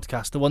Rugby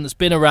podcast, the one that's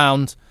been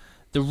around,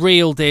 the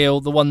real deal,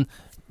 the one,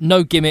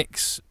 no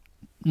gimmicks.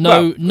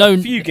 No, a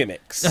few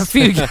gimmicks. A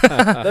few.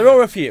 There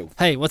are a few.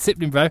 Hey, what's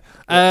happening, bro?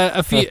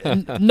 A few.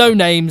 No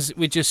names.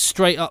 We just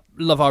straight up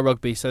love our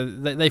rugby. So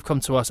they've come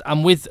to us,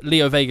 and with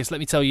Leo Vegas,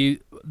 let me tell you,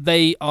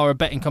 they are a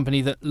betting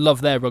company that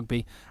love their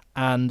rugby,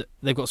 and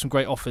they've got some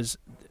great offers.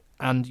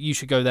 And you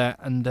should go there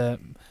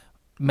and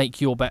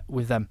make your bet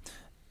with them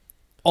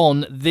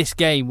on this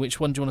game. Which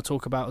one do you want to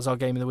talk about as our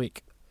game of the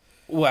week?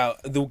 Well,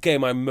 the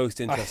game I'm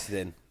most interested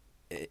in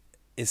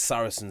is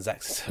Saracens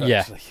Exeter.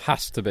 Yeah, actually.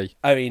 Has to be.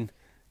 I mean,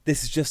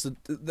 this is just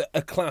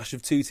a clash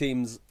of two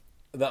teams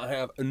that I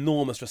have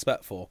enormous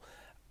respect for.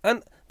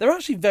 And they're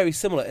actually very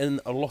similar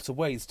in a lot of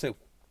ways, too.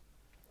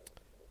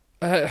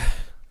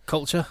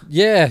 Culture?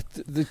 Yeah.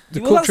 The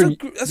culture...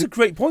 That's a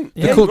great point.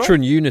 The culture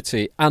and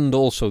unity, and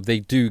also they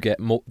do get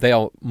more... They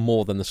are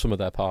more than the sum of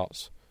their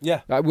parts.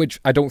 Yeah.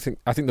 Which I don't think...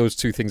 I think those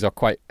two things are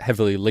quite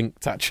heavily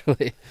linked,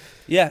 actually.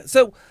 Yeah,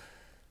 so...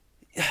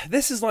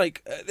 This is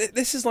like...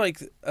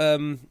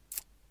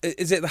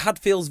 Is it the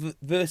Hadfields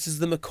versus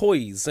the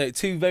McCoys? So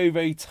two very,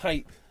 very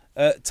tight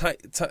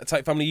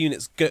family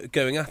units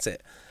going at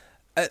it.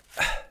 I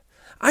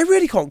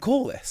really can't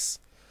call this.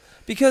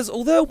 Because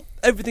although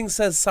everything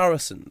says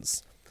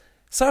Saracens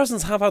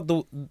have had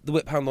the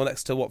whip hand on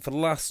Exeter, for the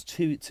last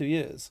two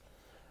years.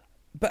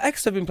 But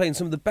Exeter have been playing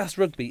some of the best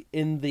rugby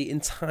in the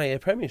entire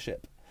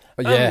Premiership.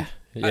 Yeah.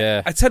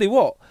 I tell you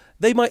what,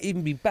 they might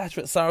even be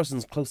better at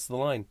Saracens close to the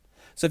line.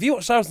 So if you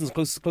watch Saracens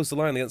close to the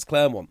line against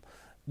Claremont,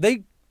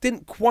 they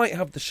didn't quite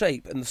have the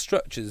shape and the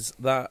structures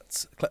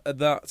that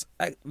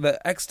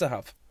Exeter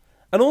have,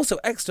 and also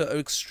Exeter are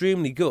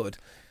extremely good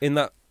in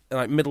that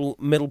middle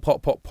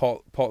pot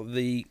of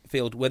the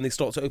field when they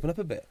start to open up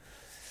a bit.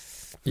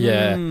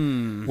 Yeah,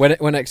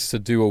 when Exeter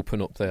do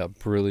open up, they are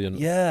brilliant.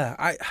 Yeah,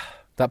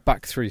 that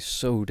back three is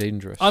so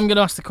dangerous. I'm going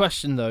to ask the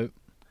question though: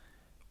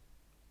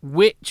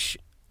 which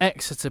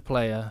Exeter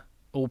player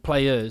or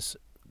players?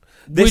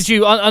 Would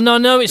you? I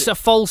know it's a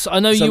false. I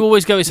know you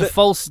always go. It's a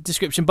false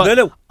description, but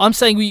no. I'm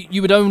saying you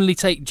would only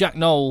take Jack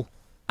Knoll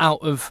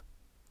out of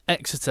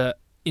Exeter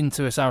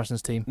into a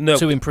Saracens team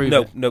to improve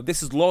it. No,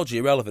 this is largely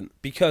irrelevant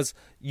because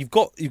you've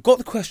got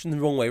the question the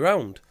wrong way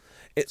round.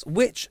 It's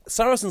which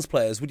Saracens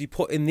players would you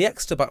put in the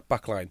Exeter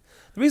back line?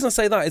 The reason I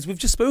say that is we've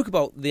just spoke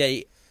about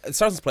the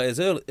Saracens players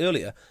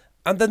earlier,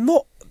 and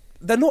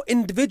they're not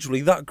individually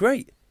that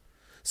great.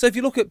 So if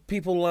you look at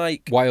people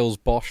like Wiles,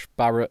 Bosch,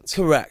 Barrett,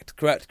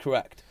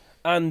 correct.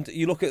 And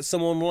you look at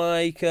someone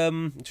like,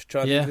 just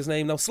trying to think of his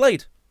name now,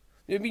 Slade.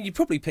 I mean, you'd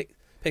probably pick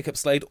up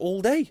Slade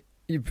all day.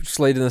 You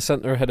Slade in the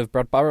centre ahead of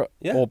Brad Barrett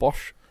or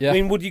Bosch. Yeah. I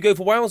mean, would you go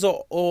for Wiles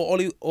or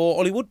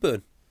Ollie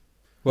Woodburn?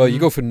 Well, you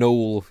go for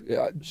Noel.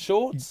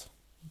 Shorts?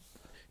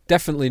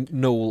 definitely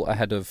Noel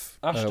ahead of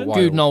Ashton? Wild.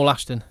 Good Noel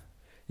Ashton.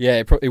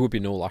 Yeah, it would be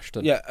Noel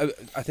Ashton. Yeah,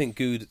 I think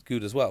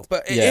good as well.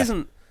 But it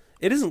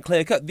isn't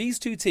clear cut. These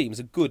two teams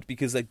are good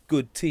because they're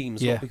good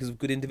teams, not because of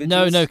good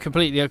individuals. No,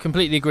 completely. I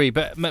completely agree.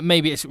 But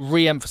maybe it's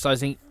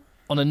re-emphasising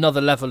on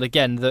another level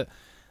again that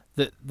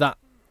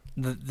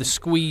the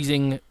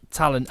squeezing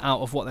talent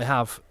out of what they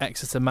have,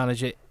 Exeter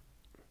manage it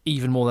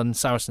even more than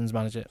Saracens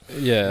manage it.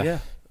 Yeah.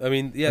 I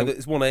mean,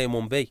 it's 1A and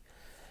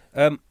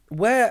 1B.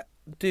 Where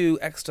do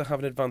Exeter have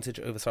an advantage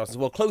over Saracens?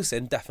 Well, close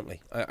in,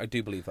 definitely. I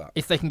do believe that.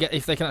 If they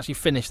can actually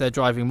finish their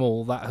driving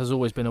maul, that has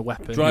always been a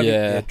weapon.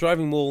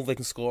 Driving maul, they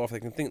can score off. I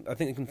think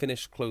they can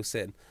finish close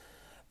in.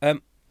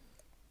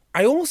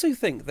 I also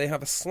think they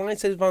have a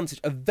slight advantage,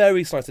 a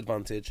very slight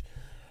advantage.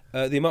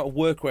 The amount of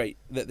work rate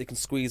that they can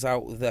squeeze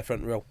out of their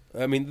front row.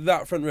 I mean,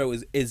 that front row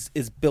is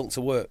built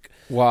to work.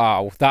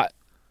 Wow, that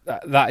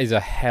is a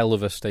hell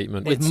of a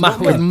statement. With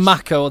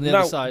Mako on the other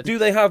Now, side. do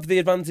they have the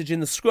advantage in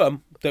the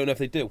scrum? Don't know if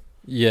they do.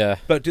 Yeah.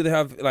 But do they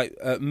have,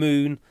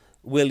 Moon,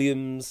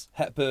 Williams,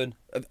 Hepburn?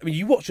 I mean,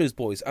 you watch those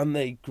boys, and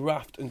they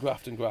graft and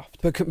graft and graft.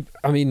 But,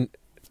 I mean,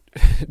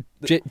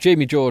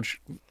 Jamie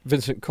George,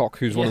 Vincent Koch,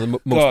 who's one of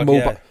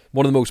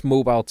the most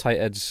mobile tight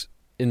heads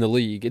in the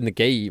league, in the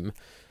game,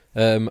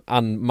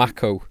 and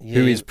Mako,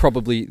 who is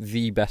probably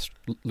the best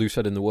loose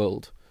head in the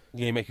world.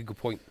 Yeah, you make a good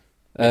point.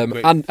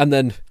 And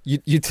then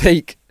you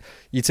take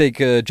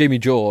Jamie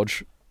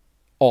George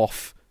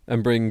off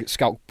and bring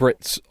Scout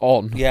Brits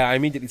on. Yeah, I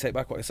immediately take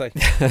back what I say.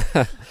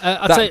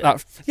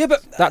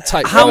 That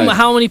type.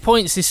 How many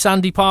points is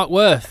Sandy Park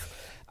worth?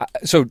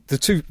 So the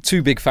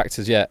two big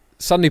factors. Yeah,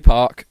 Sandy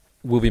Park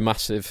will be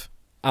massive,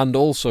 and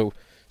also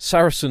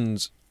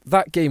Saracens.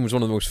 That game was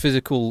one of the most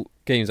physical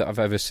games that I've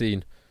ever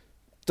seen.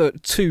 The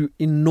two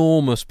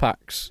enormous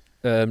packs,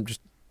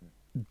 just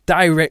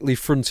directly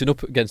fronting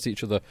up against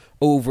each other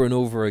over and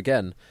over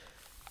again.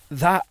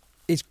 That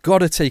it's got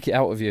to take it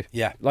out of you.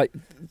 Yeah, like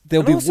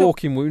they'll be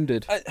walking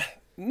wounded.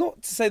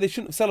 Not to say they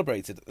shouldn't have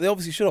celebrated. They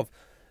obviously should have.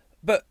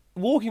 But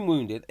walking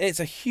wounded, it's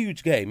a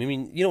huge game. I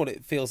mean, you know what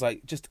it feels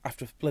like just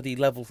after a bloody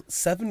level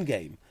 7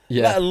 game.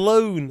 Yeah. Let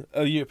alone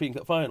a European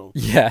Cup final.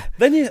 Yeah.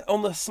 Then you're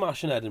on the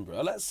smash in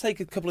Edinburgh. Let's take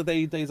a couple of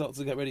days out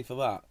to get ready for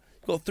that.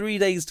 You've got 3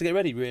 days to get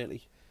ready,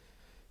 really.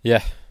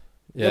 Yeah.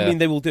 Yeah. I mean,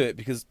 they will do it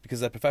because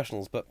they're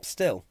professionals, but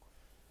still,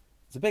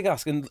 it's a big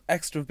ask. And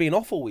Exeter have been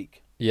off all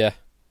week. Yeah.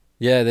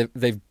 Yeah,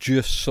 they've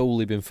just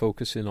solely been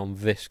focusing on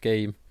this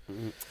game.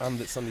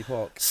 And at Sandy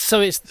Park. So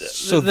it's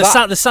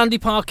the Sandy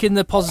Park in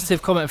the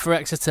positive comment for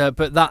Exeter,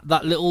 but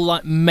that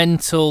little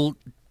mental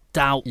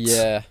doubt.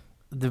 Yeah,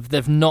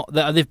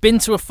 they've been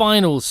to a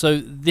final, so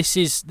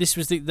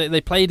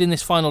they played in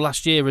this final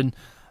last year, and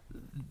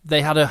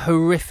they had a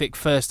horrific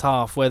first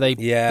half where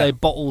they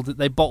bottled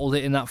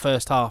it in that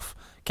first half.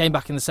 Came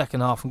back in the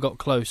second half and got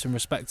close and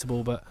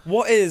respectable, but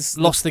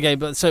lost the game.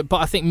 But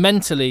I think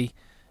mentally,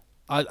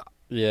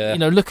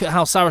 look at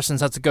how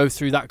Saracens had to go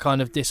through that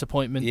kind of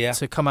disappointment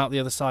to come out the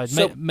other side.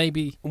 So,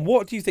 maybe.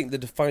 What do you think the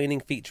defining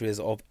feature is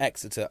of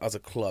Exeter as a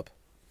club?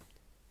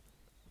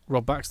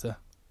 Rob Baxter.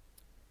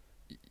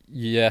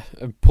 Yeah,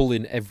 and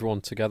pulling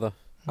everyone together.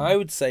 I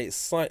would say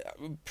it's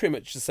pretty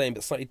much the same,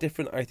 but slightly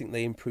different. I think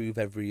they improve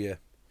every year.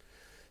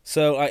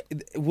 So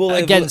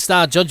against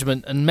our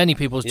judgment and many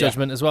people's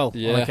judgment as well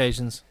on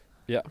occasions.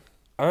 Yeah,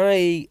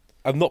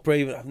 I'm not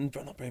brave enough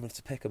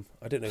to pick them.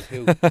 I don't know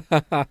who.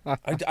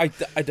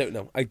 I don't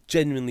know. I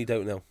genuinely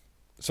don't know.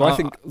 So I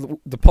think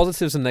the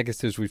positives and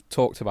negatives we've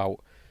talked about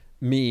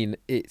mean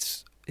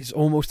it's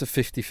almost a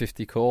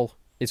 50-50 call.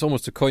 It's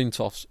almost a coin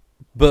toss.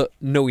 But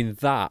knowing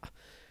that,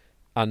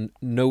 and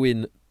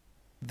knowing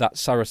that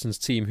Saracens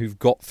team who've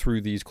got through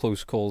these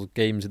close call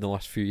games in the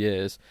last few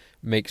years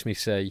makes me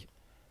say,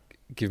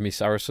 give me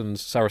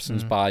Saracens.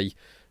 Saracens by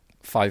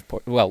 5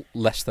 points. Well,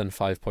 less than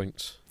 5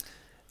 points.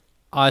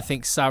 I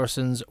think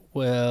Saracens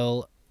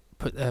will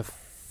put their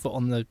foot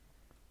on the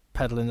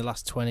pedal in the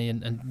last 20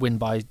 and win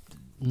by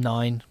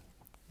 9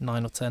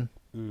 or 10.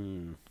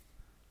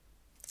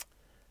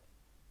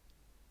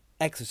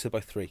 Exeter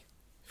by 3.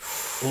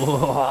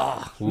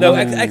 No,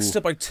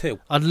 Exeter by 2.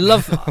 I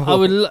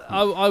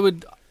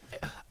would.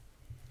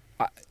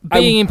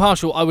 Being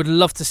impartial, I would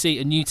love to see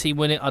a new team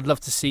win it. I'd love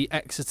to see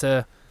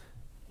Exeter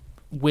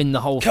win the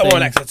whole thing. Come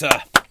on, Exeter!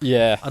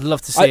 Yeah, I'd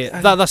love to see it.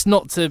 That's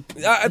not to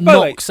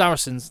knock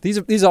Saracens.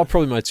 These are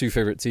probably my two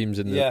favourite teams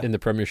in the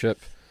Premiership.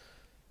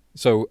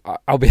 So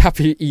I'll be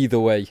happy either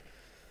way.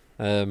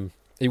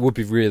 It would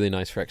be really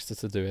nice for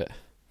Exeter to do it,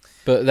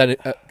 but then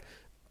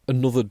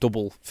another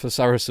double for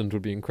Saracens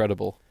would be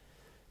incredible.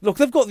 Look,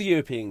 they've got the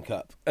European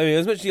Cup. I mean,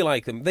 as much as you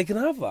like them, they can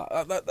have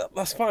that.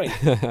 That's fine.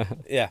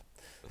 Yeah.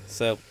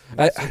 So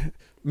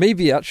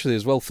maybe actually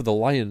as well for the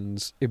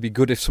Lions, it'd be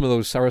good if some of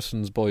those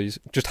Saracens boys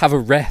just have a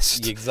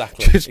rest.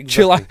 Exactly. Just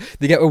chill out.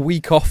 They get a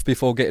week off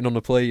before getting on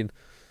a plane.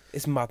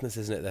 It's madness,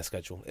 isn't it, their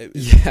schedule?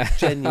 It's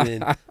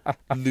genuine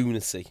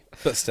lunacy.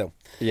 But still.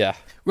 Yeah.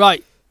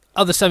 Right.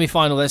 Other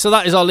semi-final then. So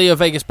that is our Leo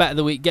Vegas bet of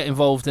the week. Get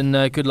involved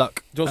and good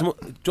luck. Do you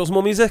want some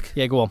more music?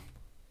 Yeah, go on.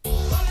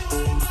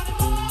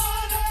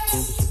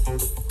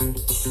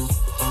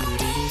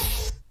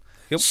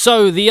 Yep.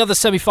 So the other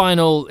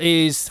semi-final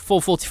is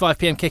 4:45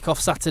 p.m. kickoff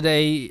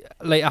Saturday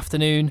late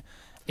afternoon.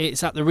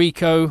 It's at the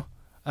Rico.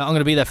 I'm going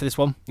to be there for this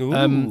one,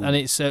 and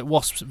it's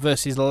Wasps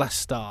versus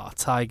Leicester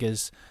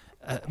Tigers,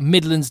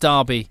 Midlands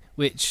derby,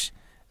 which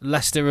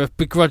Leicester are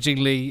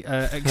begrudgingly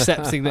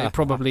accepting that it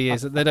probably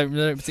is. They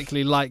don't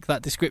particularly like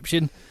that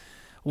description.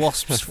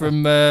 Wasps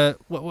from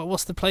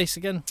what's the place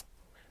again?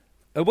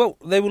 Well,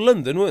 they were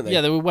London, weren't they?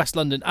 Yeah, they were West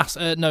London.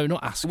 No,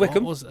 not Ascot.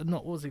 Wickham.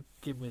 What was it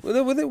given with?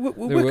 Well, they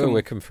were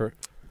Wickham for it.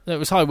 No, it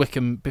was High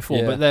Wycombe before,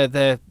 Yeah. but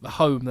their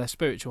home, their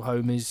spiritual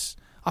home is,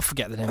 I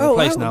forget the name of the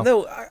place now.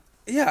 No,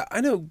 I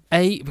know.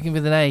 Begin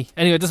with an A.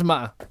 Anyway, it doesn't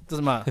matter.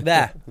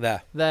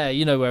 There,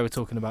 you know where we're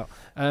talking about.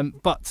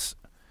 But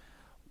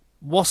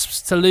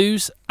Wasps to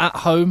lose at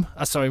home.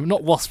 Sorry,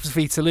 not Wasps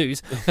v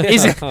Toulouse.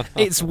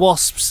 It's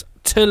Wasps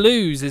to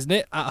lose, isn't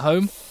it? At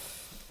home.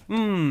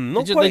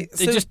 Not They quite.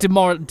 just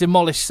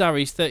demolished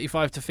Sarries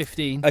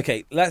 35-15.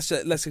 Okay, let's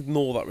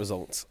ignore that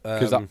result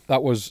Because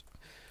that was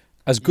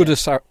as good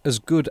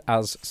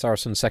as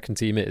Saracen's second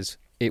team is.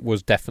 It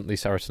was definitely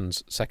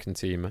Saracen's second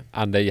team,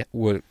 and they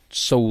were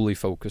solely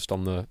focused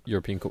on the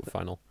European Cup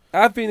final.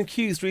 I've been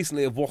accused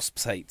recently of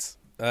Wasps hate,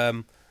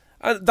 and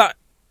that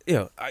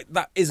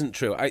that isn't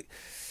true. I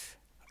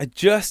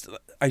just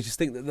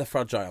think that they're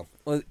fragile.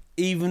 Well,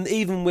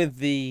 even with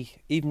the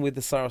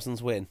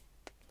Saracens win,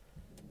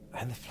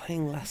 and they're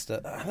playing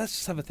Leicester. Let's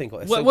just have a think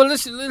about this. Well,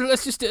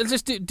 let's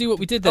just do what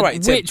we did then. All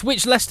right,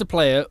 which Leicester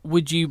player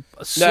would you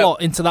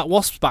slot into that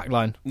Wasps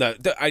backline? No,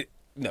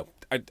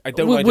 I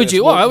don't. Would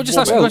you? All right, I would just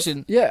ask a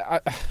question. Yeah,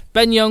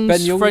 Ben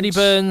Youngs, Freddie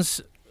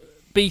Burns,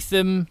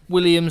 Beetham,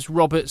 Williams,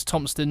 Roberts,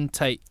 Thompson,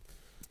 Tate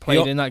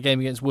played in that game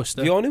against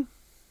Worcester.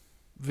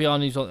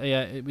 Vianu's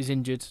it was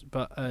injured,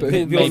 but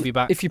maybe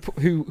back. If you put,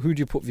 who do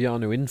you put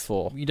Vianu in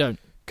for? You don't.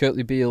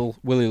 Curtly Beale,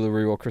 Willie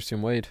LaRue, or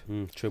Christian Wade?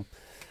 True.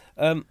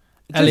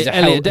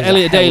 Elliot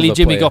Daly,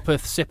 Jimmy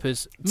Gopperth,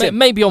 Sippers.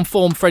 Maybe on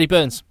form, Freddie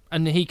Burns,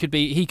 and he could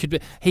be.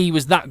 He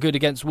was that good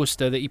against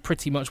Worcester that he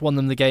pretty much won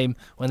them the game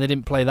when they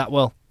didn't play that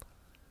well.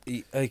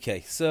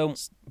 Okay, so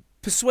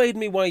persuade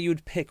me why you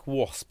would pick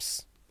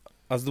Wasps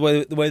as the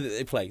way that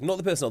they play, not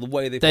the personnel, the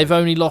way they play. They've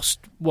only lost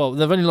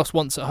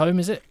once at home.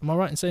 Is it? Am I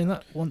right in saying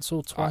that? Once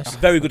or twice?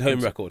 Very good home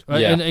record. Right,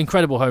 Yeah. An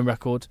incredible home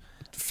record.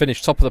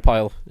 Finished top of the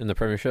pile in the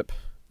Premiership.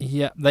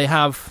 Yeah, they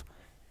have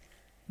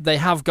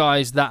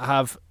guys that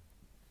have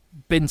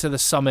been to the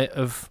summit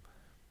of.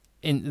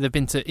 They've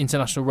been to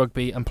international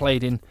rugby and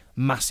played in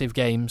massive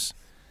games,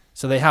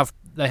 so they have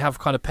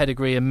kind of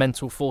pedigree and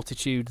mental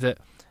fortitude that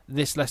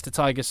this Leicester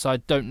Tigers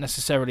side don't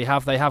necessarily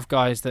have. They have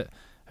guys that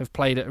have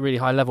played at a really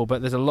high level,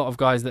 but there's a lot of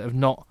guys that have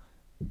not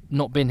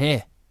been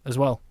here as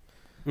well,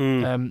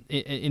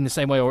 in the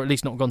same way, or at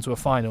least not gone to a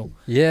final.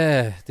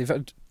 Yeah,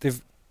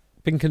 they've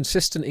been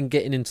consistent in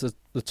getting into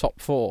the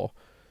top four,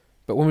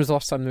 but when was the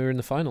last time they were in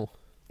the final?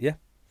 Yeah.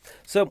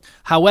 So,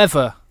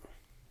 however,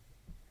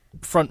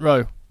 front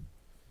row,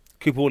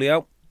 Cooper Woolley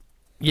out.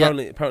 Yeah.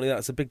 Apparently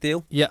that's a big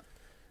deal. Yeah.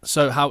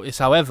 So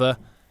however,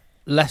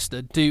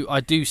 Leicester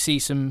I do see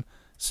some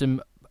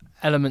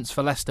elements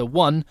for Leicester.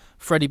 One,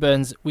 Freddie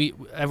Burns.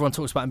 Everyone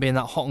talks about him being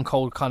that hot and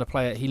cold kind of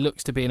player. He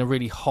looks to be in a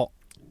really hot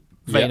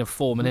vein of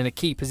form and in a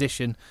key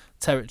position,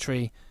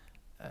 territory,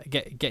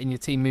 getting your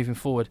team moving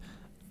forward.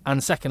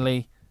 And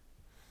secondly,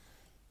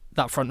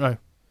 that front row.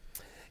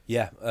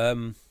 Yeah.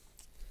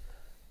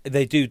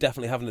 They do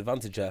definitely have an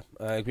advantage there.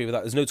 I agree with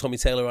that. There's no Tommy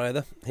Taylor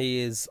either. He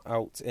is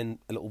out in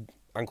a little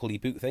ankle-y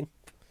boot thing.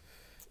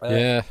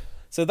 Yeah.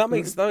 So that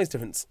makes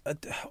difference.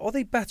 Are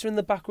they better in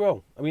the back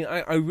row? I mean,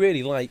 I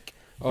really like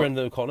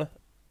Brendan O'Connor.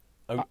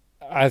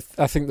 I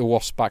think the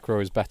Wasps back row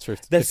is better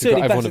if They're they've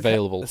got everyone better,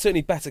 available. They're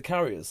certainly better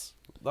carriers.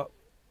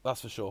 That's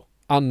for sure.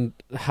 And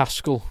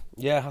Haskell.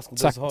 Yeah, Haskell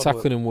does hard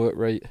tackling work. and work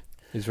rate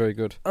is very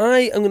good.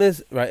 I'm going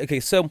to... Right, okay,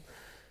 so...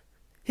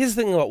 Here's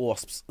the thing about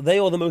Wasps. They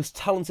are the most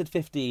talented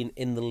 15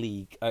 in the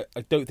league. I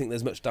don't think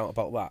there's much doubt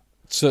about that.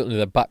 Certainly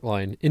their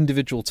backline.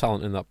 Individual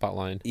talent in that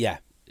backline. Yeah.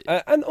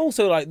 And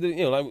also, like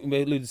we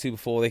alluded to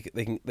before, they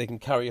can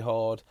carry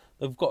hard.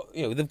 They've got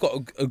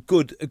a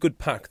good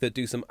pack that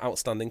do some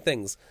outstanding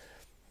things.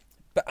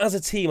 But as a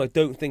team, I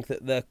don't think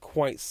that they're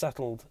quite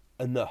settled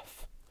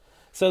enough.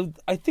 So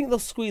I think they'll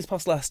squeeze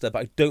past Leicester, but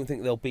I don't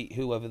think they'll beat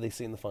whoever they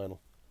see in the final.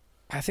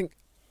 I think,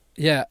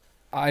 yeah,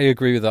 I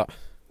agree with that.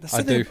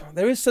 I do.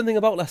 There is something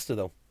about Leicester,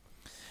 though.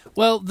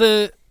 Well,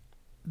 the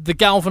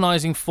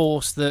galvanising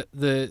force,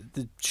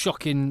 the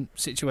shocking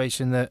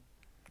situation that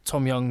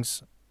Tom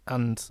Youngs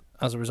and,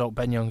 as a result,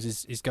 Ben Youngs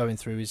is going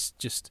through is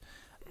just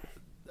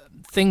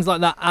things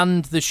like that,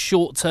 and the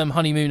short-term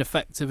honeymoon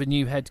effect of a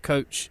new head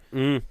coach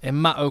in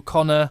Matt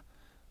O'Connor.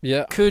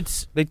 Yeah,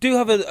 they do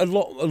have a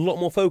lot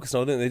more focus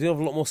now, don't they? They do have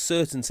a lot more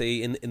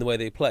certainty in the way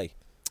they play.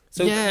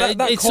 So that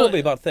can't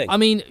be a bad thing. I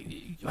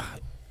mean,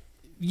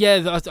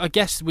 yeah, I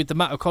guess with the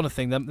Matt O'Connor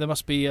thing, there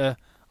must be I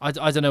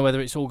don't know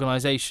whether it's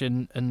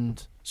organisation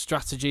and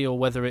strategy or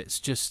whether it's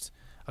just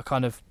a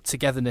kind of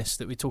togetherness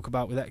that we talk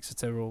about with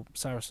Exeter or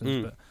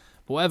Saracens. But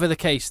whatever the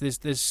case,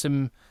 there's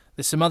some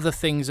other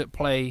things at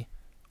play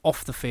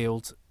off the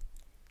field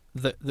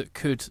that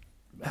could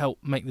help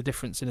make the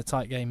difference in a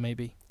tight game.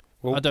 Maybe.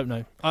 Well, I don't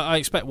know. I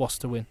expect Wasps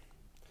to win.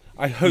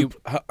 I hope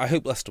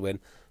Leicester win.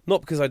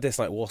 Not because I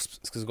dislike Wasps,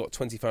 it's because I've got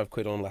 25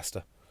 quid on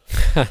Leicester.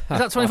 Is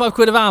that 25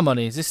 quid of our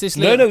money? Is this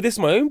Leo? No, this is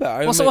my own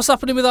bet. What's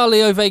happening with our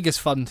Leo Vegas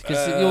fund?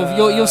 Because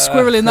you're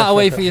squirreling that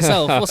away for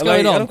yourself. What's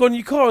going on? I've got a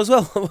new car as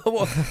well.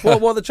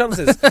 what are the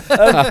chances?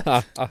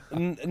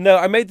 No,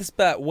 I made this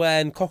bet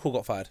when Cockrell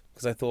got fired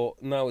because I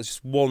thought now it's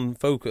just one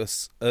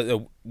focus,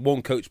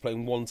 one coach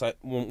playing one type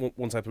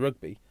of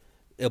rugby.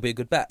 It'll be a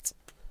good bet.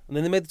 And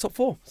then they made the top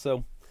 4.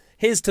 So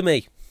here's to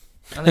me.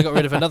 And they got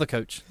rid of another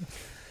coach.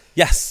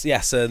 Yes,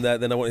 and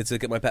then I wanted to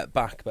get my bet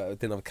back, but I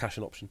didn't have a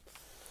cash-in option.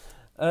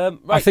 Right.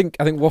 I think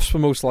Wasps are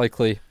most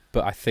likely,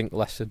 but I think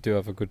Leicester do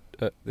have a good.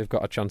 They've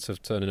got a chance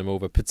of turning them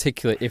over,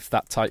 particularly if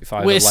that tight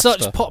five. We're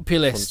such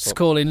populists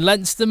calling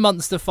Leinster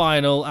Munster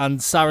final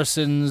and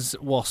Saracens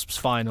Wasps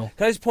final.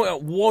 Can I just point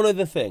out one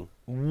other thing?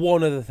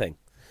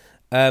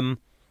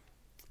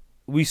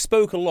 We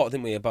spoke a lot,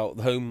 didn't we, about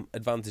the home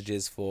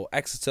advantages for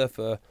Exeter,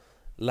 for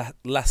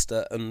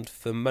Leicester, and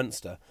for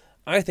Munster.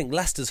 I think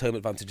Leicester's home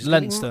advantage is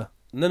Leinster.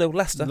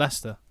 Leicester.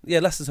 Leicester. Yeah,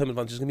 Leicester's home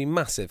advantage is going to be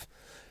massive.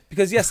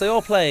 Because, yes, they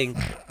are playing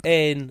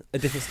in a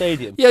different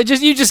stadium. Yeah,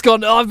 you just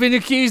gone, I've been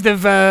accused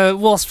of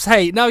Wasps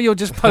hate. Now you're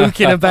just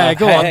poking a bear.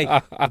 Go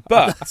on.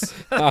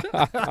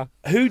 But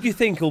who do you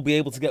think will be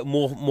able to get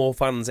more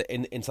fans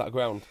into that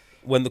ground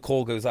when the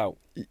call goes out?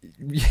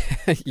 Yeah,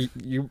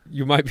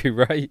 you might be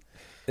right.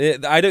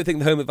 I don't think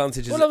the home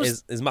advantage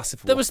is massive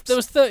for Wasps. There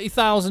was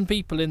 30,000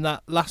 people in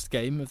that last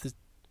game of the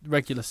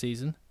regular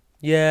season.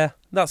 Yeah,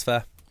 that's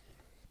fair.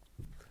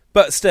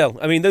 But still,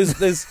 I mean,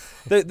 those Leicester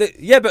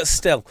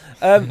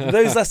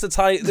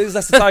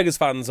Tigers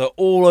fans are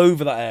all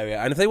over that area,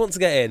 and if they want to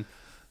get in,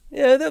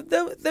 yeah,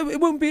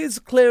 it won't be as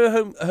clear a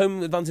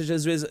home advantage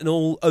as there is in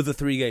all other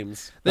 3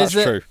 games. That's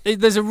true.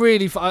 There's a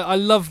really, I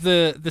love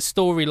the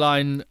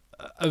storyline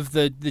of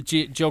the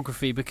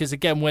geography, because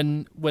again,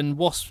 when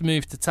Wasps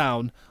moved to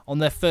town on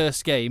their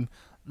first game,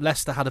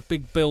 Leicester had a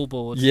big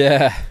billboard.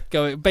 Yeah,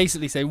 going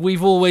basically saying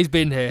we've always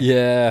been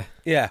here.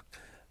 Yeah.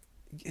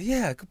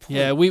 Good point.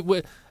 Yeah,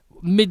 we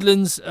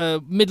Midlands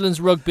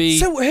rugby.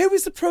 So who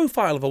is the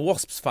profile of a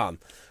Wasps fan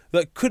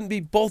that couldn't be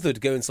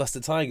bothered going to Leicester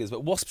Tigers,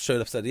 but Wasps showed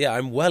up and said, yeah,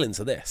 I'm well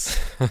into this?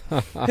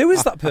 Who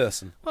is that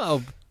person?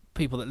 Well,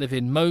 people that live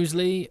in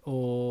Moseley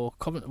or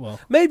Coventry.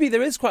 Well, maybe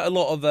there is quite a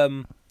lot of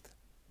when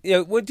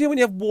you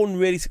have one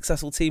really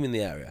successful team in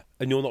the area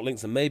and you're not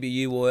linked to them, maybe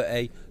you were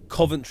a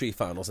Coventry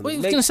fan or something. Well, I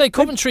was going to say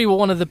Coventry were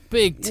one of the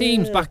big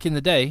teams back in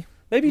the day.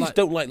 Maybe you just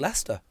don't like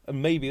Leicester,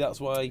 and maybe that's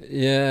why.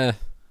 Yeah.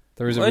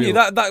 There is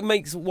that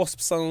makes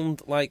Wasps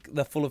sound like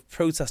they're full of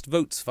protest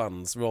votes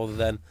fans rather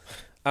than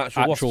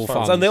actual Wasps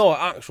fans. And they are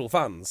actual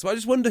fans. So I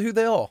just wonder who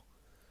they are.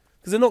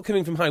 Because they're not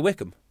coming from High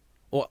Wycombe.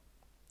 Or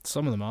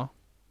some of them are.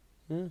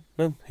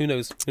 No, who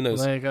knows? Well,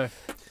 there you go.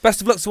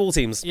 Best of luck to all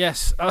teams.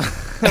 Yes.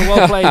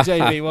 Well played,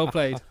 JB. Well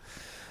played.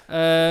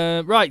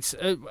 Right.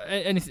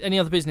 Any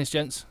other business,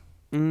 gents?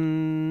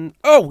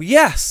 Oh,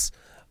 yes.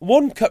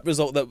 One cup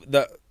result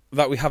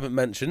that we haven't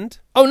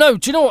mentioned. Oh, no.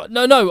 Do you know what?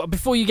 No.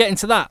 Before you get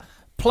into that.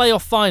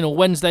 Playoff final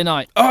Wednesday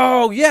night.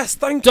 Oh, yes,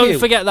 thank you. Don't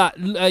forget that.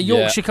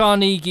 Yorkshire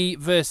Carnegie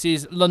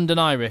versus London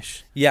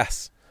Irish.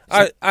 Yes.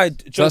 So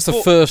that's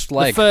the first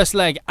leg. The first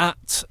leg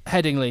at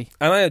Headingley.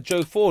 And I had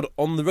Joe Ford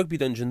on the Rugby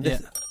Dungeon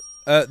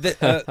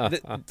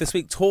this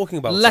week talking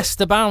about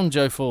Leicester bound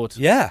Joe Ford.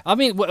 Yeah. I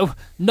mean,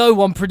 no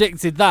one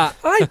predicted that.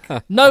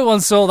 No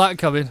one saw that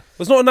coming. It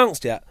was not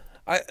announced yet.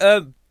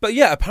 But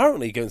yeah,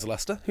 apparently going to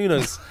Leicester. Who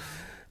knows?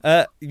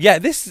 I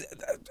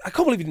can't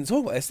believe you didn't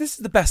talk about this. This is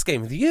the best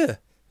game of the year.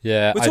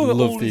 Yeah, I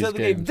love these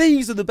games.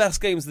 These are the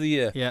best games of the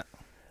year. Yeah.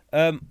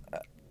 In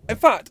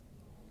fact,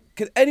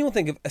 can anyone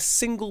think of a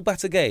single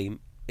better game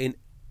in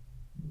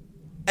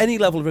any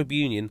level of rugby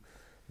union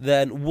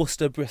than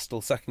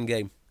Worcester-Bristol second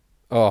game?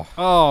 Oh,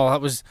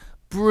 that was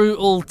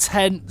brutal,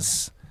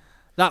 tense.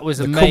 That was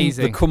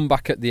amazing. The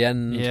comeback at the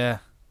end.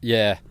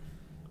 Yeah.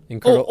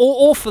 Incredible.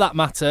 Or for that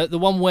matter, the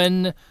one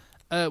when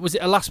was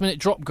it a last-minute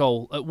drop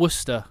goal at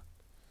Worcester?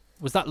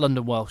 Was that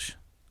London Welsh?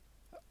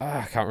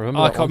 I can't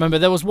remember. I can't remember.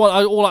 There was one.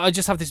 I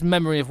just have this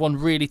memory of one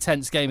really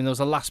tense game, and there was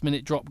a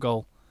last-minute drop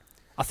goal.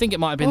 I think it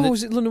might have been.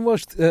 Was it London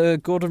Welsh?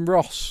 Gordon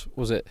Ross,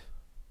 was it?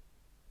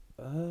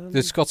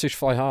 The Scottish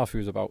fly half who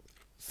was about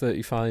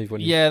 35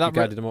 when he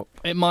guided him up.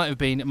 It might have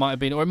been.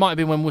 Or it might have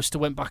been when Worcester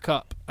went back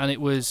up, and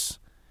it was,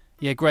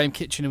 Graham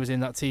Kitchener was in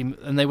that team,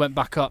 and they went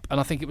back up, and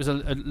I think it was a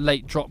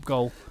late drop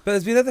goal. But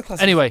there's been other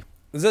classics. Anyway.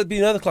 There's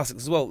been other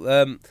classics as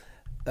well.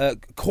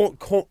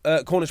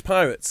 Cornish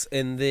Pirates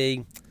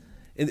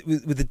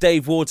with the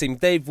Dave Ward team.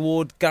 Dave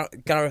Ward,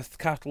 Gareth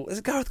Cattle. Is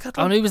it Gareth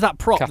Cattle? Oh, and who was that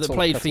prop that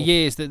played for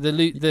years?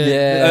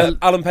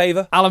 Alan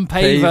Paver. Alan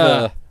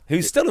Paver.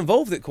 Who's still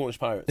involved at Cornish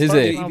Pirates. Is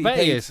he? I bet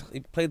he is. He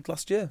played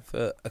last year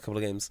for a couple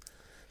of games.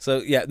 So,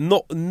 yeah,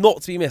 not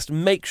to be missed.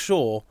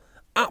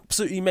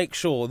 Absolutely make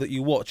sure that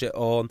you watch it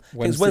on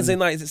Wednesday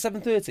night. Is it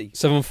 7:30?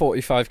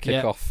 7:45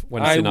 kickoff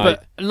Wednesday night.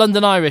 But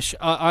London Irish,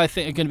 I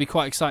think, are going to be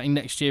quite exciting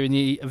next year in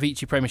the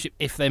Avicii Premiership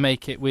if they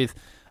make it with,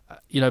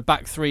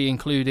 back three,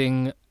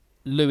 including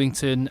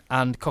Lewington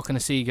and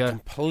Cokanasiga.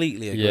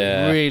 Completely agree.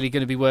 Yeah. Really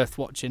going to be worth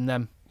watching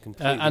them.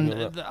 Completely And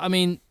agree on that. I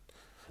mean,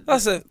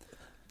 That's they've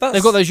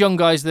got those young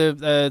guys.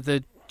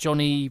 The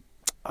Johnny,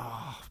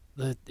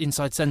 the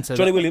inside centre,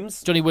 Johnny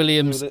Williams.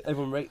 Williams,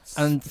 Everyone rates.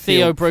 and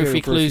Theo Theo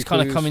Brophy-Clues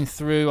kind of Brophy-Clues. coming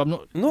through. I'm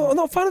not. No, I'm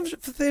not a fan of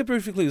Theo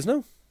Brophy-Clues,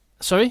 no.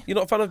 Sorry. You're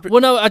not a fan of...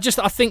 Well, no. I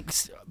think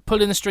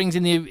pulling the strings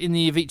in the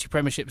Avicii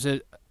Premiership's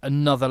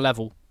another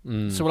level.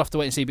 So we'll have to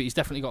wait and see. But he's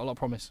definitely got a lot of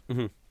promise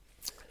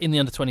in the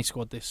under-20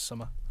 squad this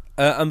summer.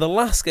 And the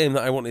last game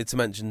that I wanted to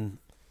mention,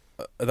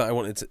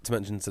 to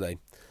mention today,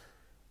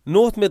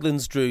 North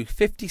Midlands drew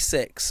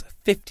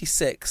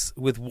 56-56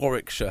 with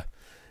Warwickshire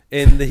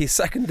in the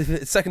second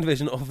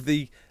division of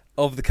the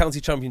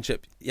county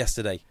championship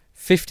yesterday.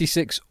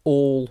 56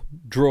 all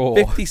draw.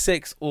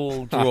 56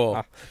 all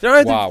draw.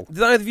 Did Wow.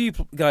 either of you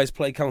guys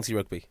play county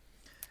rugby?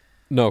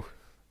 No.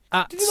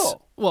 Did you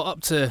not? Well,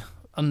 up to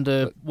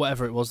under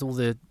whatever it was, all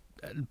the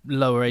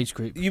lower age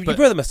group. Your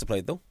brother must have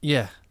played though.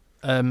 Yeah.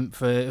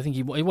 For I think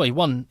he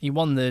won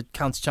the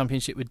county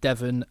championship with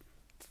Devon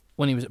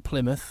when he was at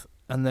Plymouth,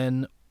 and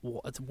then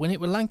win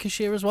it with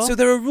Lancashire as well. So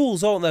there are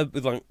rules, aren't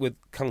there, with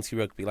county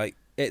rugby? Like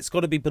it's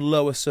got to be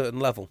below a certain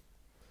level.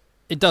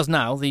 It does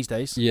now these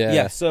days. Yeah.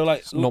 Yeah. So like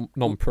It's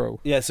non-pro.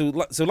 Yeah. So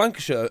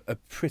Lancashire are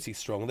pretty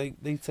strong. They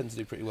tend to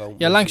do pretty well.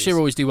 Yeah, Lancashire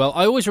always do well.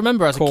 I always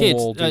remember as a kid.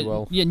 Cornwall do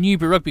well. Yeah,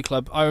 Newbury Rugby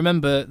Club. I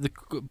remember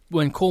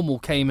when Cornwall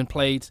came and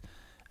played.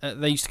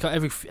 They used to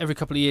every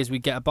couple of years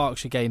we'd get a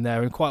Berkshire game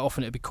there, and quite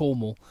often it'd be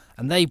Cornwall,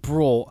 and they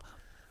brought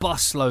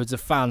bus loads of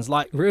fans,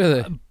 like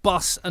Really?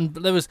 and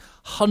there was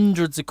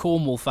hundreds of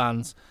Cornwall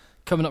fans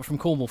coming up from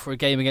Cornwall for a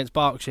game against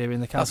Berkshire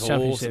in the county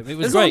championship. Awesome. It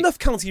was There's great. not enough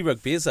county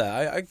rugby, is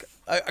there?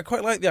 I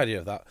quite like the idea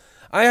of that.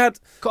 I had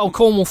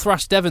Cornwall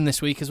thrashed Devon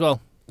this week as well.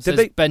 Did Says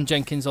they? Ben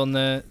Jenkins on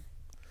the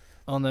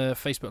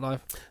Facebook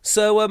Live.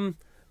 so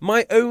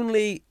my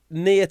only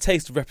near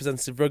taste of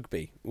representative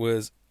rugby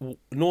was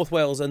North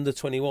Wales under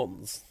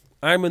 21s.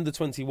 I'm under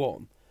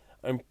 21.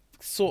 I'm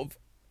sort of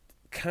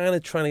kind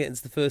of trying to get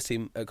into the first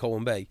team at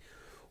Colwyn Bay.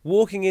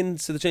 Walking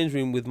into the change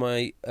room with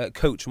my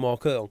coach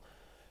Mark Earl,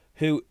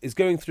 who is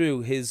going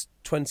through his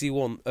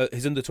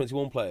under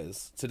 21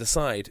 players to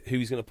decide who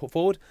he's going to put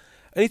forward,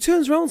 and he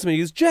turns around to me. He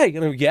goes, "Jay,"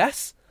 and I go,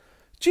 "Yes.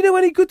 Do you know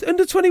any good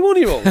under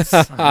 21-year-olds?"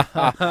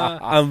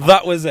 And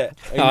that was it.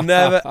 I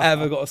never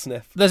ever got a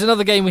sniff. There's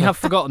another game we have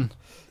forgotten.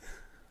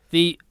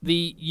 The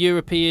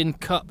European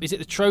Cup. Is it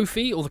the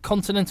Trophy or the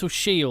Continental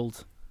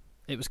Shield?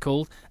 It was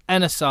called.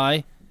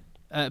 NSI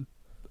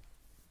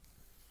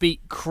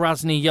beat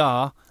Krasny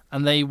Yar,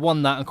 and they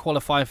won that and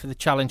qualified for the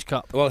Challenge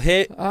Cup. Well,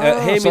 hear So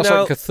me that's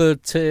now. like a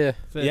third tier.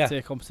 Yeah.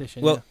 Third-tier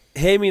competition. Well,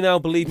 hear me now,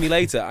 believe me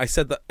later. I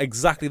said that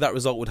exactly that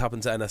result would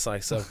happen to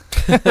NSI, so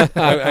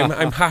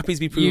I'm happy to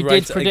be you proved did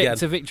right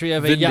predict again. a victory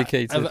over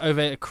Vindicated.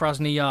 over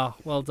Krasny Yar.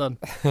 Well done.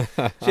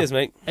 Cheers,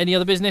 mate. Any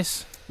other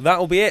business?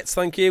 That'll be it.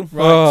 Thank you.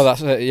 Right. Oh,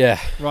 that's it. Yeah.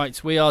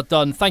 Right, we are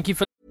done. Thank you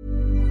for.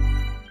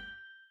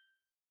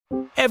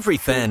 Every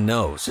fan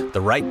knows the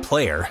right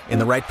player in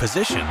the right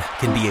position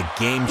can be a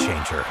game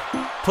changer.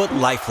 Put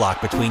LifeLock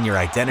between your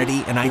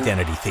identity and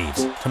identity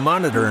thieves to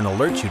monitor and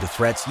alert you to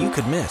threats you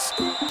could miss.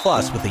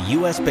 Plus, with a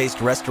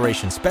U.S.-based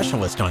restoration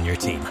specialist on your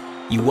team,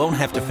 you won't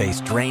have to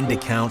face drained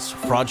accounts,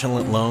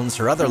 fraudulent loans,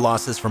 or other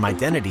losses from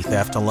identity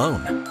theft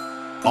alone.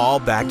 All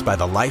backed by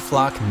the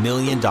LifeLock $1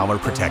 Million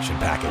Protection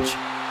Package.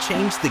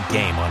 Change the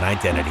game on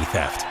identity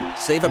theft.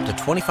 Save up to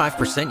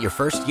 25% your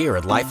first year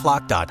at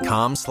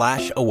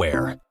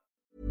LifeLock.com/aware.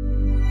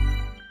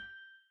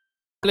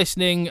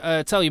 Listening,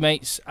 tell your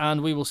mates,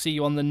 and we will see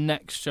you on the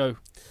next show.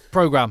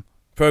 Program.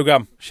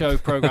 Program. Show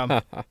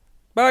program.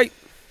 Bye.